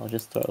 right? I'll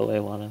just throw away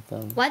one of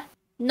them. What?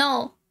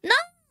 No.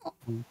 No!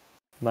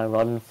 My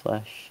rotten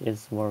flesh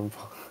is more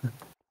important.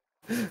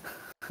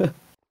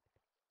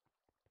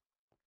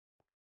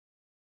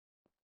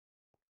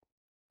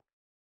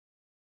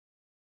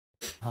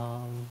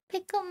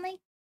 Pick up my...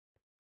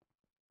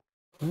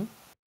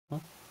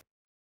 What?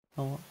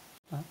 Oh,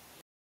 what?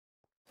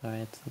 Sorry,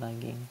 it's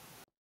lagging.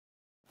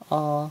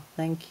 Oh,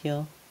 thank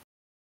you.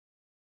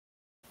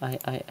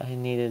 I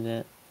needed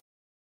it.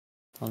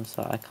 I'm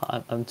sorry, I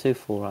can't. I'm too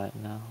full right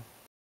now.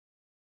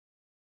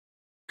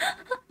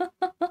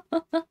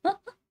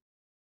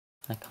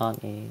 I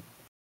can't eat.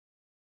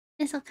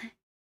 It's okay.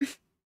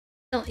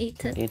 Don't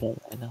eat it. I'll eat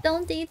it later.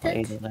 Don't eat I'll it.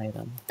 eat it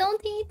later.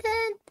 Don't eat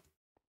it.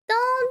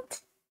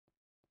 Don't.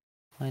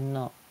 Why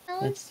not?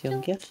 It's your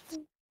joking. gift.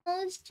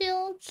 I was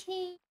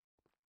joking.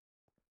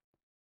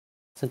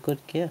 It's a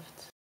good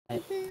gift.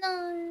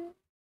 No.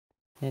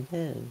 It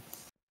is.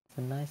 It's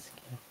a nice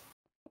gift.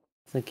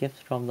 It's a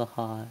gift from the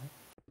heart.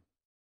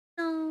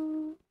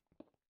 No.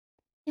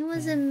 It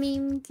was a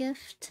meme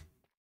gift.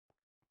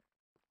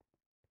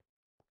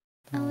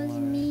 I was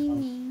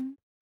memeing.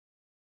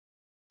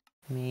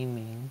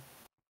 Memeing.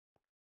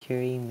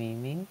 Curie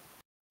memeing.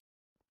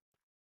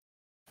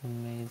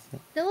 Amazing.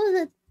 There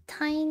was a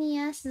tiny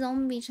ass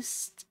zombie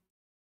just...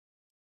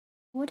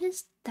 What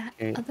is that?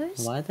 Are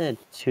those... Why are there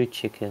 2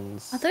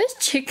 chickens? Are those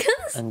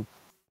chickens? And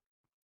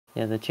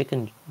yeah, the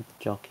chicken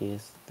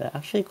jockeys. They're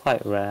actually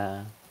quite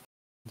rare.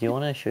 Do you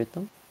want to shoot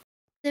them?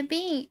 They're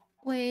being...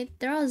 Wait,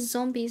 there are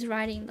zombies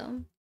riding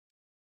them.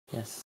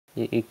 Yes.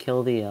 You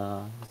kill the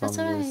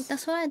zombies.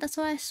 That's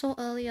what I saw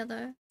earlier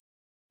though.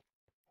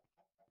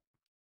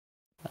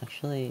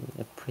 Actually,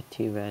 a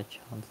pretty rare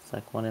chance. It's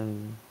like 1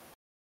 in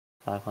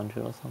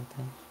 500 or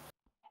something.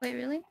 Wait,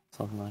 really?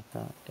 Something like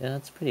that. Yeah,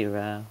 it's pretty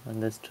rare.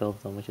 And there's 2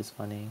 of them, which is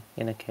funny.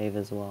 In a cave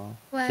as well.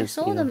 Well, I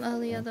saw them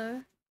earlier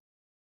though.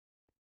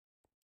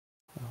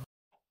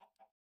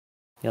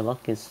 Your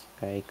luck is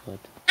very good.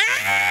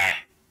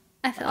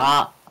 I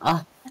fell.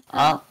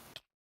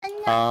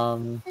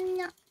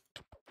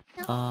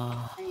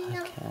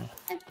 Okay.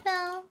 I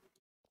fell.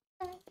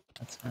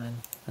 That's fine.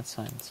 That's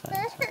fine.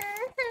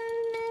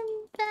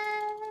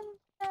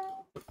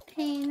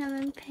 Pain, I'm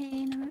in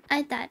pain.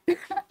 I died.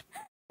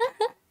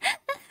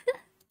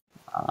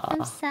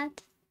 I'm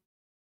sad.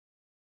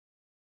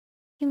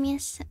 Give me a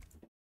sec.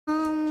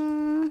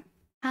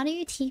 How do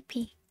you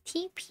TP?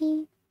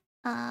 TP.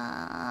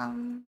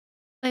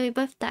 Wait, we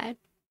both died.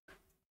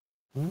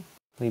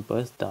 We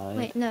both died.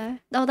 Wait, no.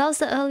 Oh, that was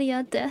the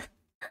earlier death.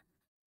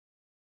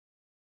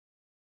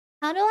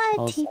 How do I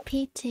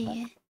TP to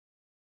you?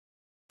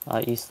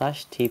 You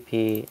slash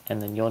TP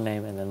and then your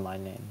name and then my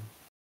name.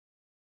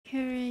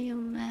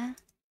 Kyryume.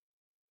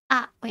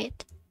 Ah,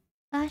 wait.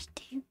 Slash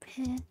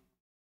TP.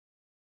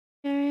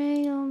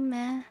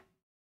 Kyryume.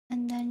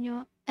 And then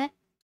your... And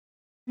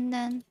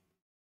then...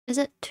 Is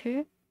it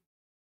 2?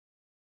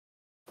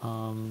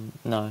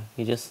 No.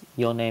 You just...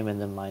 Your name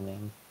and then my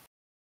name.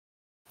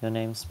 Your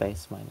name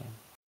space my name.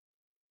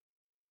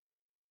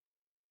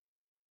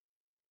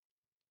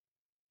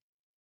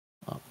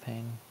 Oh,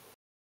 pain.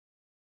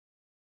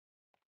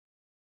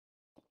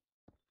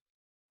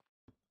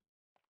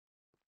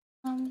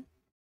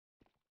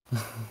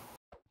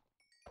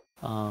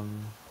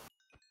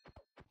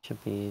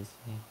 Should be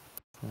easy.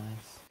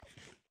 Nice.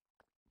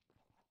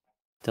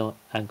 Don't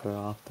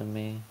aggro after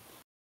me.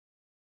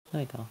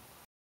 There you go.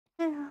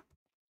 Yeah.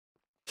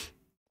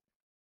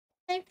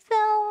 I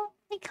fell.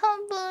 I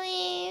can't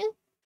believe.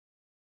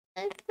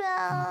 I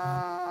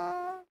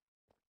fell.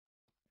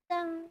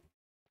 Down.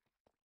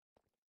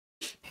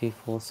 If you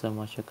fall so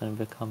much, you're gonna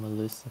become a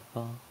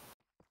Lucifer.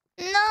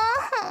 No,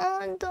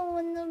 I don't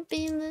wanna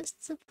be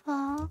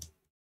Lucifer.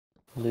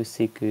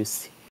 Lucy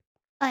Goosey.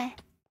 Oi.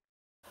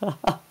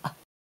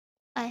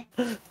 Oi.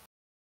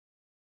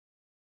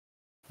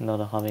 Not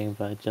a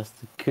hummingbird, just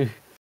a goose.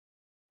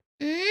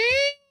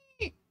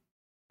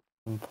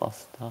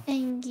 Imposter.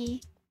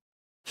 Angie.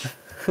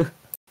 Why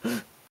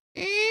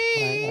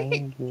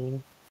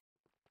angry?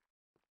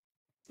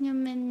 You're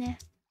minne.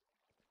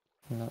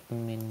 Not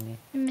Minnie.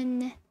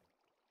 Minne.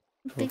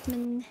 Big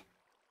minne.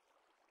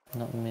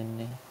 Not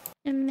Minnie.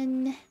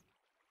 Minne.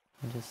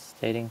 I'm just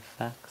stating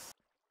facts.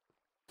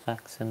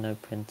 Facts and no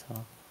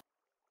printer.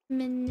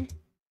 Minne.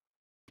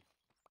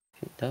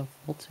 If you don't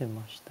fall too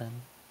much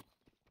then.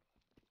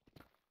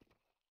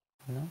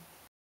 No?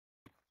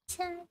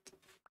 Sad.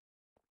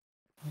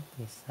 Don't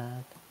be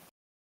sad.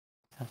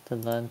 You have to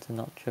learn to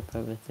not trip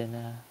over thin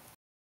air.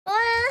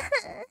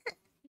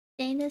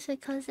 Saying this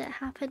because it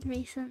happened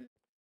recently.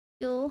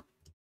 You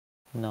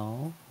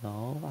No,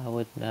 I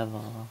would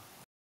never.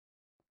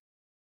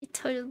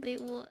 totally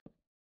would.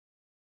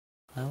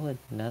 I would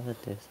never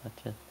do such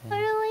a thing.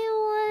 Totally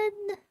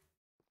would.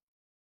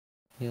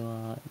 You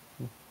are...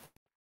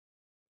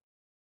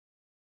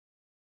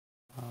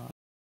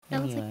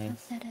 That was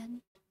anyways. a dead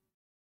end.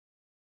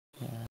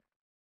 Yeah.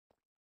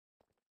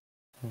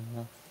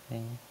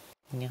 Nothing.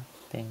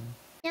 Nothing.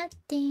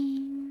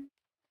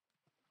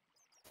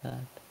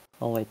 Sad.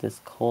 Oh wait,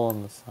 there's coal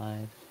on the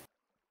side.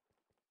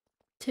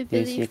 Too Do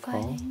you busy see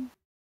coal? fighting.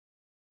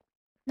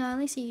 No, I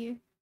only see you.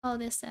 Oh,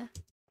 there's there.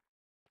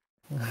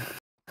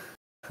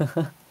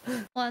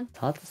 One. It's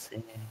hard to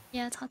see.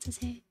 Yeah, it's hard to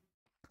see.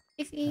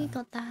 If you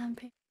got that, I'm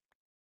pretty...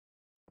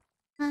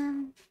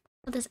 well,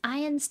 there's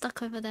iron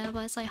stuck over there,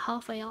 but it's like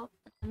halfway up.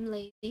 I'm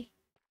lazy.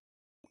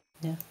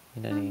 Yeah,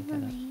 you don't need to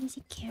I'm do a that.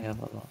 lazy We carrot. have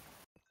a lot.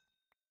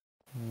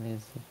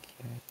 Lazy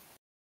carrot.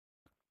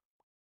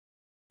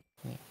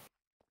 Yeah.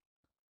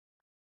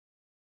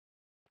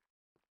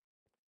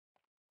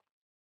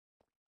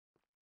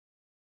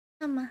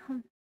 I'm at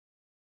home.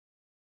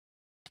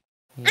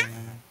 Yeah.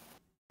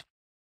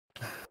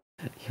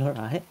 You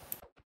alright?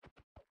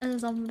 A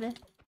zombie.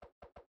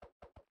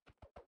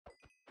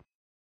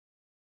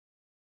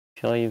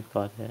 Sure you've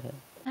got it.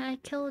 I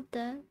killed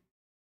that.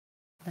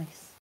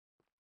 Nice.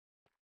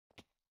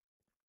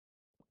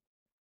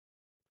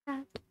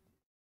 Sad.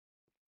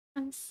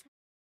 I'm sad.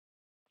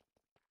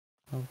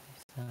 Don't be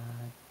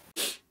sad.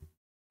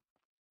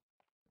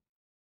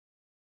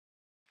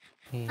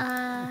 We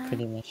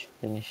pretty much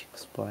finished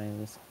exploring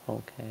this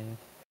whole cave.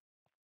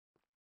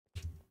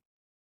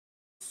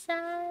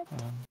 Sad.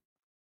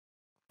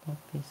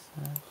 Don't be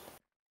sad.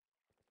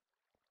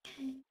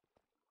 Okay.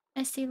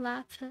 I see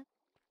lapis.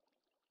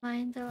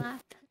 Find the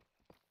lapis.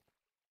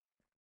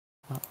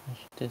 Oh, I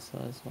should do so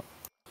as well.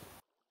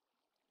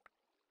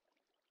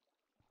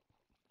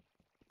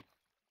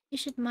 You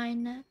should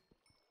mine it.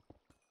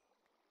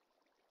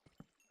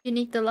 You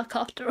need the luck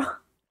after all.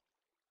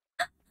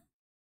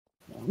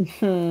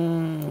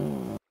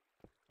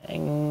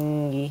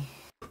 Engie.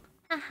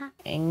 Haha.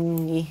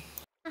 Engie.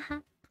 Haha.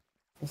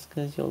 Just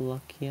because you're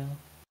luckier.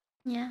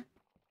 Yeah.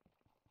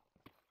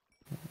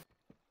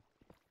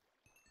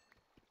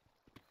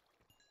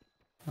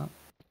 Oh,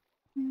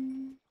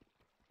 Mm.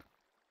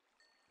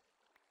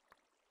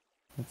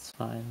 it's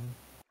fine.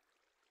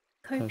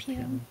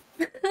 Copium.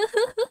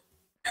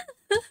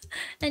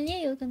 I knew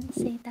you were gonna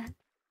say that.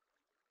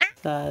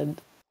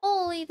 Sad.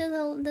 Holy,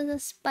 there's a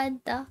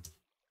spider.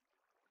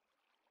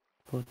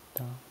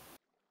 Buddha.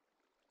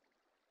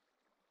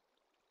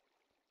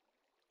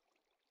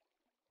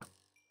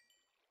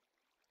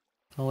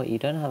 Oh wait, you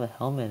don't have a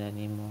helmet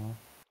anymore.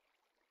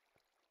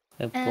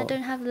 And I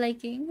don't have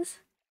leggings.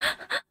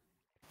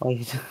 Oh,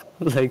 you don't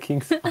have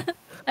leggings on.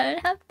 I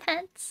don't have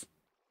pants.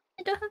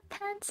 I don't have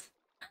pants.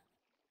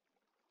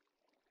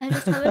 I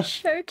just have a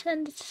shirt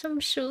and some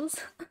shoes.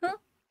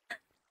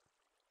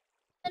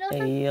 I don't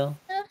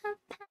have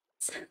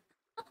pants.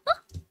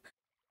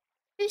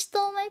 You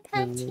stole my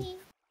panty.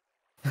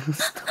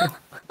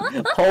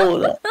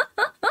 Hold up.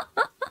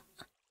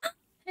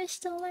 Who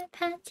stole my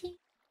panty?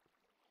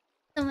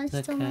 Someone It's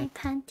stole okay. my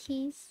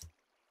panties.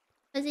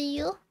 Was it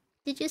you?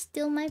 Did you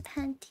steal my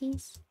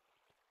panties?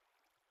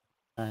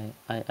 I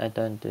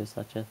don't do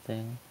such a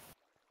thing.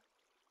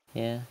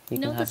 Yeah, you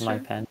No, can have that's my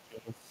right.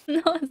 panties.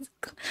 No, it's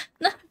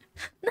no,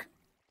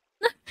 no.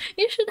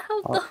 You should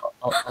have them.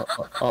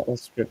 I'll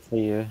strip for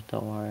you.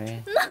 Don't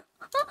worry. No.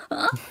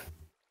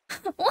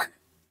 What?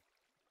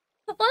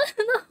 What?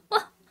 No.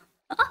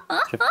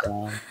 Strip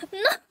down.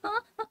 No.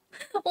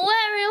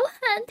 Wear your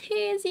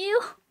panties,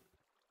 you.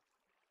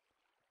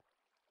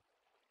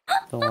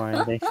 Don't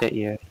worry, they fit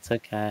you. It's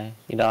okay.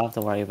 You don't have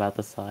to worry about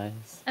the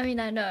size. I mean,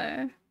 I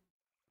know.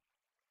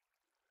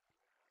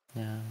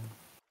 Yeah.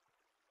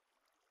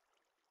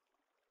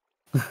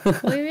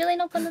 We're really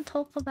not gonna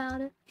talk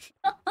about it.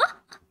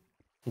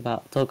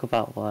 Talk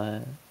about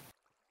what?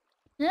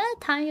 You know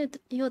the time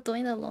you were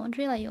doing the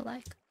laundry, like you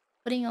like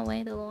putting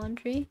away the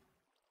laundry,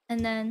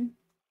 and then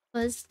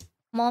was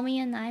mommy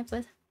and I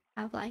both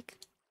have like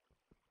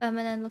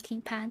feminine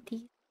looking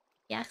panties.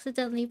 He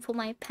accidentally put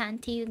my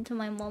panties into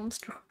my mom's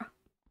drawer.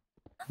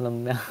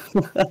 I'm not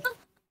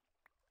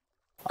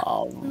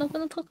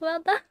gonna talk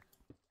about that.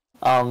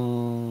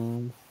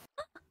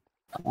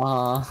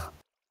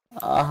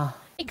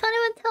 You can't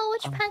even tell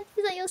which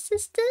panties are your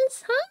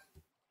sisters, huh?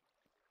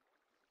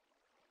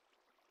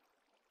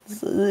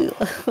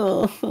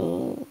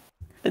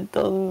 I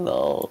don't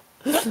know.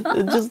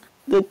 It's just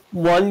the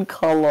one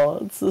color.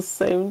 It's the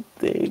same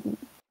thing.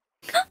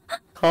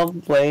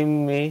 Can't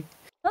blame me.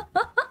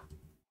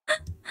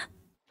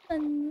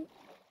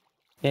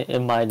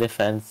 In my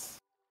defense,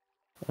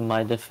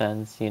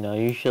 you know,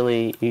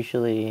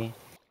 usually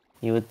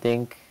you would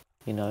think,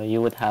 you know,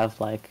 you would have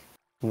like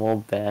more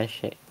bare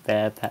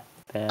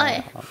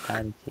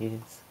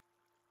panties,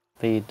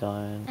 but you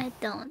don't. I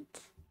don't.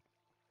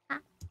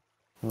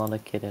 Not a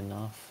kid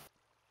enough.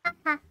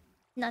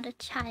 Not a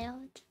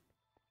child.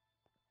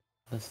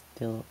 But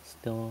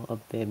still a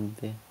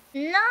baby.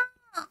 No,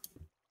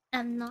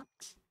 I'm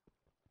not.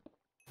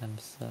 I'm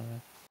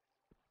sorry.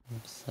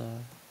 I'm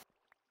sorry.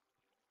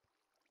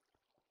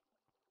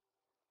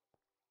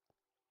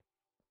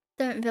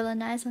 Don't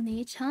villainize on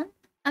Ichan.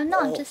 I'm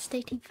not. I'm just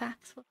stating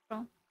facts. What's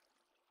wrong?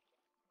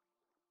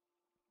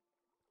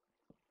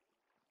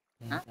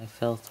 Yeah, I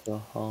fell through a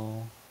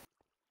hole.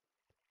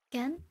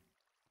 Again?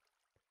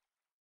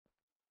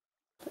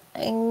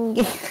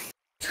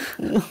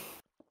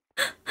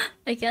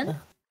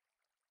 Again?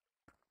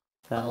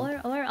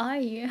 Where are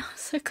you? I'm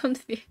so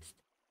confused.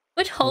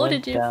 Which hole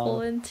did you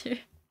fall into?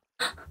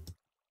 There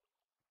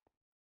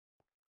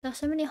are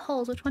so many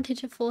holes. Which one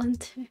did you fall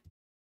into?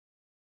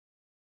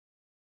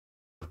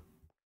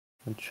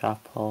 A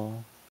trap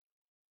hole.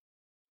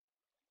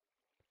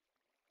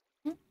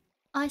 Oh,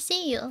 I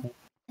see you.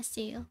 I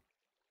see you.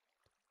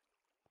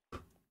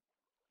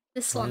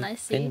 This one I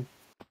see.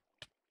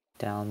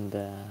 Down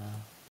there.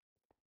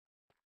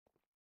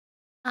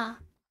 Ah,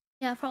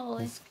 yeah,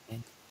 probably.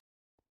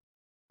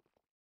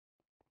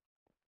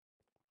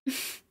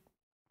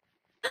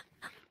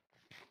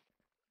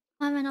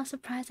 Why am I not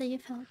surprised that you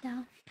fell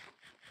down?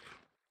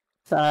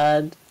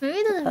 Sad.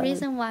 Maybe there's a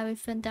reason why we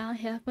fell down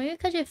here. Maybe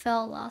because you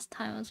fell last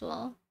time as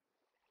well.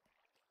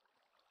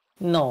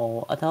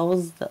 No, that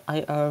was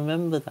I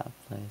remember that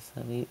place.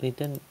 We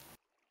didn't.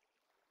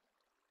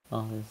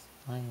 Oh, there's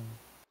iron.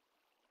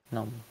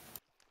 No.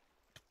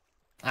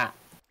 Ah.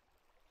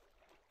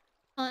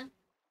 What?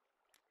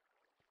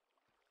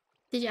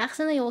 Did you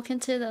accidentally walk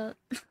into the?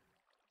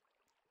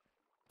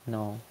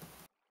 No.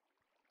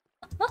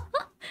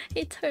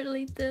 He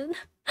totally did.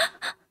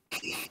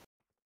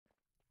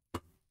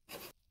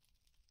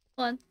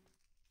 What?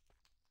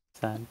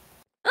 Sad.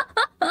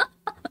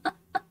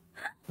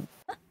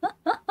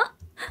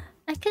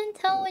 I can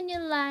tell when you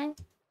lie.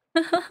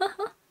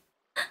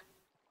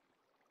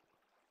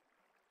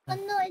 Oh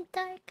no, it's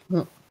dark.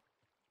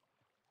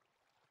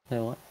 Wait,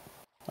 what?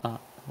 Ah.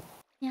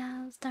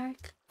 Yeah, it was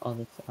dark. Oh,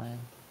 that's iron.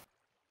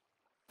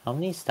 How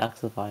many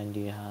stacks of iron do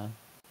you have?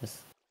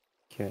 Just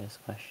curious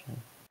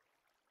question.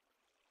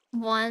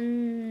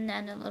 1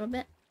 and a little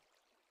bit.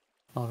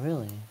 Oh,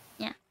 really?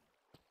 Yeah.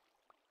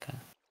 Okay.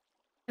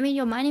 I mean,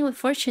 you're mining with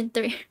Fortune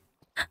 3.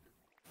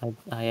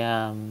 I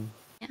am.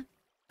 Yeah.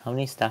 How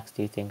many stacks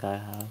do you think I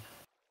have?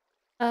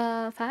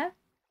 5?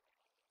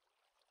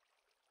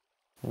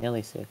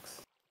 Nearly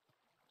 6.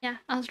 Yeah,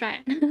 I was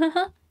right.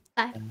 5.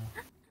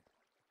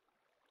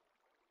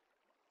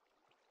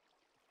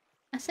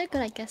 I'm so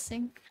good at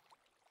guessing.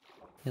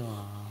 You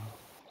are.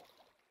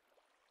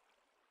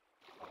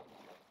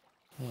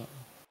 Yeah.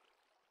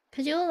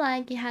 Cause you were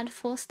like you had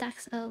 4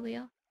 stacks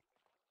earlier.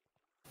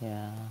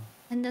 Yeah.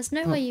 And there's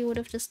no way you would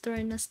have just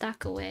thrown a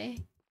stack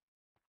away.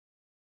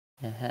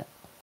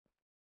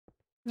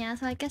 Yeah,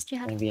 so I guess you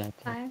had Maybe I did.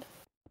 5.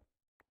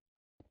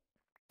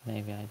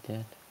 Maybe I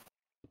did.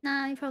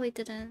 Nah, you probably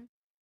didn't.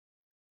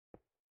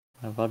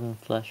 My rotten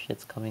flesh,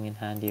 it's coming in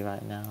handy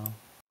right now.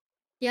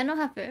 You don't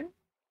have food?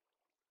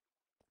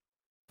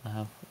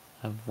 I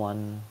have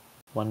one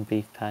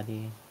beef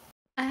patty.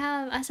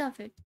 I still have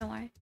food, don't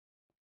worry.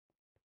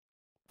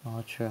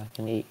 Oh, sure, I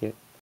can eat it.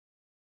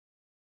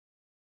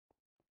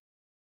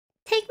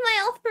 Take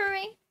my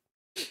offering!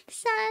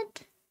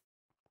 Sad.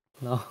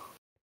 No.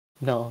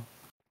 No.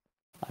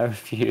 I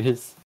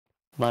refuse.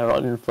 My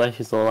rotten flesh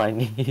is all I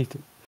need.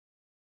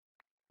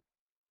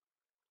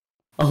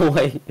 Oh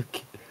wait,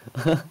 okay.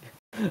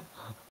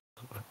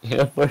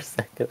 Yeah, for a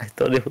second I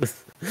thought it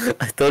was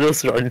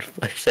rotten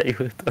flesh that you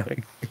were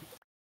throwing.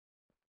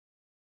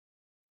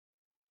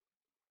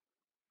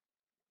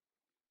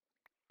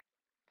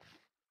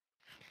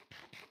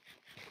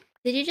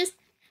 Did you just...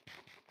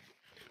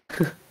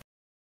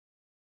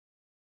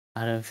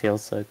 I don't feel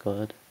so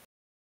good.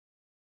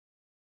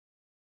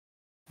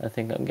 I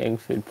think I'm getting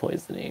food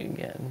poisoning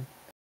again.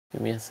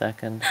 Give me a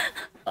second.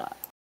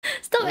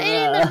 Stop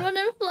eating the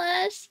rotten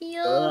flesh,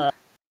 yo!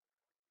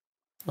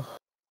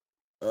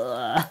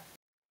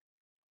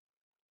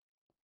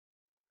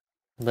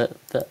 But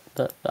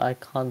I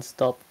can't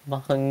stop.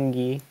 I'm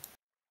hungry.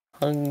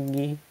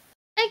 Hungry.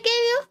 I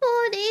gave you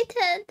food, eat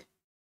it!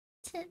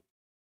 Eat it.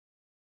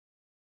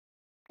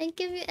 I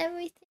give you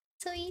everything,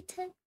 so eat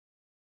it.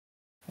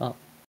 Oh,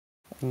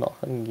 I'm not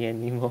hungry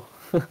anymore.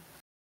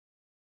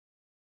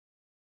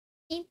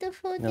 Eat the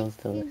food No, I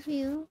give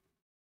you.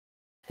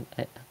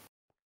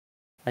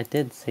 I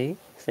did, see?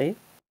 See?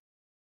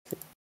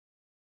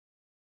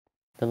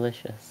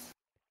 Delicious.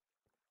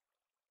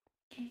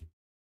 Okay.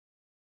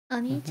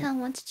 Oni-chan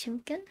wants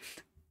chimkin?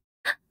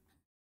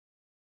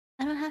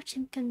 I don't have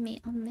chimkin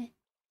meat on me.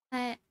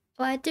 Well,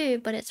 I do,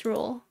 but it's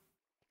raw.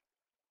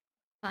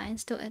 Fine,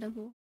 still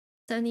edible.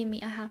 It's the only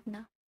meat I have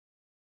now.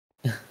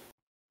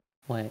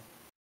 Wait.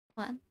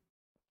 What?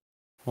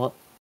 What?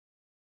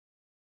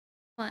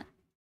 What?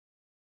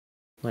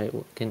 Wait,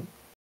 what can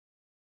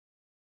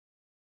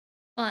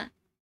What?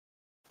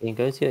 you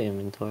go to your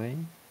inventory?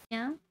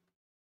 Yeah?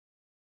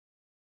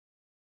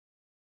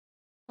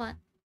 What?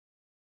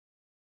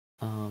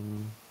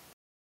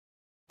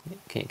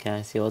 Can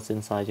I see what's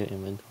inside your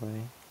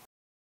inventory?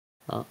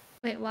 Oh.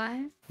 Wait,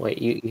 why?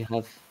 Wait, you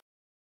have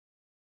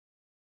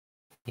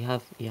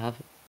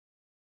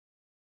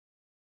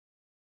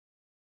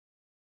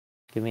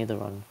give me the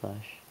rotten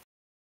flesh.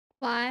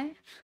 Why?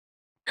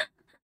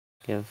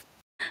 Give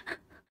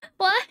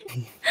What?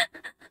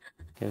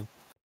 give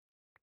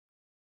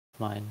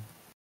mine.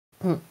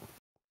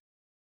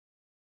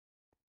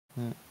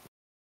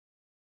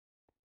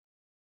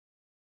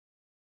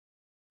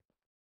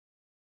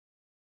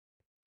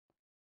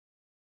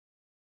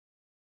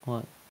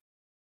 What?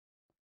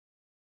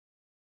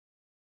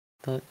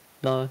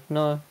 No.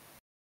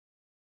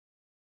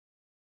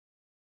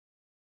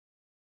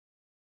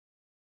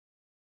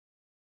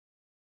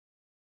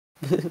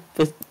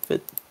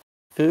 but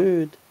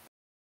food.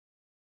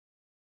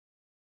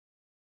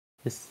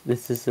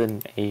 This is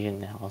an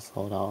Asian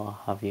household,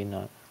 I'll have you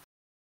know.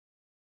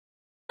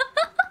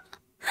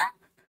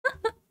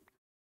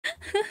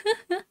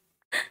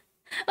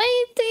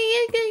 Wait,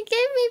 you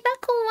give me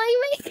back all my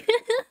make.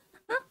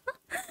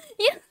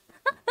 Yeah.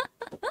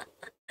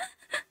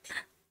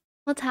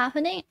 What's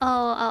happening?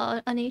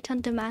 Oh,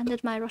 Anitan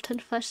demanded my rotten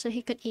flesh so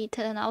he could eat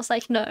it, and I was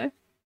like, no.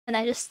 And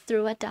I just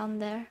threw it down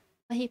there.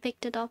 But he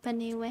picked it up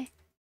anyway.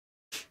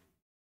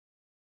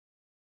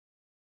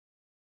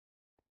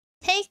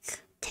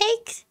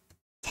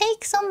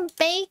 Take some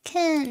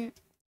bacon.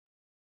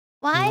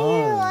 Why No. are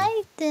you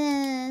like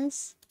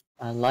this?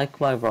 I like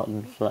my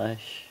rotten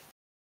flesh.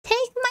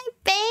 Take my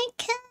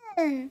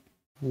bacon.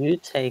 You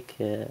take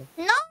it.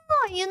 No,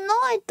 you know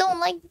I don't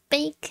like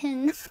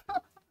bacon.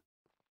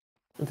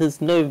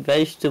 There's no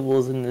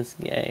vegetables in this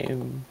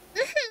game.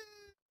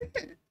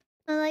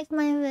 I like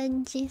my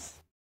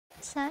veggies.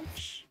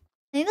 Such.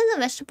 Maybe there's a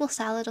vegetable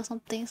salad or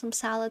something, some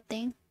salad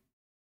thing.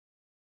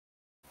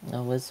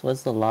 No,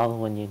 where's the lava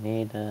when you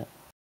need it?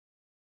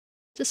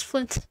 Just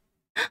flint.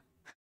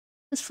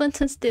 Just flint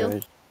and steel.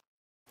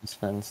 Just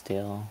flint and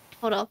steel.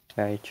 Hold up.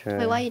 Very true.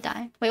 Wait, why are you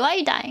dying? Wait, why are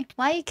you dying?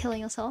 Why are you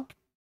killing yourself?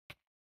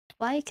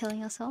 Why are you killing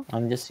yourself?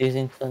 I'm just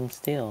using flint and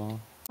steel.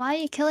 Why are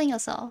you killing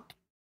yourself?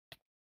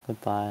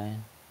 Goodbye.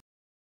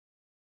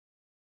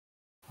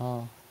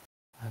 Oh,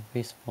 I've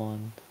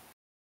respawned.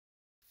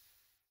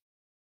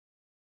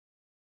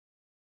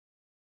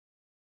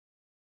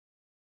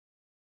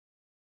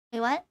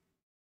 Wait, what?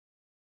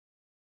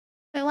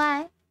 Wait,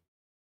 why?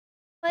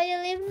 Why you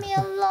leave me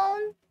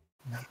alone?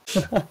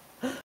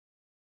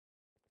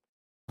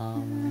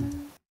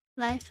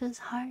 Life is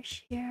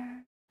harsh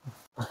here.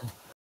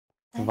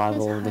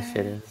 Survival of the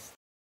fittest.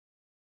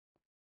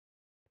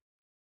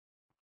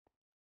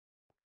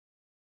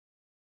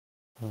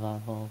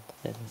 Survival of the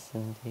fittest,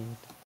 indeed.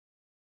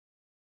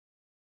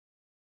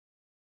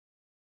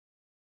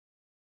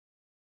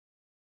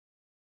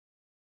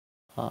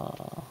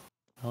 That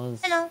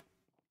was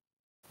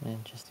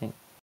interesting.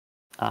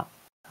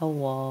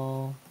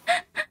 Hello.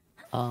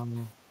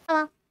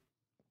 Hello.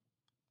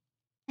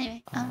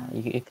 Anyway,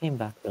 you came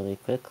back really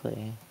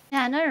quickly.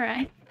 yeah, I know,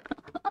 right?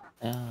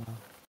 Yeah.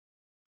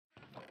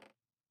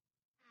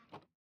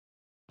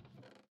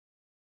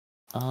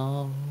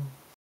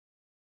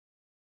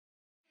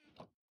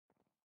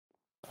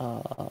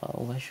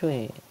 Where should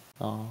we?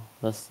 Oh,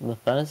 the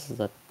furnace is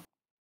up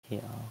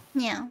here.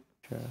 Yeah.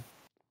 Sure.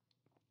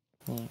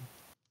 Yeah.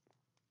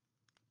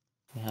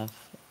 We have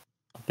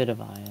a bit of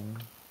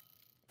iron.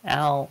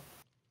 Ow!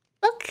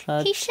 Look,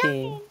 he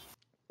shines.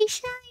 He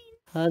shines.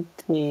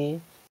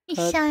 Hutty. He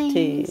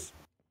shines.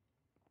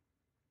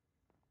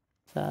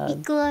 Sad. He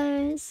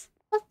glows.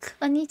 Look,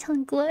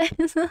 Oniton glows.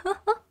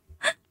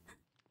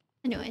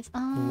 Anyways,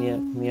 Me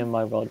and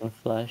my rotten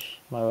flesh.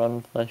 My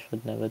rotten flesh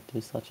would never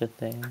do such a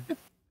thing.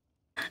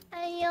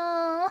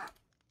 Ayo.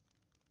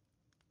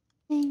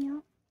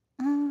 Ayo.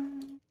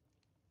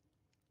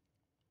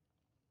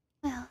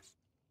 What else?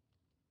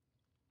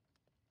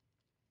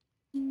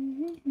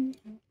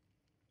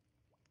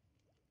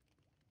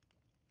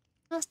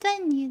 What else do I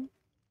need?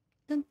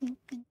 Don't think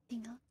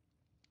anything else.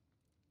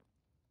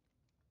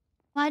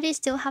 Why do you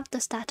still have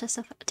the status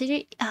of? Did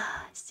you?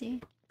 I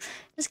see.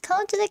 Just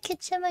come to the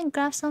kitchen and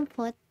grab some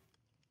food.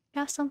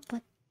 Grab some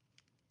food.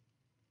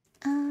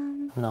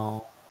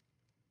 No.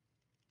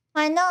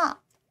 Why not?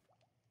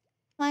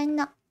 Why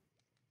not?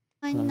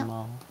 Why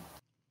not?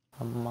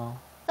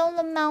 Don't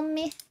allow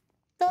me.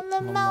 Don't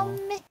allow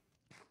me.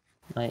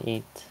 I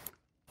eat.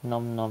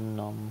 Nom nom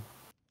nom.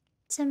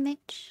 It's a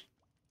mix.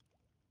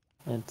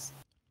 It's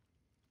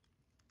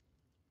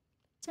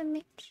a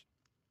mix.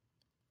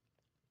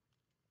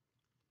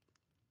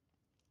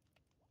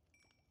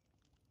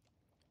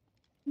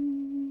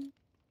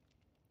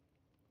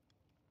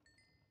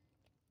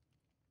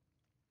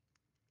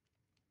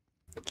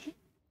 Okay.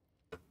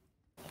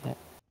 Yeah.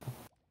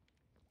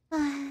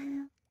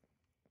 Ayo.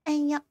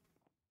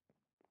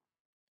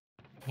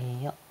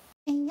 Ayo.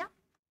 Ayo.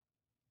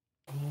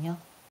 Ayo.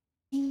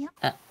 Ayo.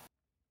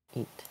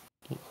 Eat.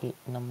 Eat.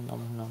 Nom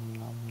nom nom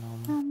nom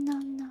nom. Nom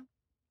nom nom.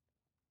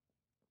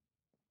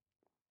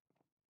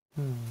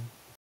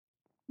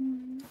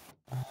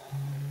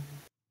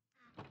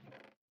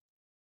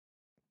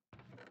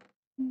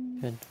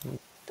 Should we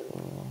do...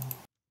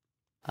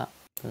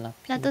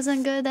 That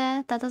doesn't go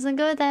there. That doesn't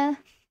go there.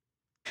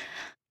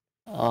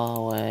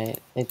 Oh wait,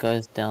 it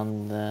goes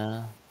down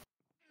there.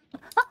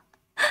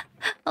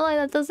 Oh,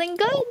 that doesn't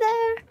go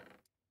there.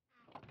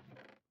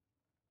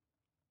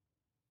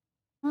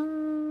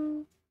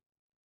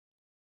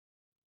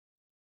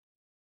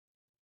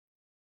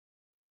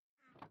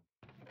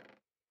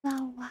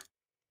 Flower.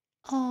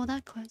 Oh,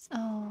 that goes.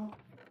 Oh.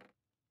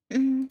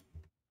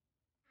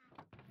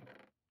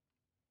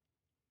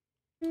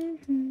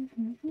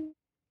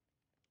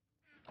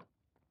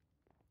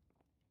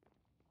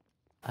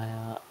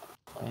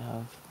 We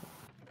have...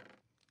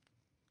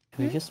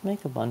 Can we just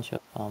make a bunch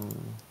of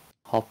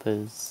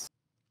hoppers?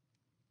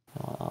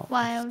 No,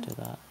 Why? I'll just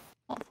do that.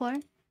 What for?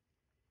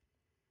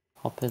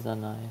 Hoppers are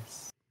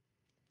nice.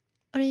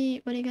 What are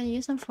you gonna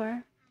use them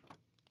for?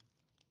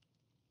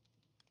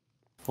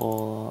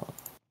 For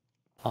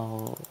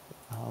our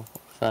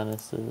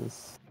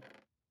furnaces.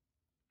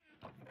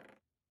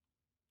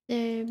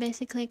 They're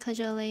basically because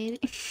you're lazy.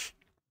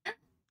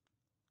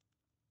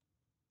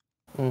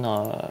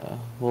 No,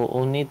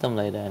 we'll need them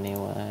later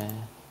anyway.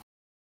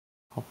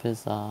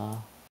 Hoppers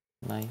are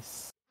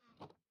nice.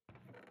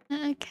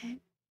 Okay.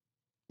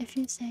 If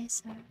you say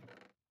so.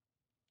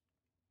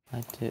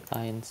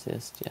 I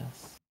insist,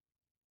 yes.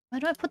 Why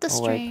do I put the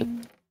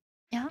string?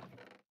 Yeah?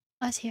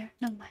 Oh, it's here.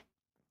 Never mind.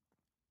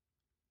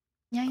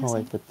 Yeah, you're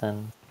saying. But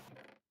then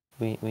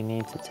we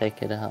need to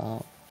take it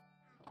out.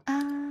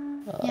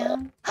 Yeah.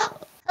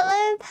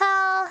 Hello,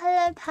 pal.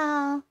 Hello,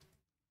 pal.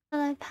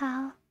 Hello,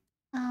 pal.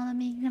 Let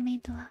me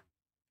do a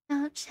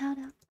shout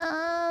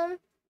out.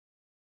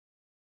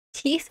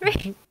 Teeth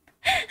raid.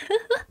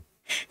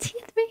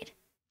 Teeth raid.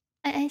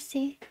 I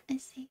see. I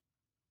see.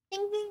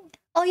 Ding ding.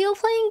 Oh, you're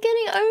playing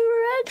Getting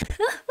Over It.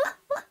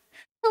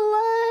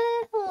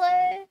 Hello,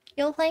 hello.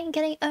 You're playing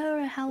Getting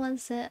Over It. How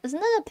was it?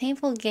 Isn't it a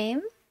painful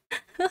game?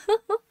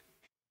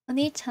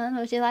 Oni-chan,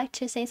 would you like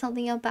to say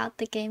something about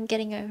the game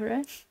Getting Over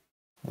It?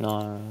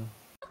 No.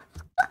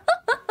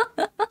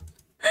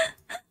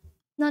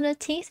 Not a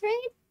teeth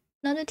raid?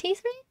 Not a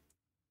teeth raid?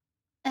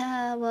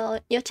 Well,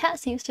 your chat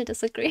seems to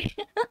disagree.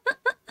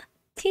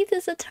 teeth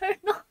is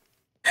eternal.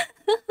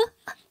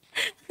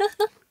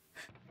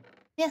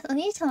 Yes,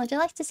 Onita, would you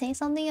like to say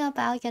something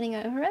about getting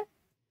over it?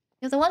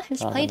 You're the one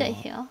who's played it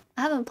here.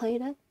 I haven't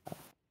played it.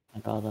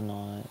 I'd rather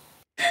not.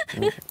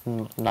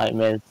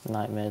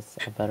 Nightmares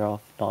are better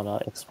off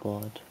not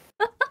explored.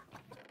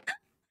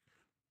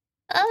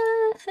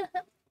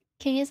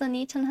 Curious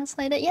Onita has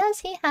played it. Yes,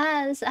 he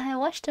has. I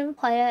watched him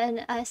play it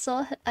and I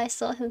saw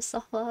him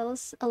suffer. It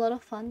was a lot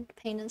of fun,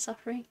 pain and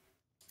suffering.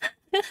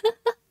 It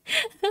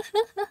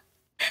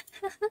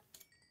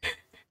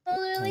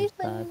was really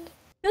fun.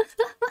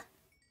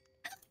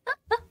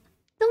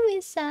 Don't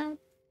be sad.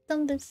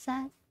 Don't be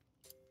sad.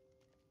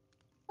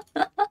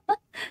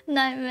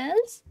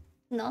 Nightmares?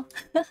 No.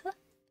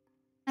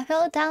 I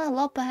fell down a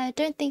lot, but I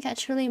don't think I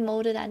truly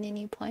molded at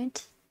any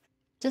point.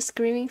 Just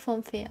screaming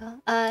from fear.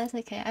 It's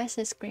okay. I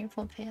said scream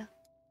from fear.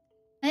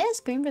 I have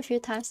screamed a few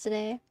times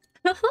today.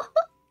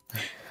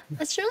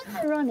 It's really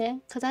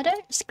ironic, because I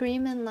don't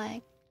scream in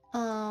like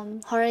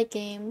horror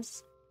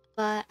games,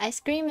 but I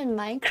scream in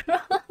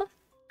Minecraft.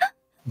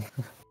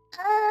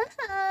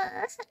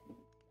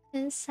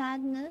 In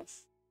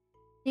sadness.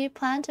 Do you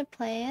plan to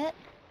play it?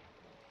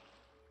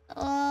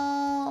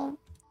 Oh,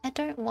 I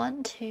don't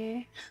want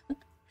to.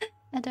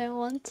 I don't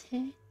want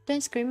to.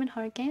 Don't scream in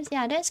horror games?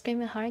 Yeah, I don't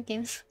scream in horror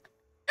games.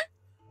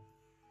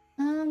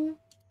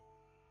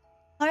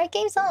 Horror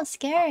games aren't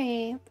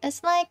scary.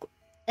 It's like,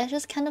 it's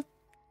just kind of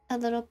a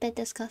little bit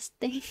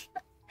disgusting.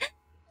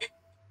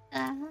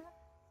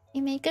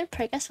 You made good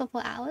progress for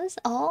 4 hours?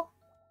 Oh,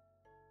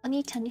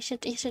 Oni-chan, you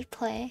should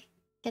play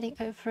Getting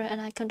Over It and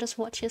I can just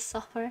watch you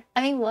suffer.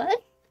 I mean,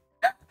 what?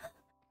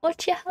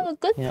 Watch you have a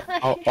good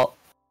time.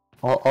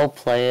 I'll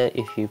play it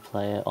if you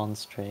play it on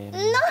stream.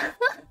 No!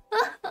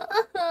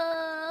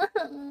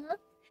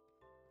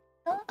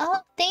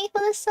 Oh, thank you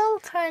for the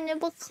sub,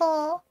 Carnival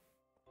Claw.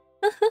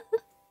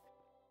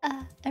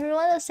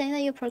 Everyone was saying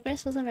that your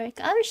progress wasn't very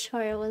good. I'm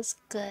sure it was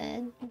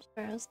good. I'm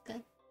sure it was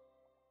good.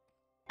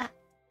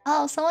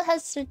 Oh, someone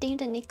has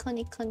redeemed a Nico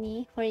Nico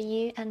Ni for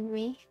you and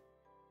me.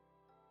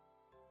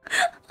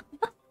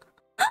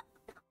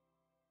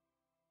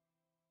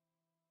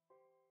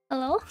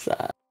 Hello?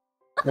 Sad.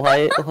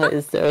 Why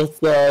is there a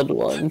third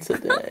one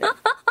today?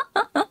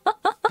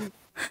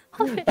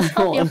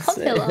 You're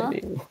popular.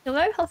 You're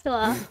very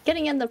popular.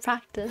 Getting in the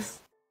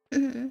practice.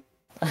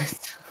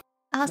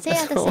 I'll say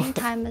at the same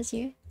time as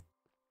you.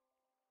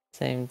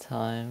 Same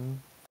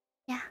time?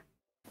 Yeah.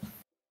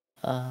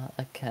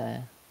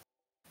 Okay.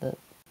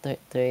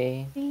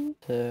 Three,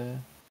 2,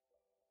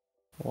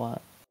 1.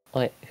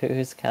 Wait,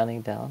 who's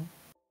counting down?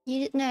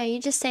 You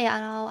just say it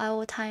and I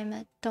will time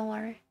it. Don't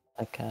worry.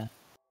 Okay.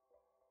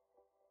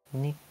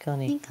 Nico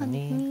Nico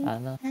ni あ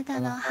なた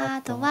のハ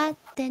ートは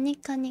ニ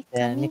コニコ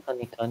にニコ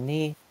ニコ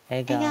に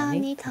笑笑顔顔に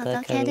に届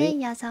届けるける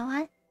矢沢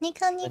ニ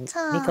コニコ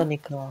ニコニ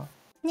コ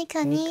ニ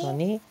コ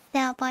にで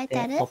覚え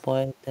てる覚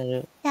えて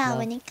るじゃ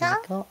あニコ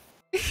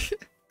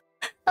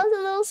That was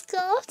a little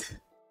scold.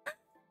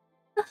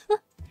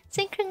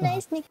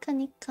 Synchronized Nico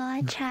Nico.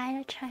 I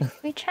tried.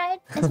 We tried.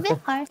 It's a bit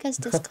hard because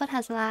Discord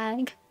has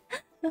lag.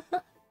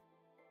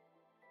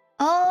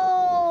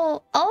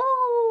 Oh!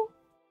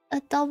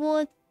 A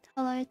double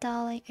hello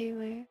darling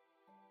over.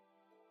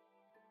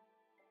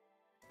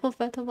 For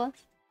both of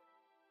us.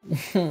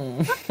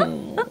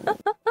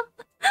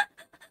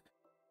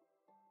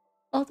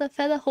 Oh, the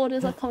feather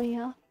holders are coming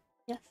out.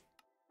 Yes.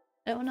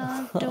 I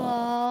wanna do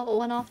a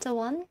one after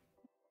one.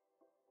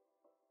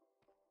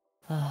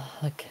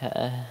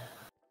 Okay.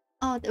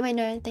 Oh, wait,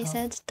 no, they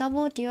said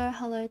double your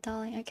hello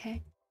darling.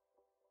 Okay.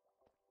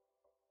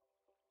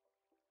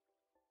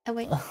 Oh,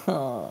 wait.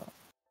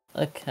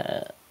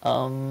 Okay.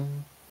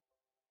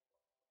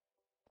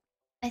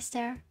 I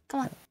stare.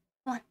 Come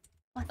on.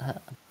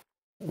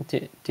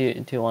 Do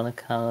you want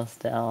to count us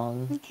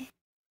down? Okay.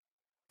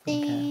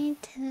 3,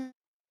 2,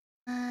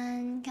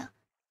 1, go.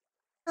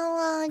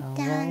 Hello,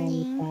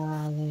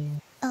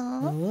 darling.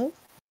 Oh.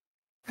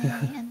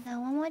 Okay, and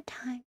then one more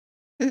time.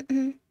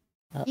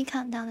 You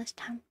count down this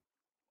time.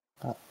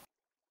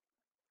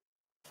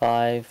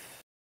 5,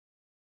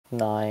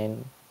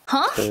 9,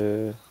 Huh?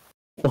 2,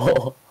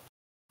 4,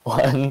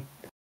 1.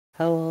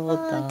 Hello,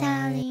 Hello,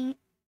 darling.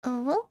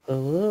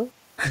 Oh.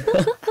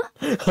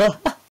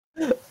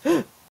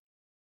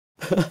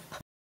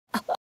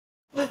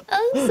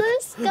 I'm so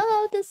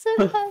scared. It's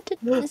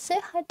so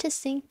hard to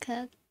sync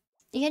it.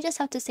 You just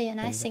have to say and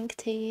I sync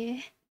to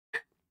you.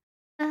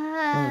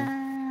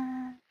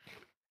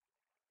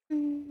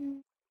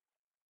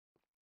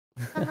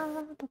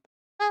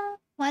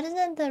 Why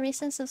doesn't the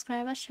recent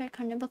subscriber share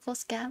Carnival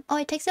scam? Oh,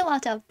 it takes a while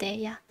to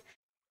update, yeah.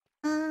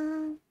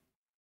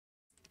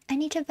 I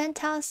need to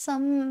vent out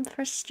some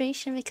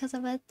frustration because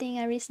of a thing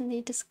I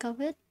recently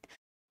discovered.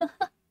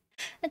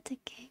 That's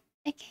okay.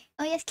 Okay.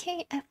 Oh yes,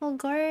 Carrie, I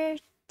forgot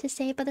to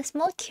say, but the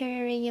small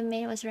curry you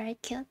made was very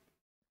cute.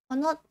 Well,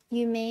 not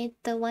you made,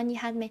 the one you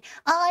had made.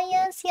 Oh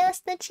yes,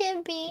 the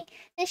chibi.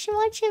 The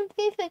small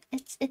chibi.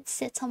 It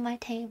sits on my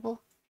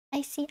table.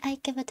 I see. I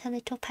give it a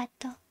little pet.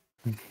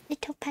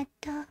 Little pet.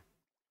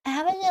 I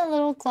have it in a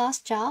little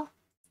glass jar.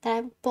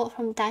 that I bought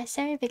from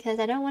Daiser because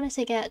I don't want it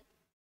to get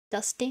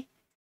dusty.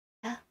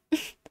 Yeah.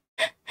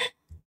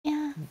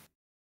 Yeah.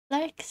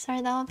 Lurk,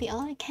 sorry, that will be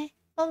all. Okay.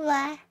 Bye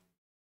bye.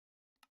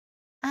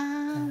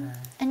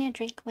 I need a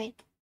drink.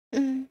 Wait.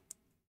 Mm.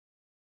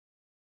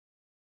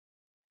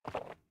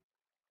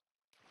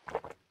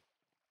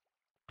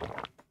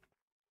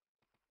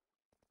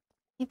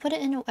 You put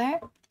it in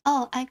where?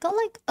 Oh, I got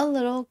like a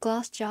little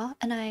glass jar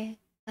and I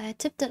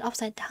tipped it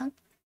upside down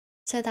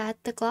so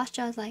that the glass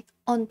jar is like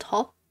on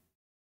top.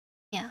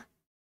 Yeah.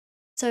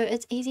 So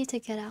it's easy to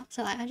get out.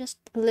 So I just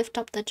lift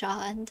up the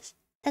jar and just,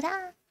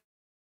 ta-da!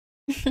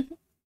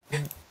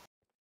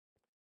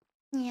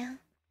 Yeah.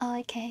 Oh,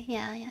 okay.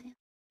 Yeah.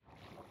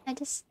 I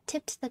just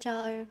tipped the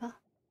jar over.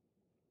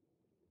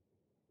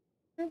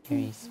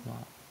 Very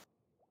smart.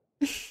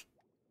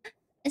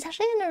 It's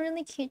actually in a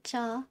really cute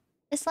jar.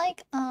 It's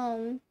like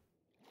the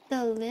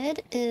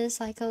lid is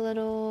like a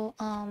little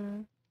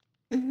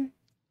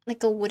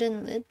like a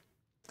wooden lid.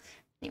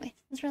 Anyway,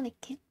 it's really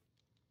cute.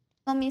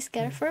 Got me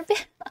scared for a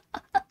bit.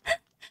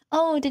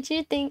 Oh, did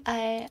you think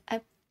I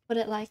put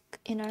it like,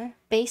 you know,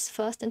 base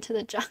first into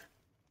the jar?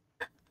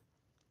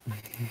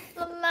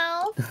 The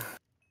mouth.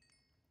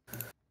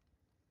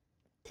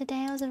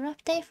 Today was a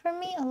rough day for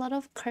me. A lot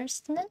of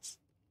cursedness.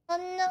 Oh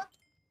no.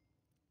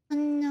 Oh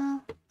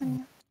no. Oh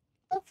no.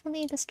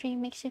 Hopefully the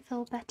stream makes you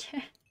feel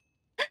better.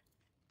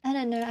 I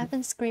don't know. I've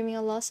been screaming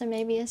a lot, so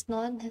maybe it's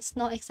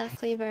not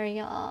exactly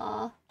very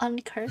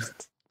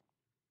uncursed.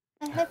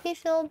 I hope you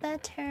feel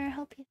better.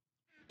 Hope you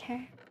feel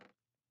better.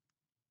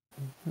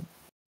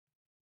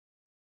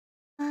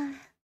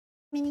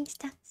 Mini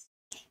stats.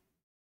 Okay.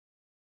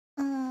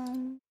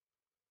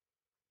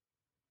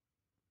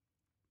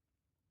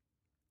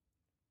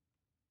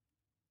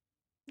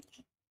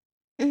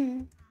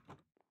 Okay.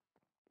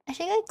 I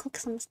should go cook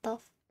some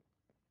stuff.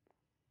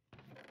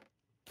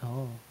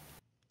 Oh.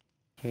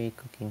 You're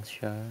cooking,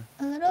 sure.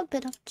 A little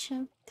bit of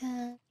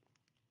chicken.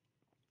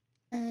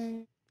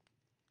 And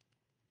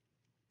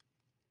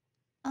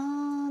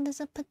oh,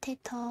 there's a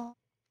potato.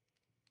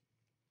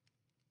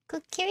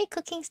 Kiri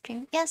cooking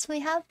stream. Yes, we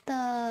have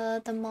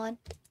the mod.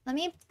 Let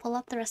me pull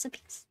up the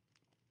recipes.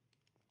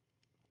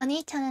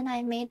 Anita and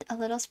I made a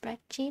little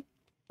spreadsheet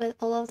with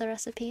all of the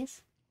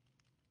recipes.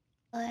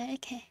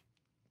 Okay.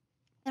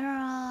 There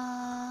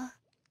are.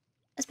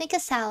 Let's make a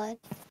salad.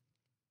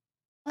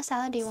 What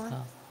salad do you want?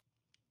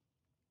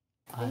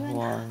 I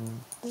want.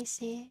 Let me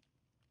see.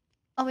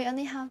 Oh, we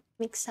only have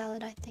mixed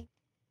salad, I think.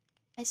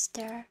 I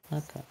stare.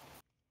 Okay.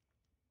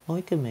 Well,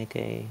 we could make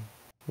a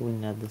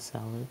another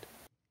salad.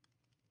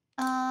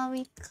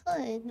 We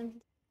could.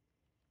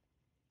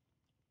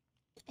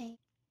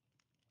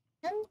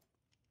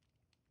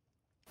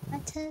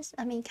 Lettuce.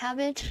 I mean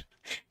cabbage.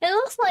 It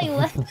looks like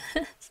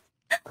lettuce.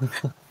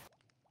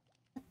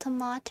 A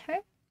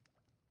tomato.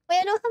 Wait,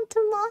 I don't have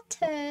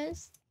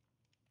tomatoes.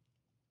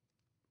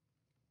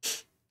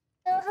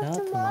 I don't have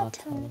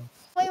tomatoes.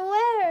 Wait,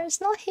 where? It's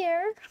not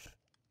here.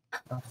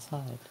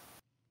 Outside.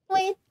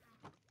 Wait.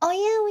 Oh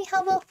yeah, we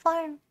have a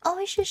farm. Oh,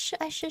 I should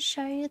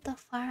show you the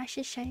farm. I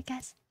should show you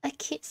guys a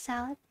cute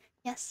salad.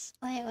 Yes.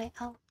 Wait.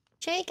 I'll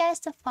show you guys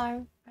the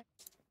farm.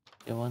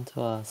 You want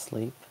to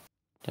sleep,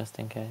 just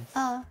in case.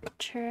 Oh,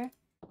 true.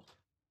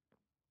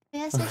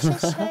 Yes, I should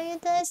show you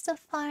guys the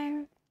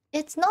farm.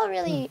 It's not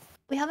really.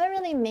 We haven't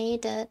really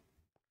made it.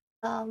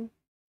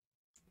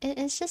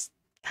 It's just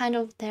kind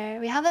of there.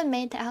 We haven't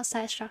made the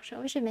outside structure.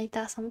 We should make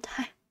that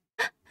sometime.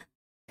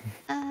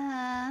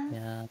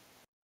 Yeah.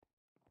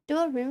 Do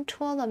a room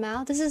tour,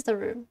 Lamau. This is the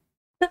room.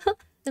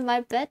 In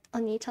my bed,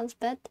 on Nichan's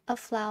bed, a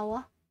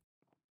flower,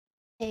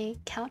 a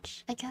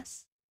couch, I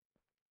guess,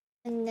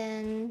 and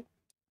then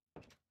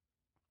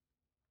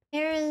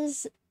here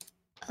is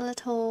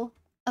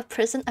a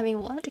prison. I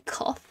mean, what? A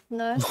cough?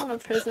 No, it's not a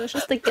prison. It's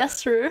just a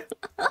guest room.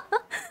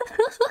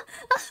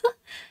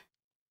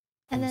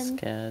 And then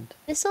scared.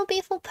 This will be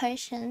for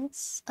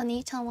potions.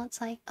 Onitan wants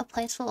like a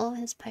place for all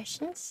his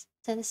potions.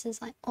 So this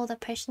is like all the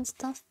potion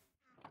stuff.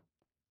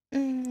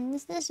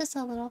 This is just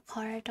a little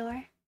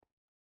corridor.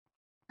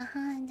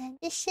 And then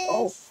this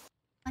is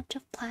a bunch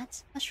of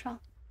plants. What's wrong?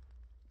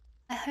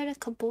 I heard a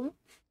kaboom.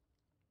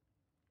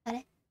 Got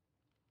it?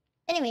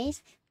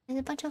 Anyways, there's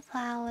a bunch of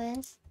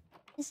flowers.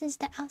 This is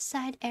the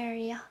outside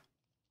area.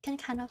 You can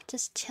kind of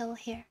just chill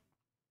here.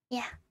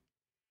 Yeah.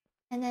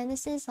 And then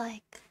this is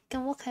like, you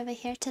can walk over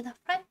here to the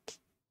front.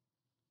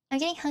 I'm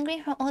getting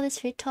hungry from all this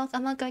food talk.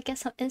 I'm gonna go get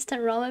some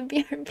instant ramen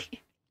BRB.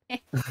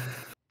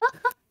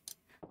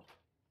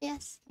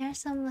 Yes, here's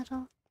some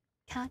little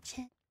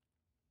couches.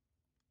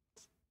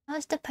 That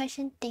was the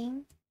potion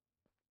thing.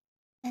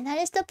 And that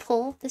is the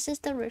pool. This is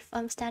the roof.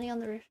 I'm standing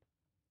on the roof.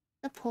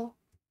 The pool.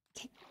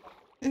 Okay.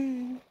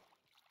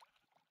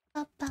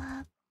 Up.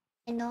 I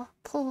know.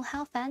 Pool,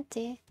 how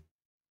fancy.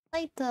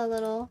 Like the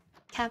little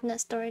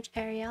cabinet storage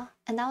area.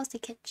 And that was the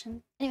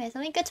kitchen. Anyways,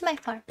 let me go to my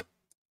farm.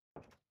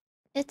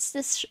 It's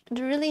this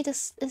really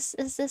this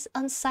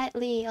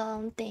unsightly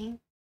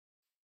thing.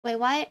 Wait,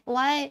 why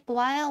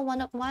I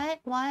wanna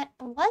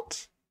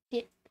what? Do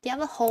you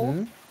have a hole?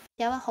 Hmm? Do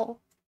you have a hole?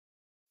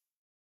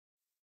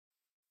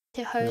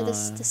 to her No.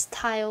 this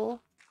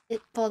tile.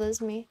 It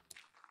bothers me.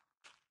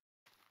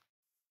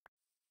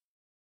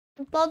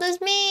 It bothers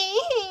me.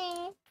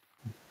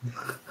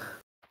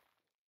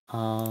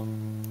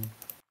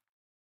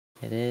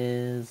 It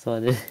is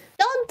what it is.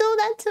 Don't do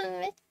that to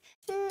me.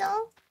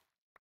 No.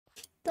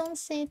 Don't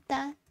say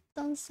that.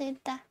 Don't say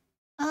that.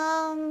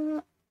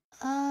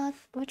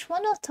 Which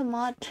one was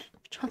tomato?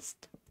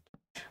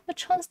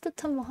 Which one's the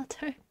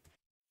tomato?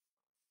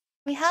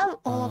 We have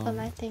all of them,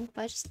 I think,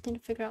 but I just need to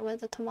figure out where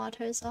the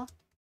tomatoes are.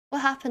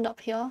 What happened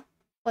up here?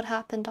 What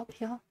happened up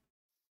here?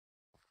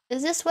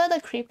 Is this where the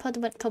creeper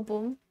went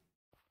kaboom?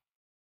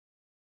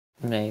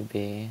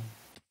 Maybe.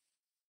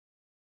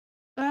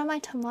 Where are my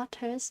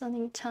tomatoes on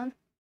Ichan?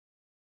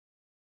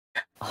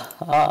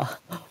 Ah.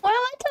 Where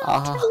are my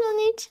tomatoes on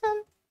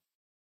Ichan?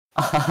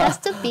 That's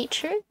the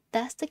beetroot.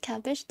 That's the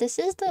cabbage. This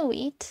is the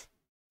wheat.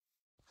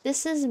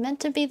 This is meant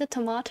to be the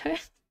tomato.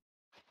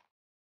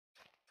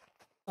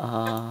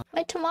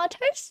 My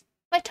tomatoes?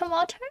 My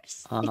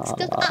tomatoes?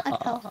 Excuse I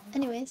fell.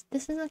 Anyways,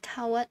 this is a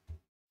carrot.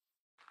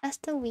 That's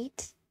the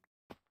wheat.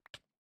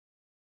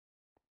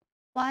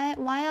 Why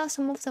are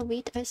some of the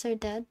wheat also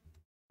dead?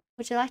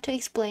 Would you like to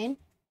explain?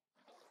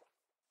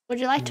 Would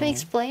you like to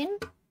explain?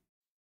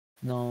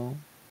 No.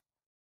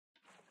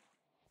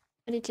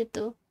 What did you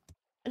do?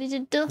 What did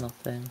you do?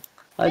 Nothing.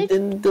 I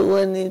didn't do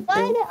anything.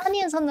 Why are there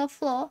onions on the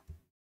floor?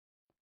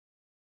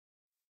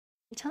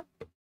 Nichan?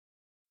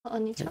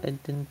 Nichan? I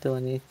didn't do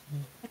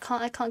anything.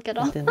 I can't get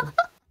up. I didn't.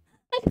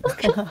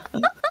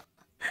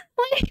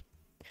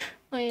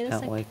 Wait a Can't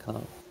second. wake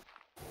up.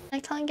 I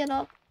can't get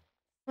up.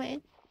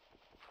 Wait.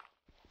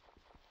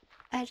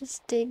 I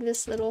just dig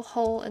this little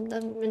hole in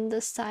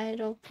the side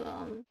of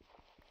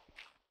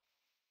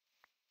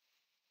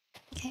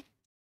Okay.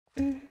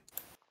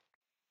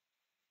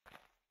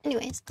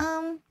 Anyways,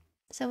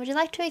 so would you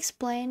like to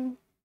explain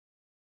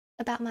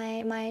about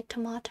my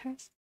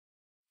tomatoes?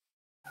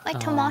 My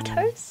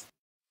tomatoes?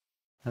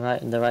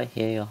 They're right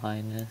here, Your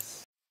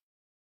Highness.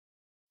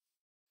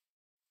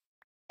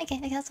 Okay,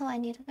 that's all I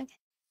needed. Okay.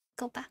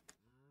 Go back.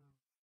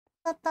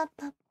 Up.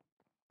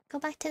 Go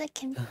back to the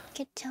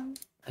kitchen.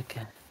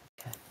 Okay.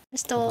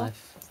 Restore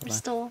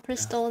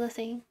the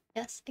thing.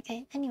 Yes,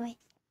 okay, anyway.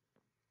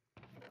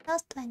 What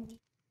else do I need?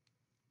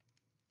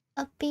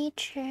 A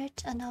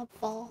beetroot and a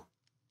ball.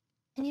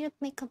 I need to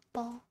make a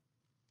ball.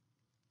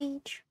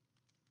 Beetroot.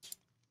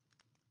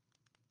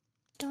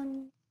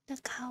 Don't the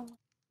cow.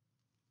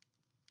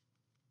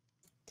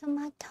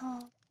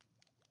 Tomato.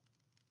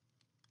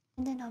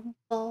 And then a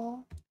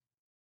ball.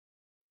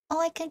 Oh,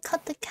 I can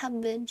cut the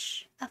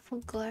cabbage. I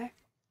forgot.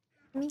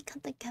 Let me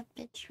cut the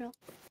cabbage real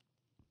quick.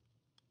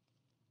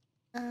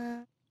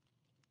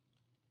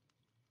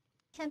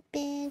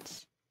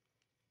 Cabbage.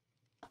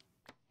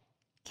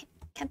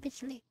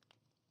 Cabbage leaf.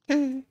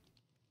 How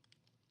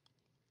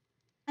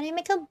do you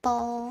make a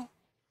ball?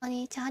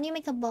 Anita, how do you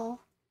make a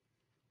ball?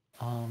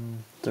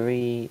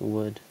 3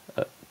 wood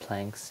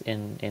planks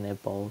in a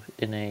bowl,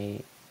 in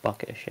a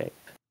bucket shape.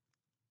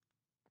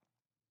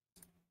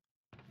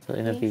 So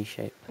in a V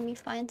shape. Let me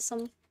find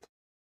some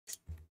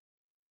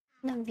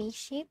in a V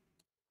shape.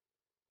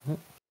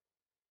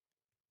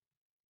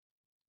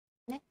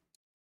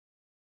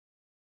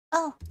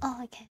 Oh,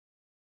 okay.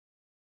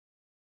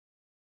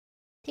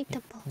 Take the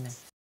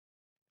balls.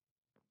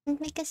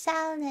 And make a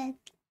salad.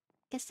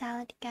 Make a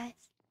salad, guys.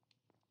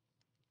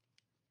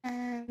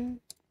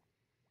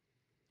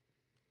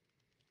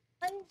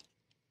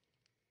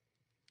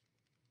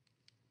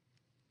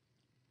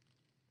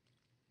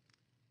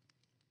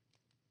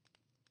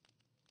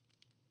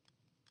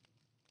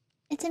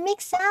 It's a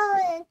mixed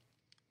salad.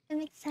 A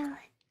mixed salad.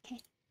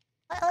 Okay.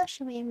 What else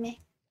should we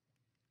make?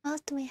 What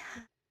else do we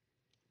have?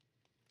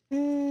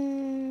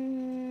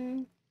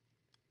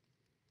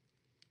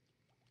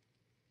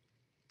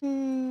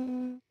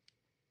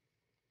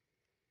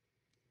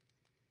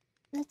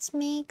 Let's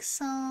make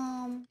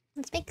something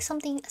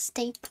a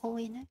staple,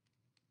 you know.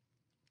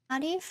 How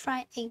do you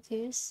fry egg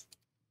goose?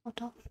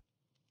 Hold on.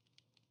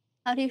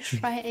 How do you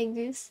fry egg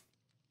goose?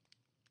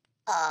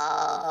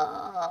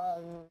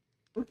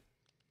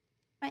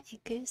 Fried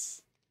egg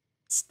goose.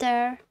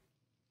 Stir.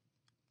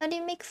 How do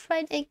you make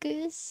fried egg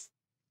goose?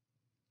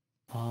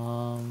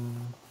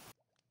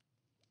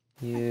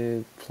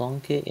 You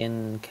plonk it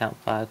in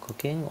campfire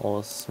cooking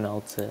or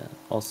smelt it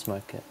or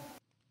smoke it.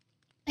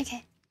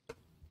 Okay.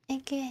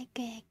 Egg.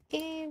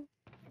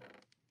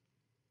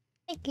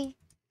 Okay.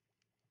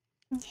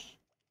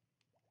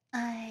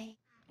 I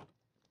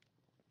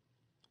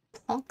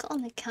plonk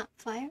on the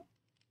campfire.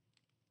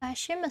 I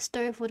assume a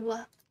stove would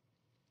work.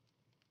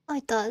 Oh,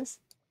 it does.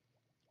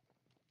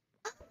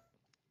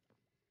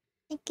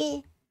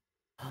 Okay.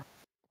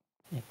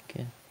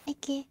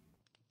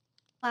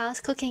 Wow,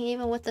 it's cooking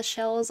even with the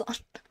shells on.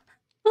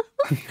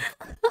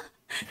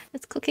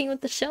 It's cooking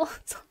with the shells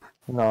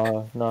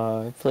on.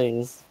 No,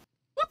 please.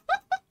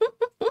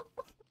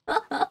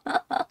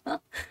 Wanna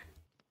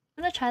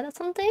try that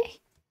someday?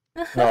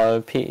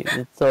 No,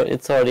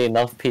 it's already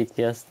enough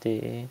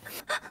PTSD.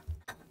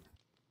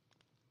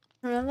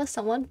 Remember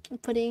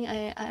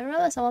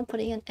remember someone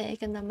putting an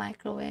egg in the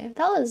microwave.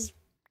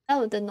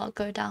 That did not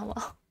go down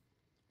well.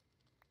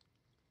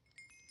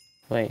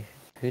 Wait,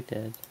 who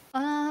did?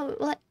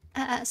 Like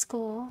at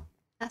school.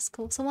 At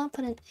school, someone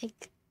put an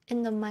egg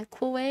in the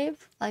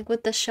microwave, like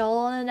with the shell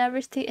on and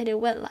everything, and it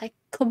went like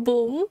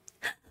kaboom.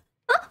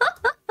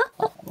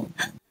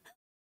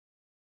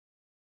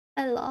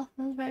 I laughed.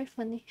 It was very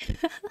funny.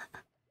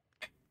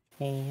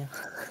 Yeah.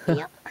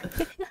 Yeah.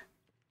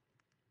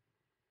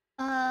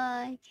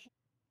 Okay.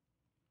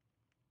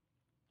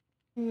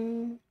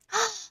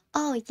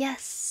 Oh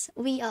yes,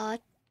 we are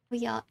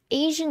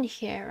Asian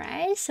here,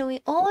 right? So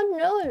we all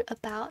know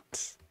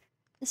about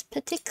this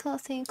particular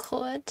thing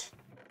called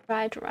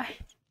fried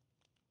rice.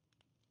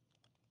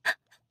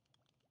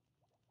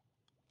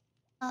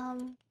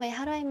 Wait,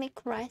 how do I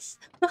make rice?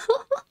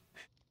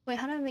 Wait,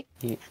 how do I make?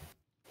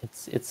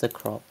 It's a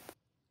crop.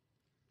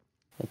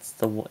 It's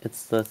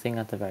the thing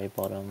at the very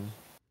bottom.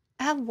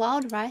 I have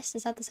wild rice.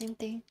 Is that the same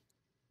thing?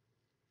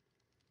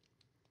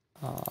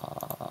 I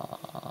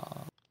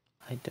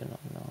do not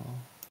know.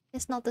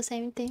 It's not the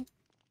same thing.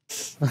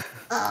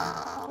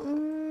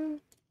 um,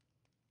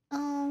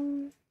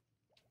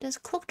 does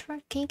cooked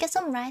rice? Can you get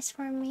some rice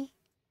for me?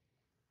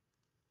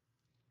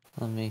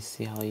 Let me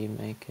see how you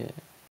make it.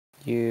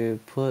 You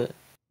put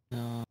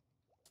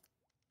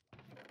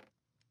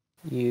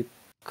you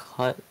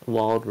cut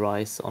wild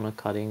rice on a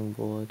cutting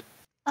board.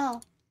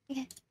 Oh,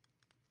 okay.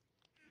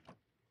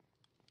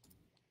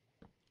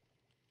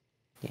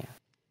 Yeah.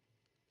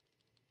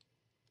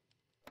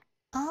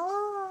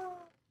 Oh.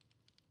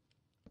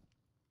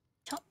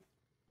 Chop.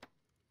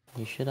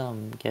 You should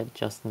get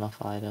just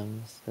enough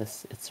items.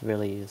 It's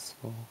really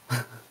useful.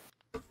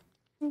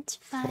 It's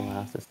That's all I fine.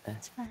 have to say.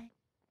 It's fine.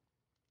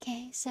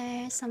 Okay, so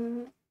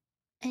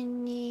I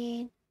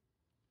need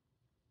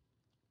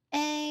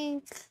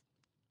egg.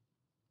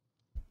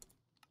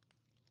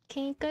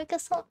 Can you go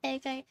get some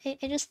egg? I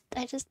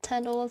just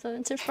turned all of them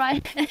into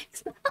fried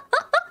eggs.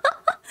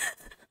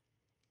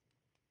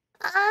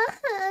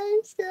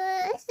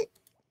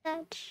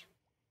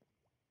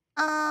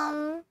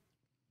 um,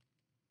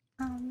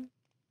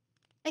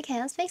 okay,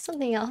 let's make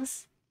something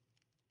else.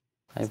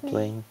 I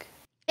blink.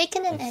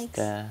 Bacon and I eggs.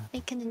 stare.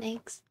 Bacon and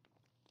eggs.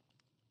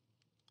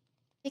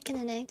 Bacon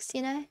and eggs.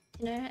 You know.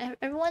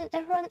 Everyone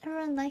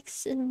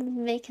likes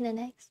bacon and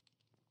eggs.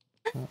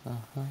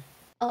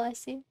 Oh, I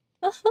see.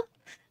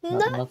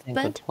 Nothing could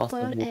Burnt boiled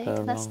possibly egg.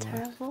 go That's wrong.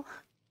 terrible.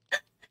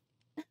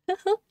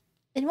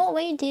 In what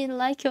way do you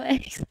like your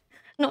eggs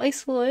not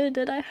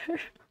exploded? I heard.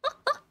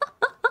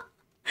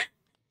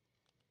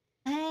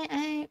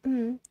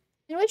 In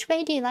which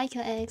way do you like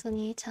your eggs on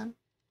your tongue?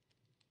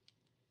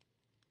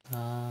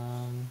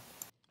 I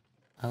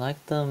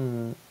like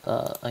them.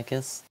 I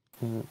guess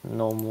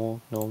normal.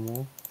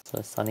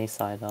 So sunny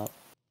side up.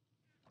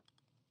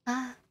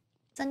 Ah,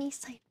 sunny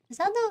side. Is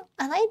that the?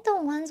 I like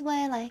the ones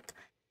where like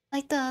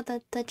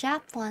the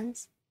Jap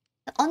ones,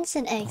 the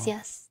onsen eggs.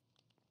 Yes,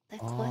 they're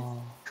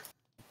called.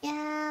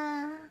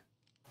 Yeah.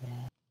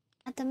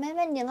 At the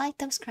moment, you like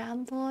them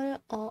scrambled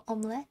or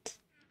omelette?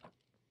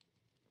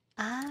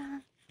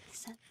 Ah,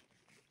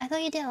 I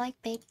thought you didn't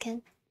like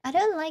bacon. I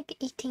don't like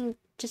eating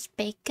just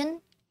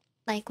bacon,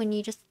 like when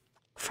you just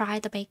fry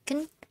the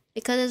bacon,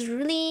 because it's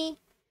really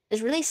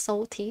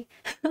salty.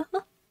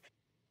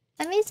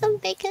 I made some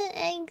bacon and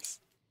eggs,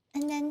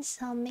 and then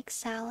some mixed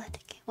salad.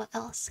 Okay, what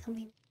else can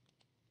we?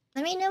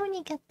 Let me know when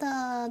you get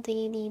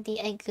the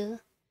egg.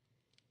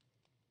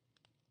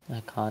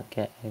 I can't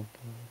get egg.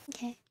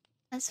 Okay,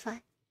 that's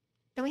fine.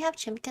 Do we have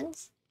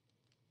chimkins?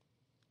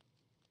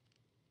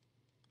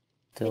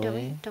 Do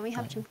we? Do we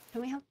have chim?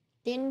 Do we have?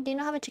 Do you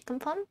not have a chicken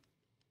farm?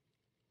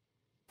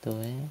 Do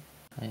we?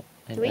 I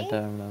we?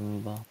 don't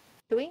remember.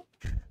 Do we?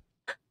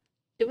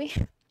 Do we?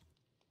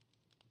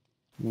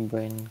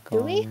 Brain Do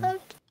gone. we have?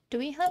 Do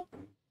we have?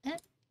 Eh?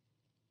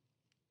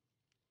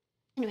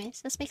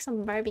 Anyways, let's make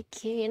some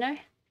barbecue. You know,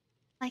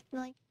 like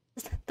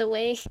the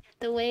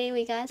way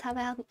we guys have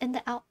out in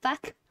the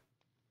outback.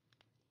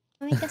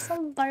 Let me get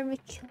some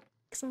barbecue.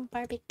 Some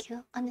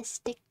barbecue on a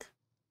stick.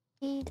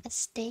 Need a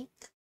steak.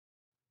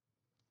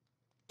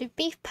 Do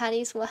beef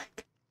patties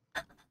work?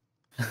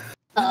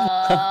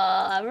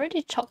 I've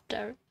already chopped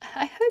it.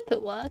 I hope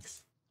it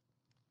works.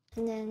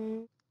 And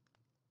then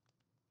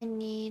I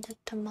need a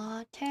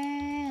tomato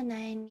and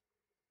I need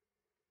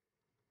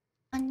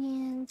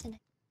onions and a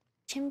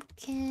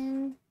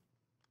chicken.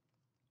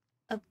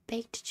 A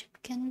baked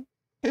chicken.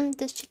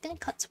 Does chicken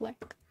cuts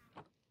work?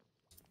 Let's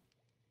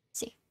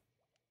see.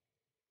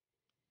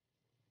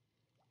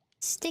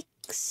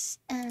 Sticks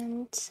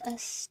and a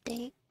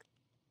steak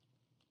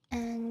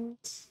and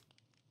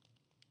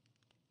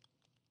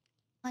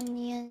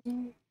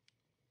onion.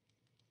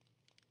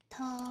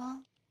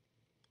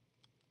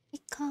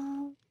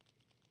 Because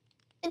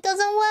it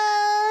doesn't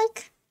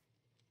work.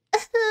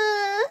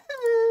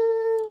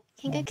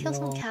 Can you go kill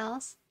some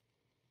cows?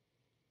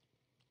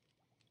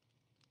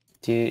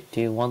 Do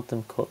you want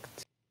them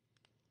cooked?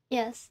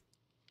 Yes.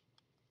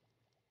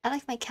 I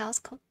like my cows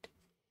cooked.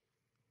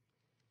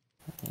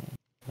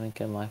 Let me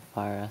get my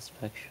fire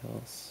aspect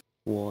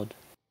sword.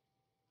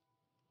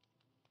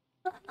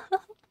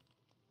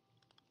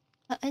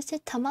 Is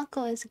it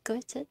tamako is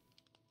good? Is it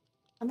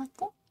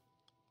tamako?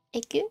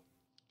 Egu?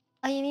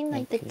 Oh, you mean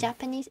like the Egu.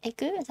 Japanese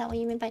egu? Is that what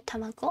you mean by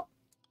tamako?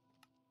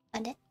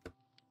 Got it.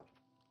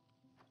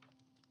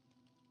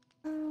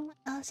 What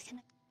else can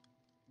I...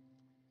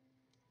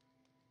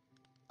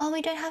 Oh,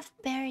 we don't have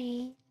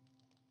berry.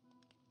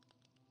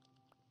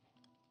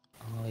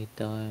 Oh, we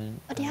don't.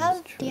 Oh, do you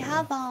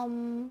have what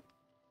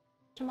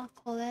do I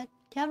call it?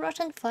 Do you have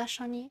rotten flesh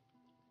on you?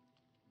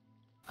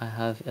 I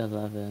have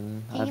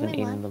 11. I Can you give haven't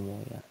me eaten one? them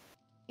all yet.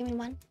 Give me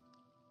one.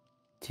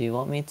 Do you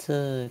want me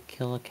to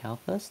kill a cow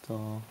first,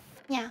 or...?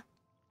 Yeah.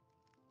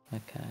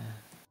 Okay.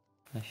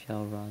 I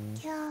shall run.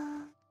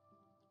 Yeah.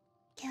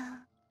 Yeah.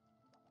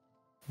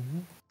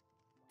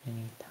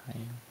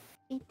 Anytime.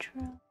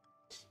 Beetroot.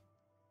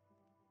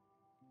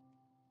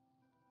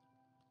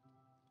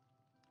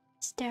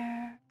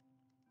 Stir.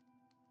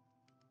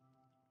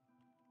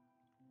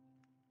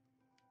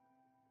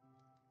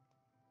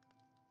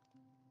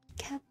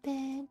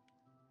 Cabbage.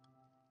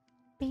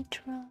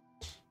 Beetroot.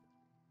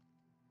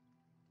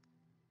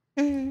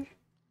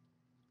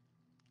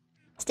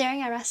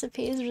 Staring at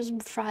recipes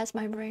just fries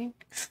my brain.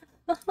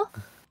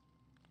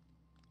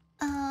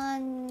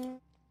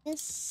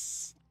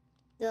 This,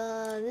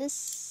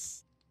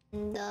 this,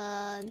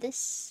 and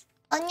this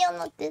onion,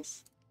 not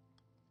this,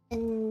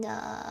 and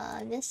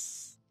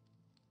this.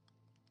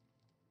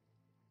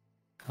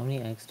 How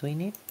many eggs do we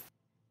need?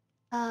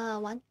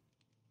 One.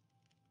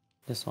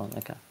 This one,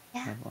 okay.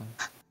 Yeah. I have one.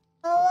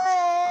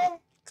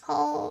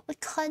 Hello.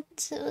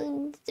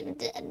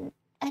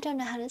 I don't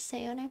know how to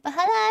say your name, but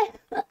hello.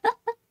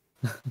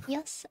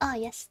 Yes. Oh,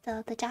 yes.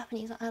 The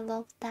Japanese one. I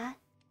love that.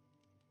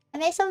 I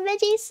made some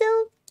veggie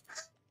soup.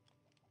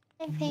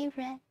 My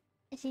favorite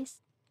veggies.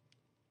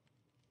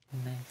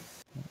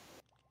 Nice.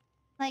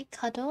 Like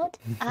cuddled.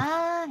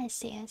 I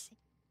see. I see.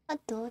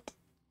 Cuddled.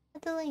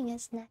 Cuddling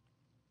is nice,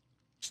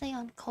 especially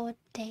on cold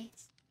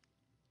days.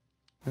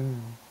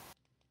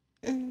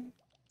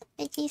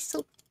 Veggie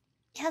soup.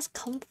 It has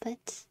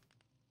comfort.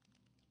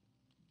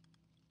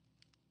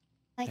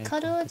 I Very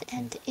cuddled comforting.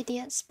 and the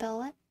idiot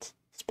spelt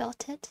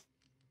it.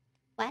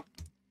 What?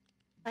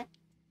 What?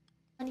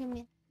 What do you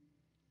mean?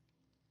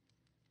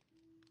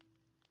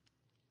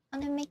 I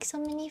wanna make so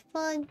many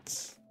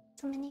foods.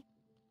 So many.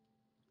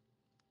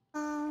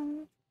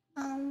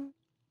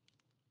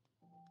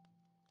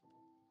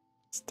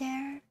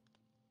 Stare.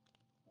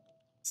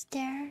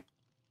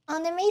 I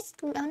wanna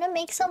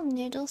make some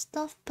noodle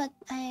stuff, but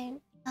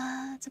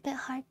it's a bit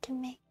hard to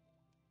make.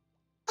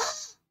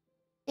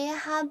 Do you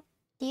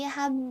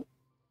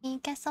can you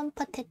get some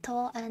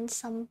potato and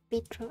some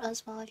beetroot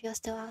as well if you're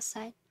still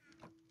outside?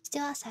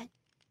 Still outside?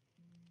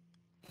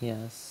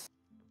 Yes.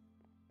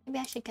 Maybe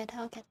I should get it.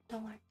 I'll get it,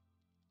 don't worry.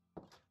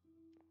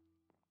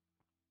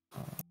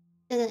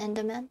 There's an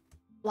Enderman.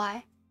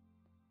 Why?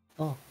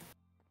 Oh.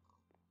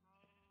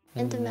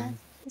 Enderman.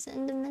 There's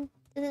an Enderman.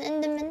 There's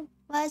an Enderman.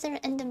 Why is there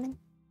an Enderman?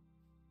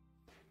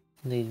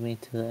 Lead me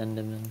to the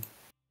Enderman.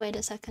 Wait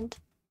a second.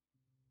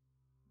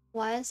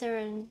 Why is there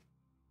an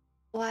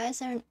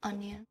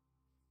onion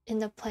in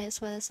the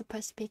place where there's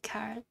supposed to be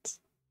carrots?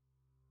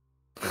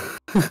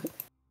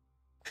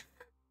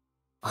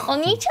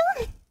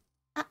 Oni-chan?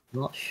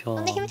 Not sure.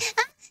 Nothing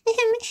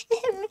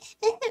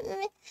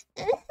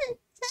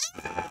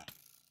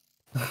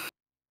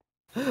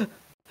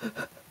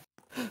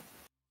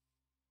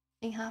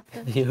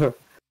happened. You're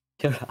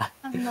right.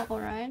 I'm not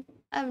alright.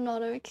 I'm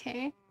not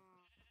okay.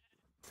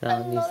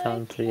 You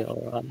sound pretty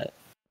alright.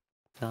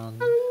 I'm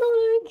not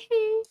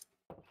okay.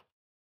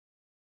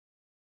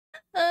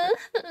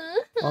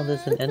 Oh,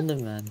 there's an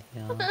Enderman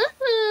here.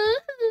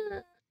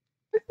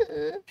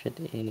 Should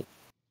eat.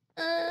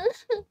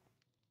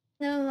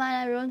 Never mind,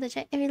 I ruined the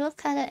check. If you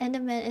look at an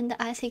Enderman in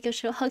the eyes, he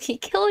gives you a hug. He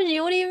kills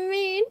you. What do you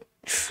mean?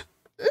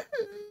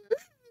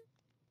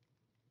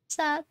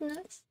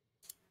 Sadness.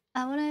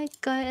 I wanna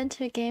go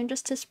into a game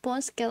just to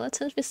spawn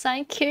skeletons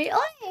beside Kiri.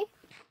 Oi!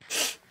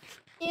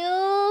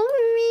 You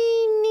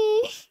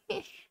meanie.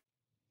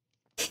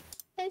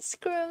 Ice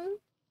cream.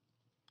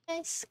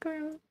 Ice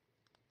cream.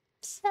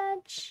 Sad.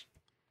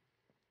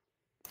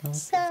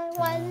 Sad.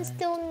 Why is it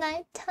still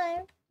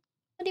nighttime?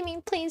 What do you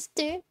mean, please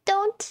do?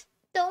 Don't.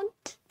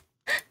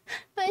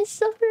 I'm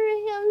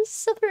suffering. I'm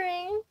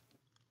suffering.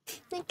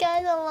 You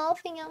guys are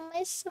laughing at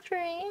my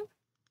suffering.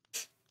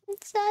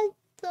 It's sad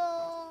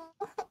though.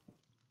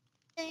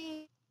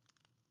 Hey.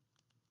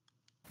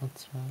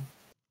 What's wrong?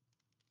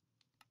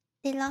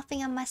 They're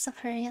laughing at my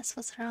suffering. That's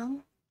what's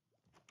wrong.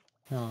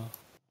 No.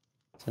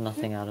 So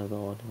nothing out of the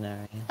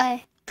ordinary.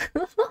 Bye.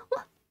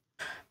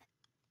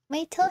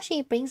 Wait till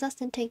she brings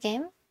us into a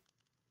game.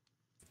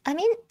 I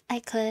mean, I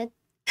could.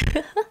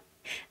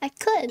 I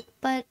could,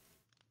 but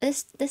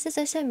this is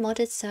also a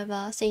modded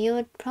server, so you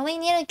would probably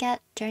need to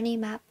get journey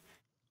map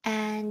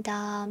and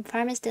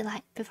Farmer's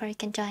Delight before you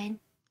can join.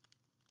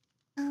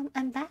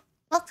 I'm back.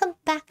 Welcome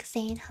back,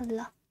 Zane.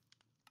 Hello.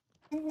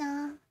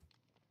 And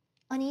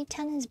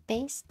Oni-chan is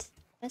based.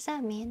 What does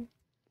that mean?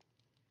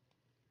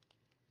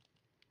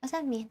 What's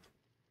that mean?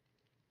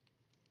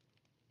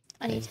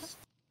 Anita? Based.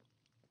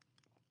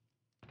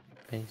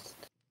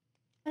 Based.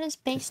 What does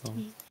based Chisel.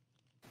 mean?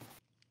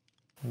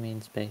 It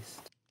means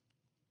based.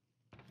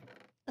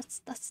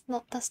 That's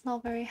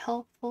not very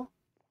helpful.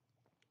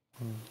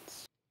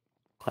 It's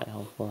quite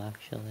helpful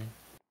actually.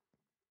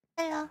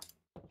 Yeah.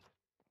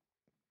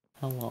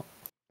 How what?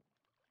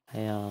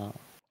 A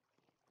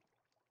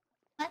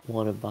What?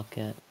 water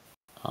bucket.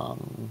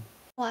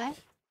 Why?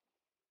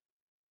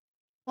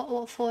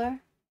 What for?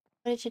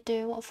 What did you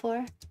do? What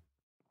for?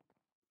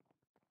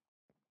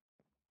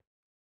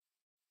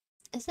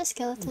 Is the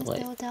skeleton Wait.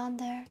 still down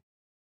there?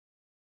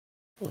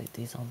 Wait,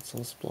 these aren't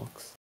source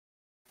blocks.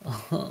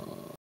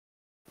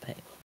 Wait.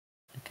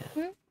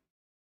 Okay.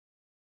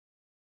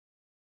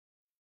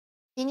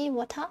 You need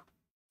water?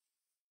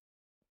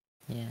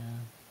 Yeah.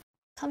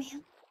 Come here.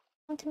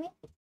 Come to me.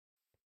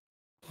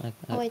 I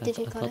got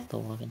got it? the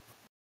water.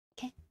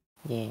 Okay.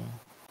 Yeah,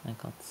 I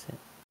got it.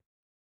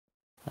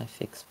 I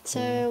fixed pool.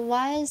 So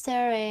why is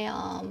there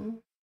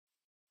an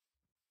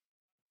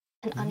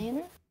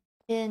onion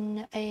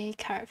in a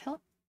carrot field?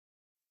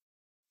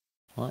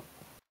 What?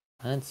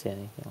 I didn't see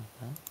anything like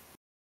that.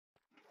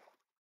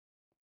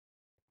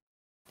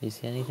 Do you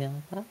see anything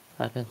like that?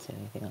 I didn't see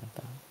anything like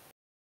that.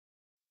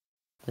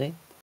 See?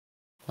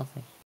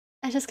 Nothing.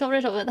 I just got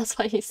rid of it, that's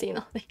why you see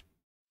nothing.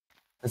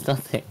 There's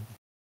nothing.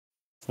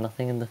 There's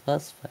nothing in the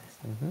first place.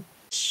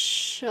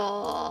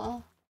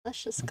 Sure.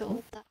 Let's just go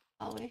with that,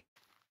 shall we?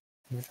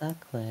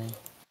 Exactly.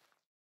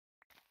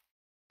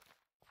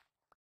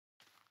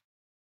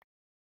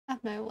 I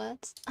have no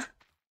words.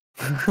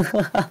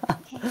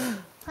 Okay,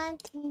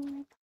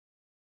 planting.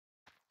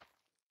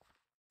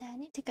 Yeah, I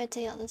need to go to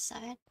the other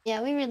side.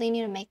 Yeah, we really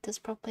need to make this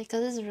properly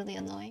because this is really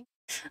annoying.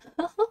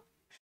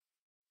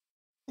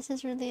 This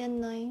is really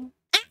annoying.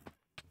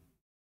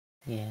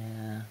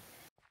 Yeah.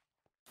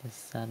 It's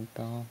sad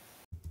though.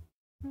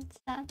 What's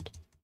that?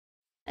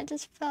 I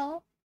just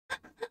fell.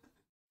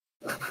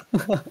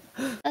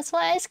 That's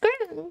why I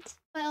screamed.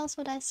 Why else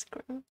would I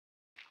scream?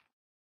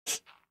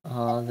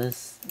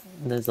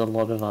 There's a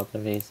lot of other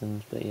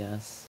reasons, but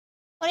yes.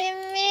 What do you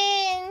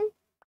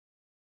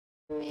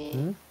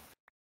mean?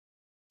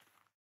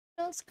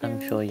 Don't scream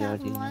I'm sure you that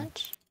already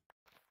much.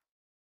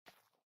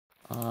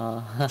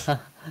 know.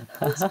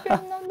 Don't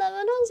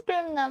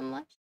scream that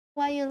much.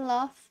 Why you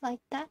laugh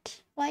like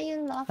that? Why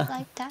you laugh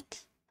like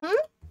that?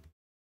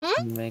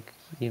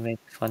 You make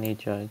funny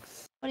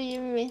jokes. What do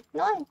you mean?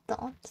 No, I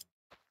don't.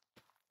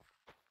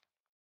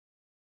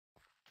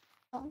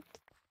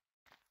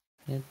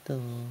 You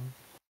do.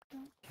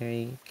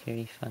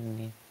 Very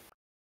funny.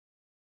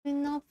 You're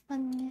not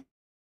funny.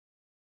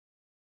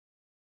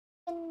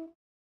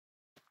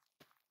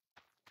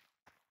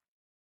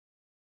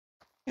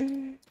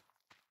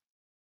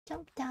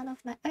 Jumped out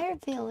of my air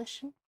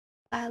violation.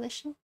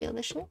 Violation?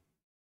 Violation?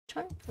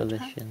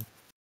 Volition.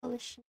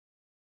 Violation.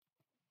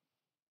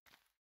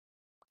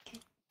 Okay.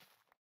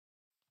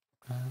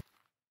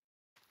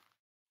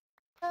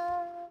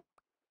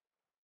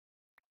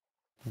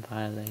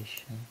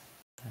 Violation.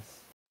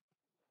 Yes.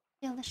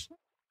 Violation?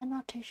 I'm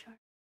not too sure.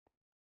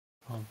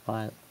 Oh,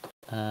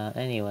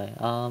 anyway,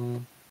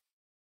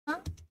 Huh?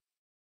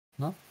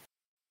 No?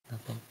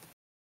 Nothing.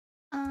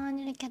 I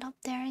need to get up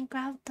there and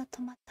grab the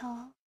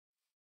tomato.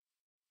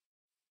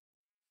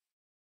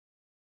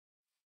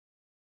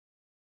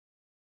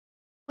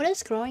 What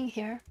is growing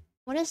here?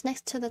 What is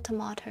next to the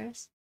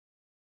tomatoes?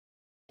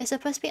 It's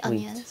supposed to be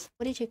onions.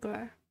 What did you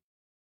grow?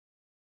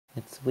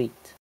 It's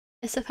wheat.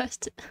 It's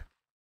supposed to...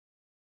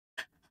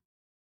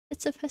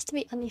 It's supposed to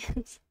be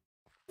onions.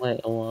 Wait,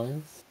 it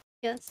was?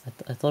 Yes.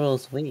 I thought it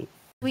was wheat.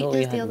 Wheat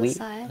is the other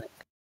side.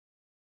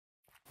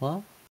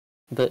 What?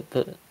 But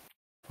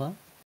what?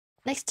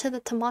 Next to the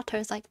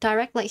tomatoes, like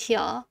direct, like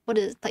here. What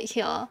is like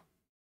here?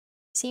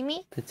 See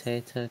me?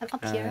 Potato, I'm carrot.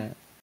 up here.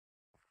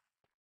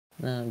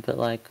 No, but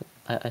like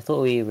I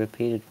thought we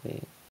repeated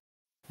wheat.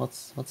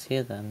 What's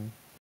here then?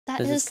 That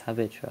This is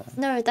cabbage, right?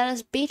 no, that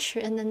is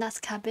beetroot, and then that's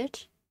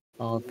cabbage.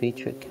 Oh,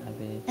 beetroot,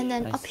 cabbage. And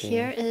then I up see.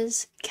 here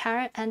is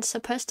carrot and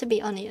supposed to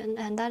be onion,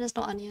 and that is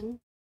not onion.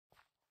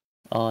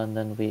 Oh, and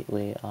then wheat.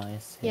 Oh, I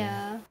see.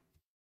 Yeah,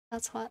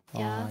 that's what.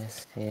 Yeah. Oh, I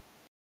see.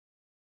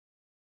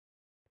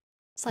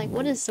 It's like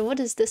what is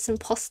this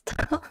imposter?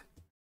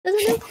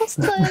 There's an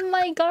imposter in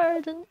my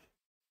garden.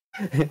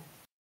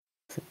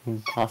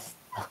 Impasta.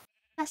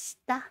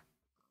 Pasta.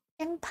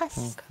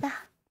 Impasta.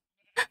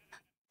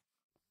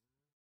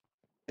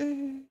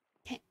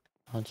 Okay.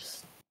 I'll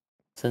just,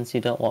 since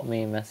you don't want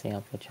me messing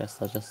up your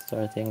chest, I'll just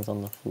throw things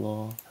on the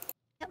floor.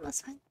 Yep,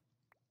 that's fine.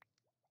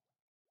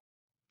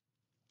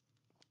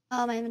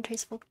 Oh, my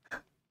inventory's full.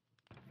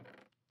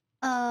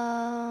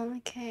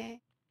 Okay.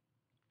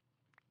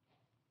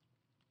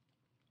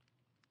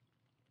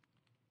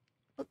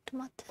 Cooked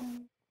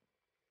mutton.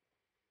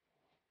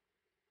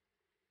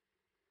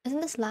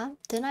 Isn't this lamb?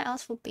 Didn't I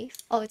ask for beef?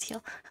 Oh, it's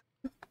here.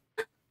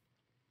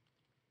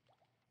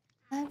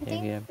 Everything?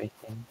 Give you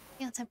everything.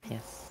 Yeah, it's everything.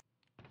 Yes.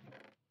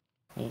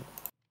 Yeah.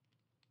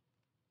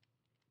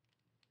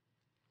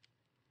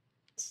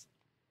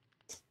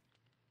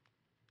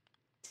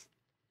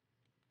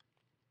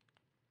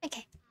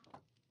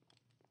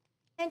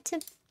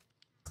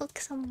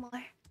 some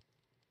more.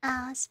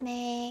 Let's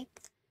make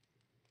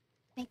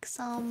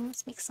some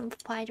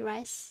fried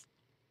rice.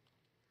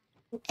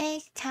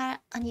 Egg,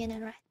 carrot, onion,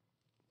 and rice.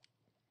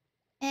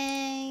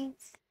 Egg,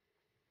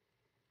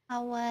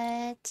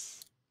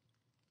 carrot,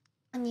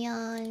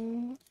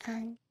 onion,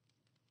 and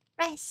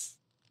rice.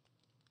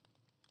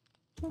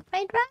 Making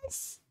fried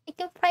rice.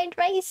 Making fried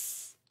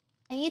rice.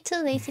 Are you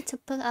too lazy to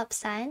put up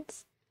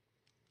signs?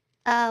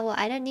 Well,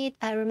 I don't need.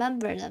 I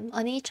remember them.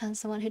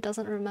 Oni-chan's the one who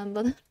doesn't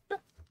remember them.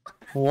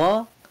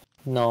 What?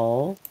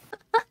 No.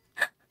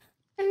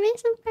 I made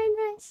some fried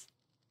rice.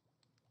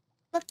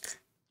 Look.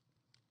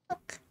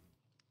 Look.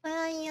 Where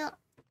are you?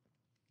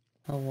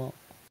 Oh, well.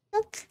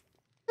 Look.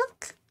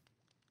 Look.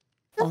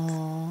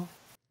 Oh,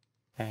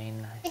 very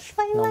nice. It's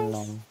fried Nom rice.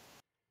 nom.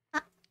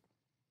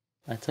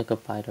 I took a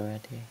bite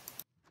already.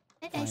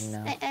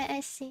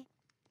 I see.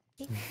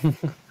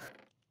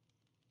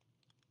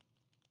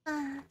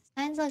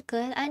 Signs are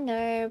good, I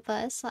know,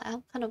 but it's like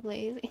I'm kind of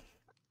lazy.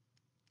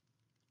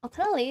 I'm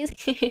kind of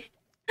lazy.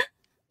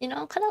 You know,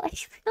 I'm kind of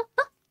lazy.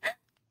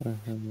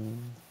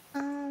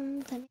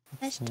 The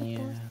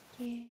vegetables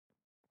here.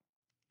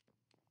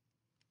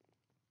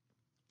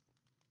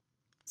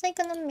 What's I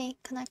gonna make?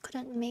 And I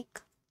couldn't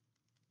make.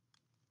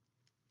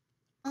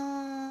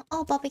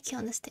 Oh, barbecue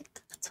on the stick.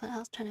 That's what I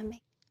was trying to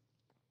make.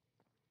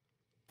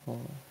 Oh,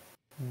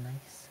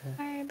 nice.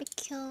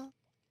 Barbecue.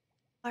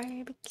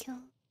 Barbecue.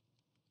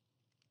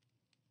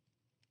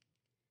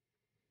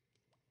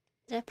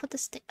 Did I put the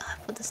stick? Oh, I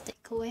put the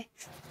stick away.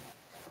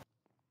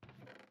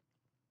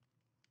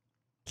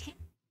 Okay.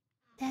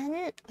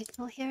 Then we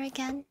go here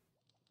again.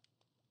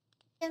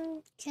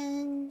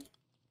 Pumpkin.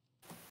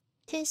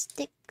 2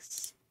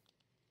 sticks.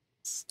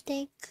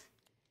 Steak.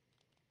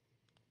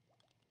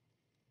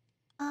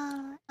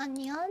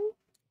 Onion.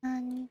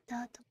 And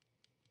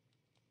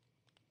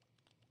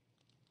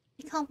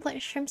we can't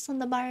put shrimps on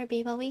the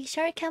Barbie, but we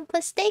sure can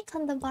put steak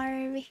on the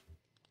Barbie.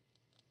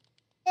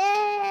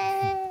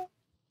 Yay!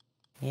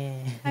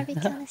 Yeah.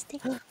 Barbecue on a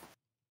stick.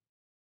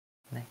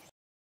 Nice.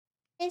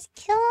 It's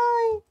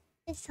cute.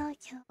 It's so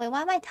cute. Wait,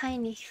 why am I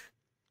tiny?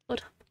 Hold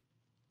up.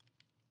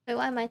 Wait,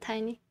 why am I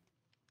tiny?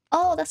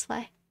 Oh, that's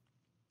why.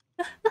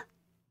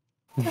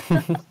 Wait,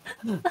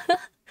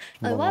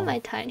 why am I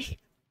tiny?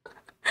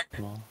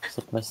 Well,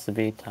 supposed to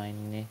be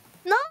tiny.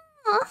 No!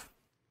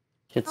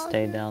 Should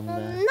stay down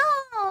there.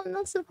 No! I'm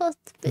not supposed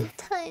to be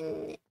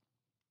tiny.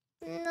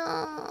 No.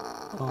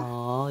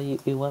 Oh,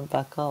 you went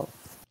back up.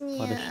 Yeah.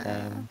 What a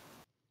shame.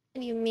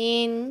 What do you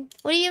mean?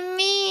 What do you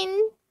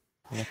mean?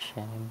 What a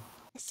shame.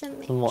 SMH.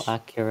 It's more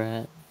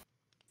accurate.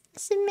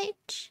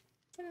 SMH.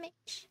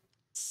 SMH.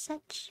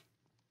 Such.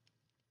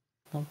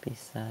 Don't be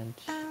sad.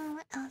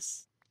 What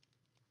else?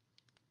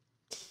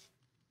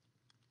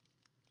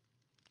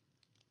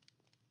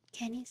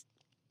 Can you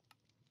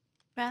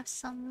grab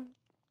some?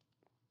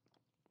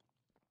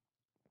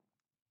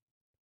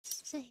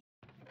 See.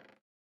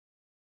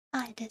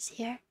 It is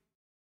here.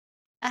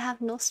 I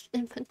have no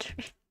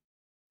inventory.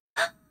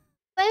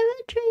 My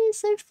inventory is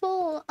so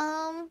full.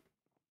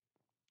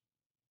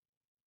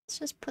 Let's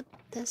just put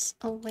this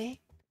away.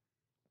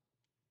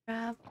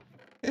 Grab.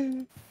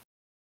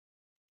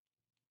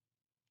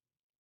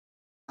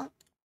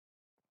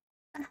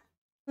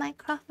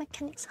 Minecraft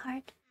mechanics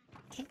hard.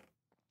 Okay.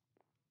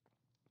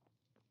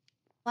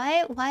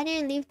 Why do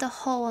you leave the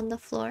hole on the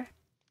floor?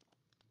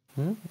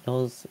 It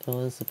was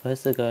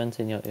supposed to go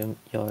into your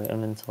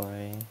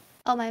inventory.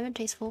 Oh, my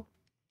inventory's full.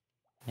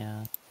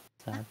 Yeah.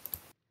 Sad.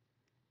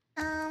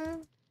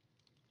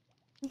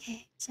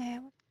 Okay, so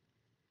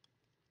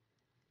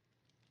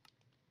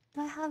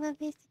do I have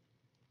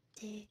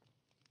everything?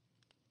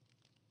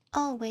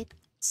 Oh wait,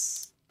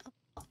 it's a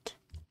pot.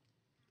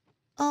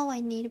 Oh, I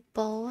need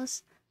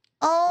bowls.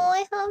 Oh, I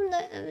have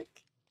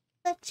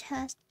the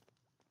chest.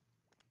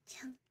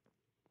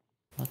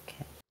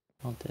 Okay,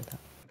 I'll do that.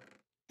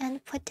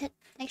 And put it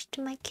next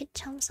to my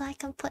kitchen so I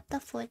can put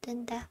the food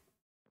in there.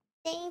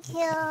 Thank you.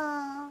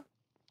 Yeah.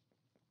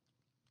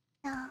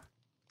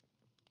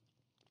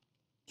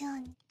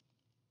 Yeah.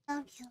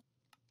 Love you.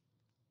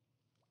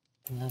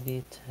 Love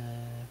you too.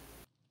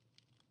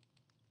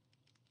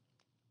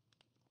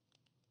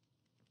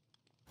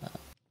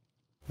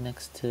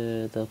 Next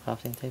to the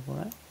crafting table,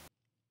 right?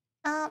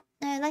 No,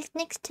 like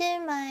next to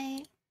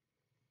my.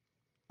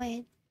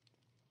 Wait.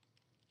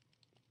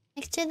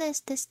 Next to this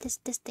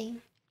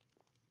thing.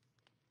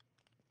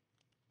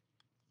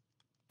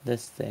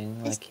 This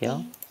thing, This like here?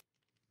 thing.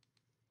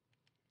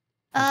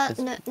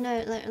 Like No,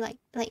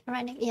 like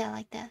right next. Yeah,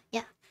 like that.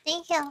 Yeah.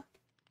 Thank you.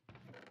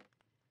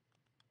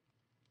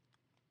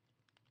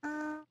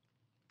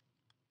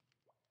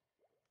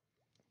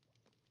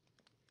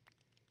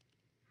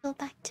 Go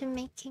back to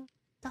making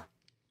stuff.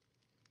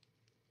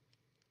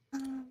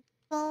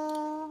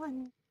 Bowl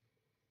and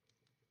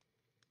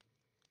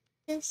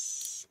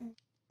this and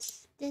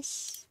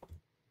this.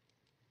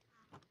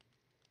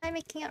 Am I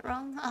making it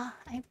wrong?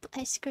 I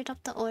screwed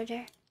up the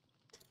order.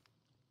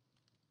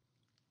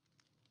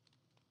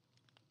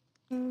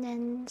 And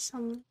then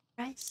some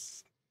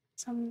rice,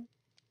 some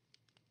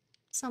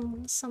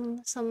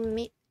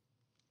meat.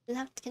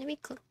 Can it be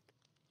cooked?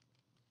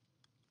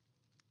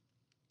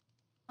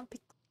 Can't be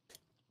cooked.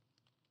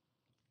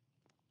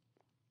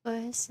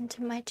 Goes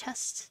into my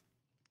chest.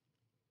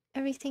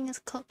 Everything is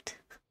cooked.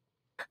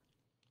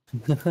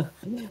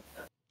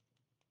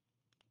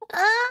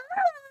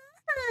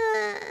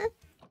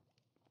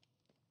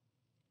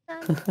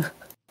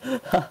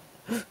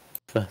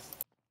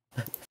 First,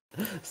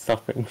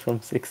 suffering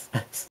from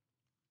success.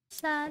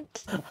 Sad.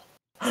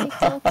 Like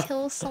they'll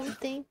kill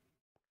something.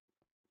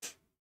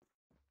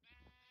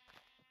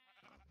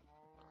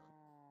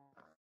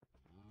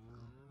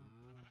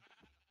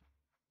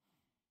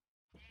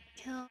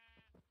 Kill.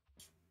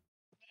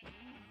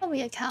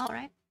 Probably a cow,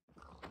 right?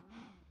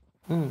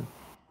 Hmm.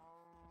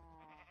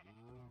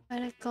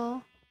 Where'd it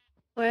go?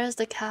 Where is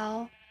the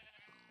cow?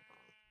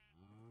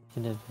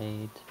 You can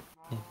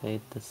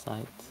evade the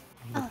site.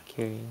 I'm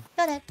curious.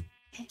 Got it.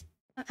 Okay,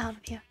 I'm out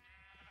of here.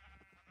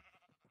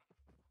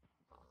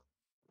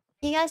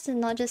 You guys did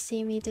not just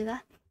see me do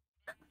that.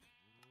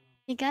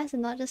 You guys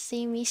did not just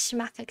see me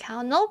smack a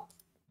cow. Nope.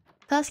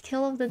 First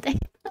kill of the day.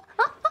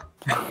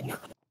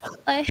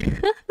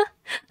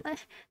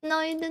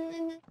 No, you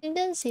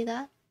didn't see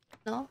that.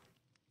 No,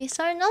 you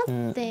saw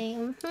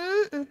nothing.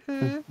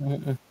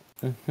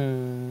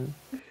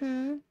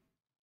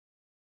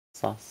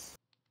 Sus.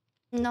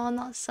 No,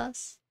 not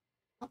sus.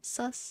 Not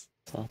sus.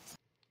 Sus.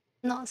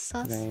 Not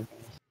sus. Very...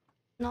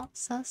 Not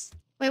sus.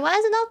 Wait, why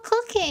is it not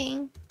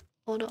cooking?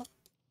 Hold up.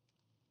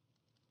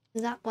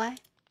 Is that why?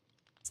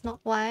 It's not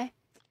why.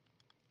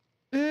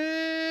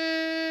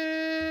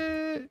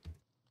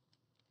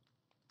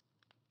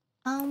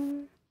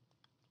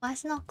 Why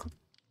is it not cooking?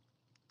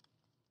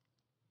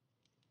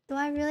 Do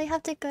I really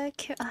have to go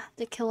kill? I have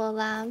to kill a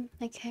lamb.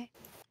 Okay.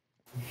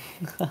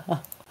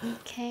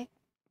 Okay.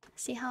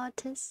 See how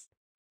it is.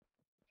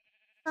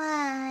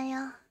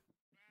 Bye.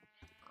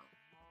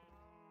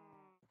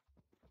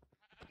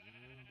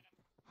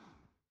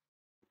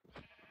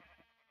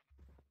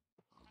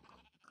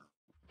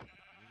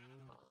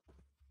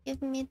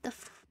 Give me the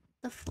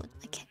food.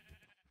 Okay.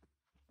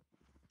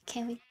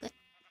 Okay, we good.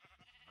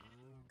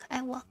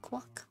 I walk.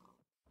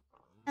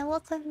 I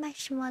walk with my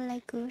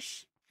small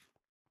goose.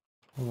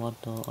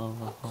 Waddle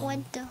over.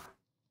 Waddle.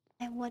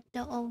 I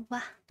waddle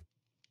over.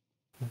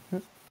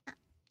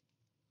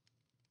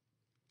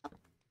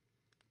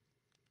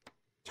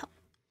 Chop.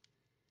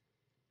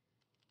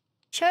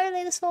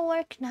 Surely this will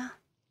work now.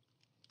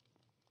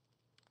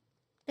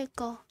 Where'd it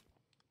go?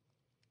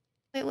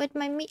 Wait, where'd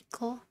my meat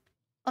go?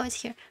 Oh,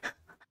 it's here.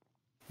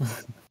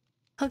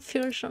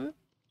 Confusion.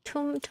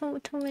 Too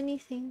many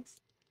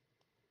things.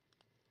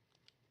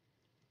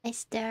 I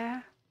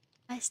stare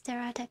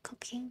at it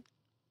cooking.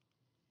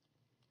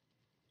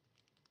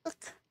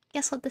 Look,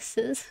 guess what this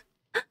is?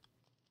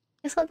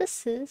 Guess what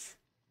this is?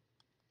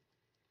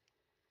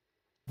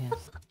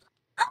 Yes.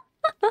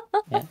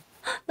 Yeah.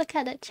 Look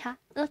at it, chat.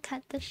 Look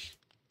at this.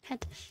 Look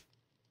at this.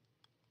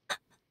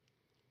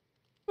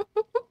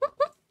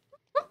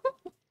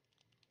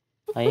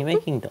 Are you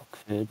making dog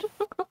food?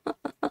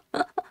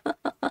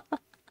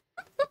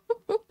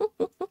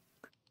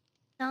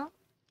 No.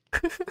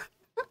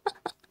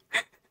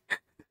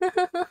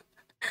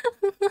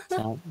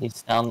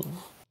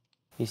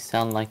 You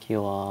sound like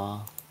you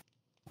are.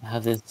 I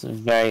have this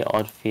very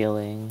odd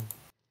feeling.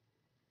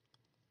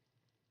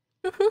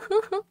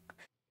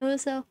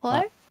 Who's a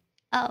whore?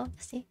 Oh,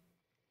 see.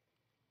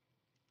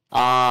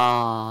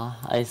 Ah,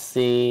 I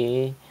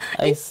see.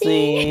 I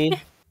see.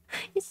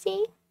 You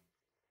see?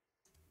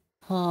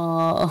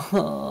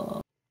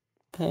 Oh,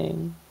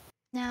 pain.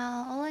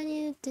 Now all I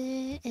need to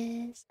do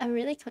is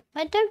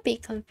don't be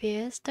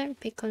confused. Don't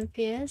be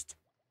confused.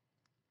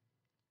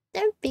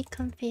 Don't be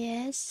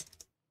confused.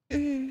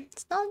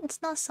 It's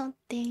not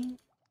something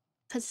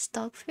because it's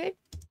dog food.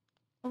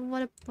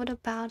 What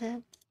about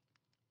it?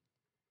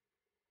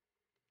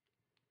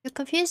 You're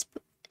confused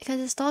because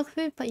it's dog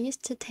food, but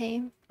used to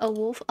tame a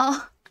wolf.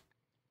 Oh,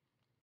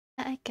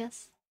 I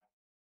guess.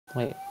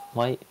 Wait,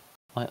 why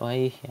are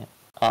you here?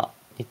 Ah,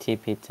 you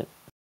TP'd.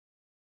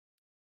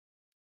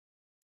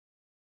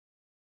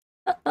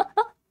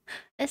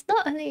 It's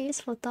not only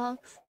used for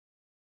dogs.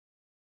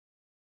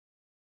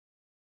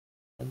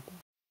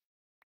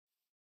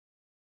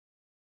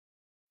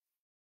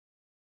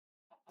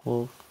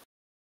 Wolf.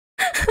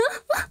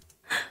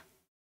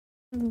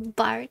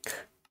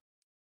 Bark.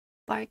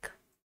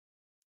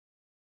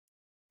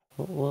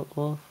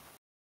 Wolf.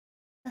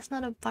 That's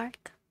not a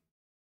bark.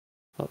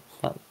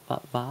 Bark.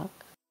 Bark.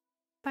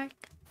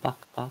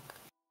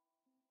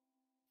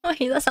 Oh,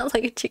 that sounds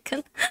like a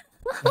chicken.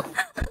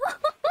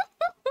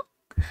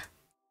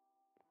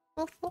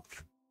 Woof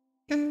woof.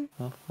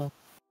 Wolf.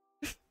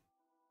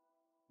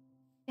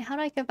 Wait, how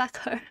do I get back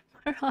home?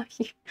 Where are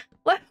you?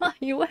 Where are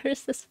you? Where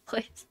is this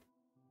place?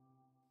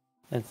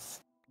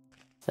 It's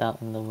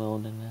out in the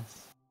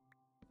wilderness.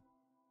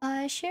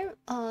 I assume.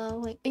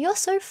 Wait, you're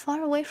so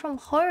far away from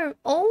home.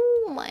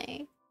 Oh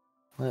my.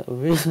 We're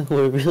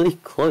really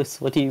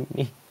close. What do you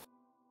mean?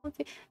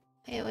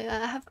 Wait,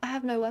 I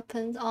have no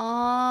weapons.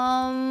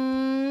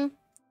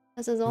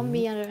 As a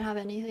zombie, I don't have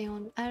anything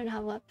on. I don't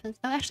have weapons.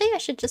 Oh, actually, I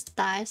should just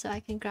die so I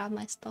can grab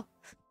my stuff.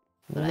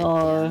 Good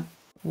idea.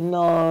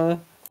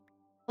 No.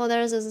 Oh,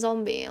 there's a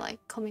zombie like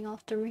coming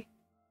after me.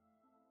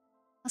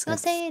 I was gonna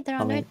say there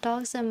are no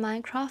dogs in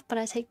Minecraft, but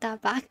I take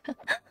that back.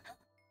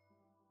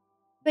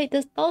 Wait,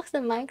 there's dogs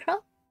in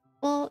Minecraft?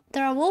 Well,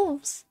 there are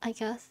wolves, I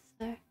guess.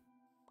 So,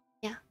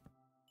 yeah,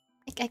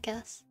 I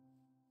guess.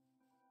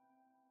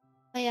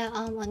 But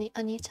yeah,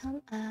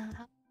 Anita,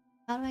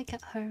 how do I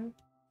get home?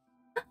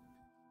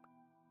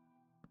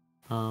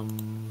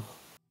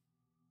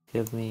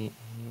 Give me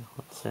a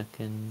hot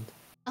second.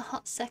 A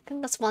hot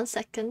second? That's 1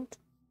 second.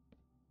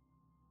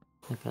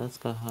 Okay, let's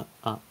go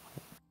up.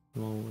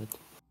 More wood.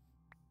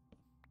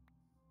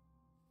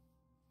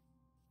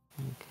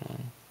 Okay.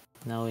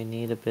 Now we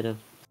need a bit of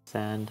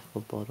sand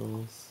for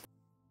bottles.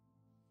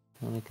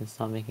 Then we can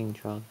start making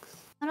drugs.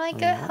 How do I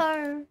go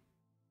home?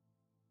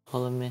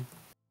 Follow me.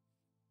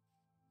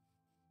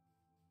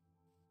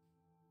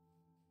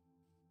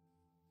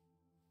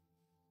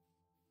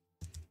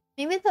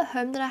 Maybe the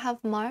home that I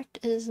have marked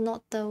is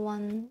not the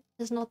one,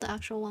 is not the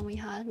actual one we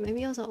had.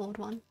 Maybe it was an old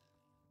one.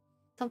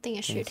 Something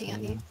is shooting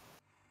at you.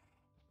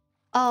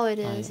 Oh, it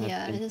is.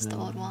 Yeah, it is the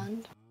old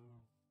one.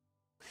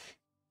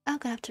 I'm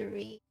gonna have to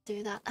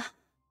redo that.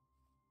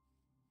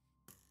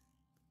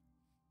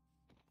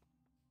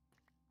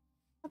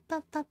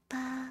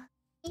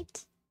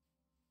 Eat.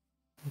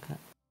 Okay.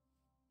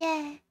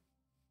 Yeah.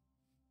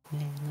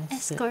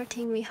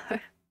 Escorting me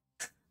home.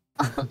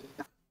 Oh no.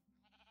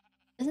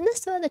 Isn't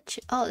this where the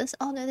oh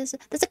no, there's a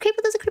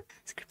creeper, there's a creeper.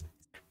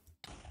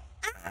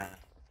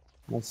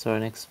 I saw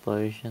an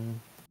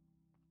explosion.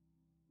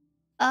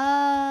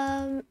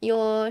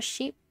 Your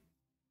sheep?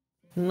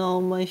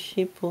 No, my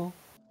sheep. Oh,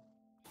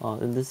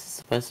 this is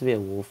supposed to be a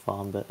wool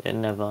farm, but it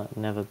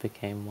never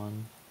became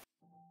one.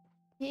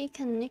 You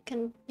can make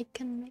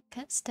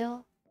it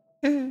still.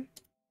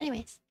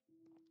 Anyways.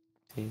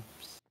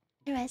 Oops.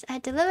 Anyways, I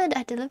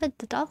delivered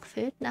the dog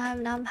food. Now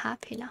I'm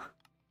happy now.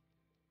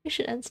 We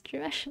should end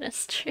stream. I should end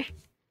stream.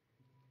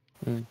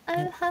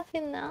 I'm happy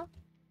now.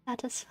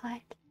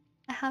 Satisfied.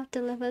 I have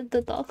delivered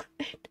the dog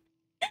food.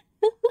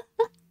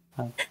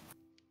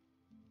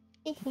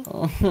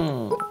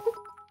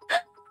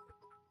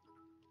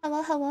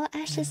 Hello,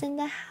 Ash is in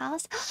the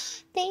house.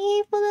 Thank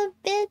you for the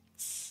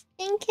bits.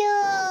 Thank you.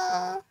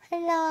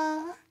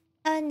 Hello.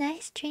 Have a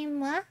nice stream,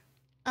 mwah.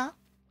 Oh,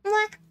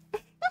 mwah.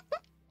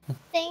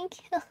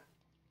 Thank you.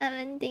 I'm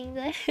ending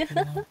there.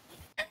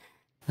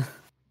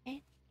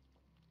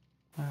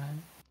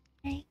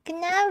 Alright, good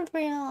night,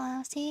 bro.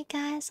 I'll see you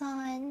guys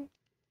on.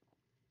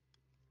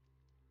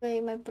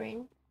 Wait, my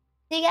brain.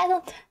 See you guys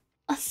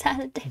on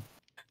Saturday.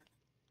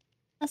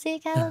 I'll see you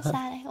guys on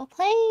Saturday. We're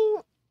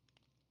playing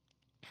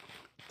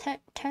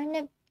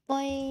Turnip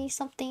Boy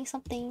something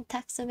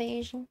tax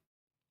evasion.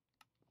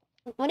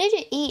 What did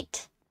you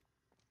eat?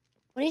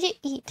 What did you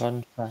eat?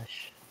 Run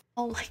flash.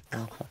 Oh my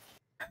god.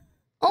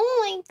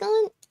 Oh my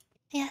god.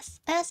 Yes.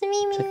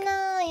 Ayasumi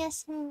minna.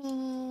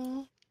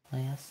 Ayasumi.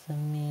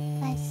 Ayasumi.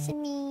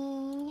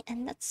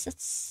 And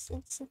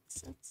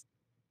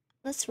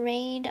let's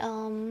raid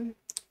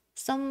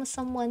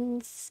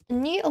someone's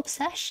new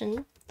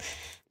obsession.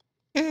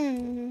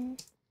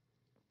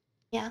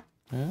 Yeah.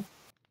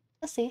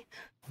 Let's see.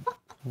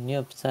 New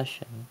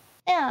obsession.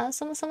 Yeah,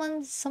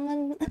 someone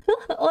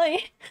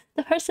Oi.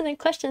 The person in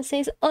question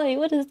says, Oi,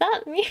 what does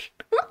that mean?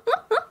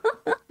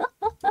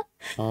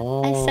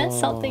 Oh. I said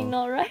something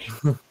not right.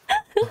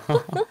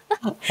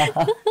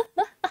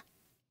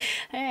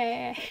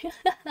 Hey.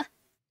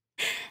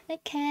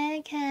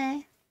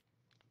 Okay.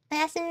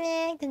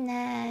 Ayasumi, good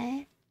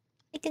night.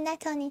 Good night,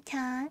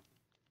 Tony-chan.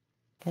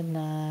 Good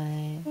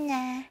night.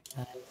 Nah.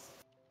 Guys,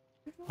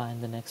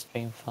 find the next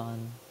stream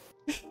fun.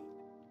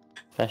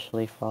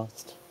 Especially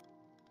Frost.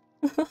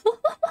 Good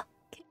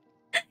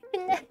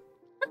night.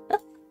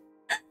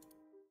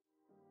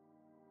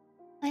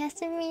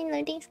 Ayasumi,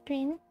 loading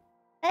screen.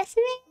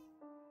 Ayasumi.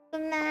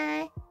 Good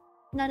night.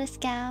 Not a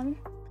scam.